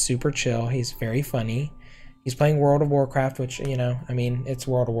 he's super chill. He's very funny. He's playing World of Warcraft, which, you know, I mean, it's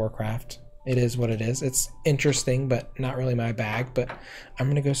World of Warcraft. It is what it is. It's interesting, but not really my bag. But I'm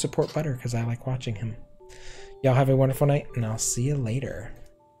going to go support Butter because I like watching him. Y'all have a wonderful night, and I'll see you later.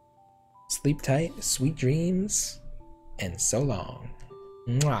 Sleep tight, sweet dreams, and so long.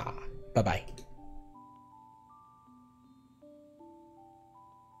 Mwah. Bye-bye.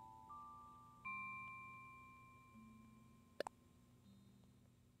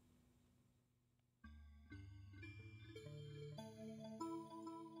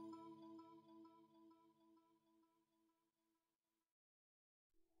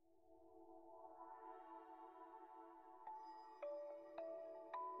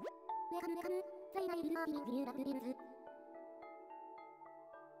 Welcome, welcome. 幸いいるわ、ビルビルダブルビルズ。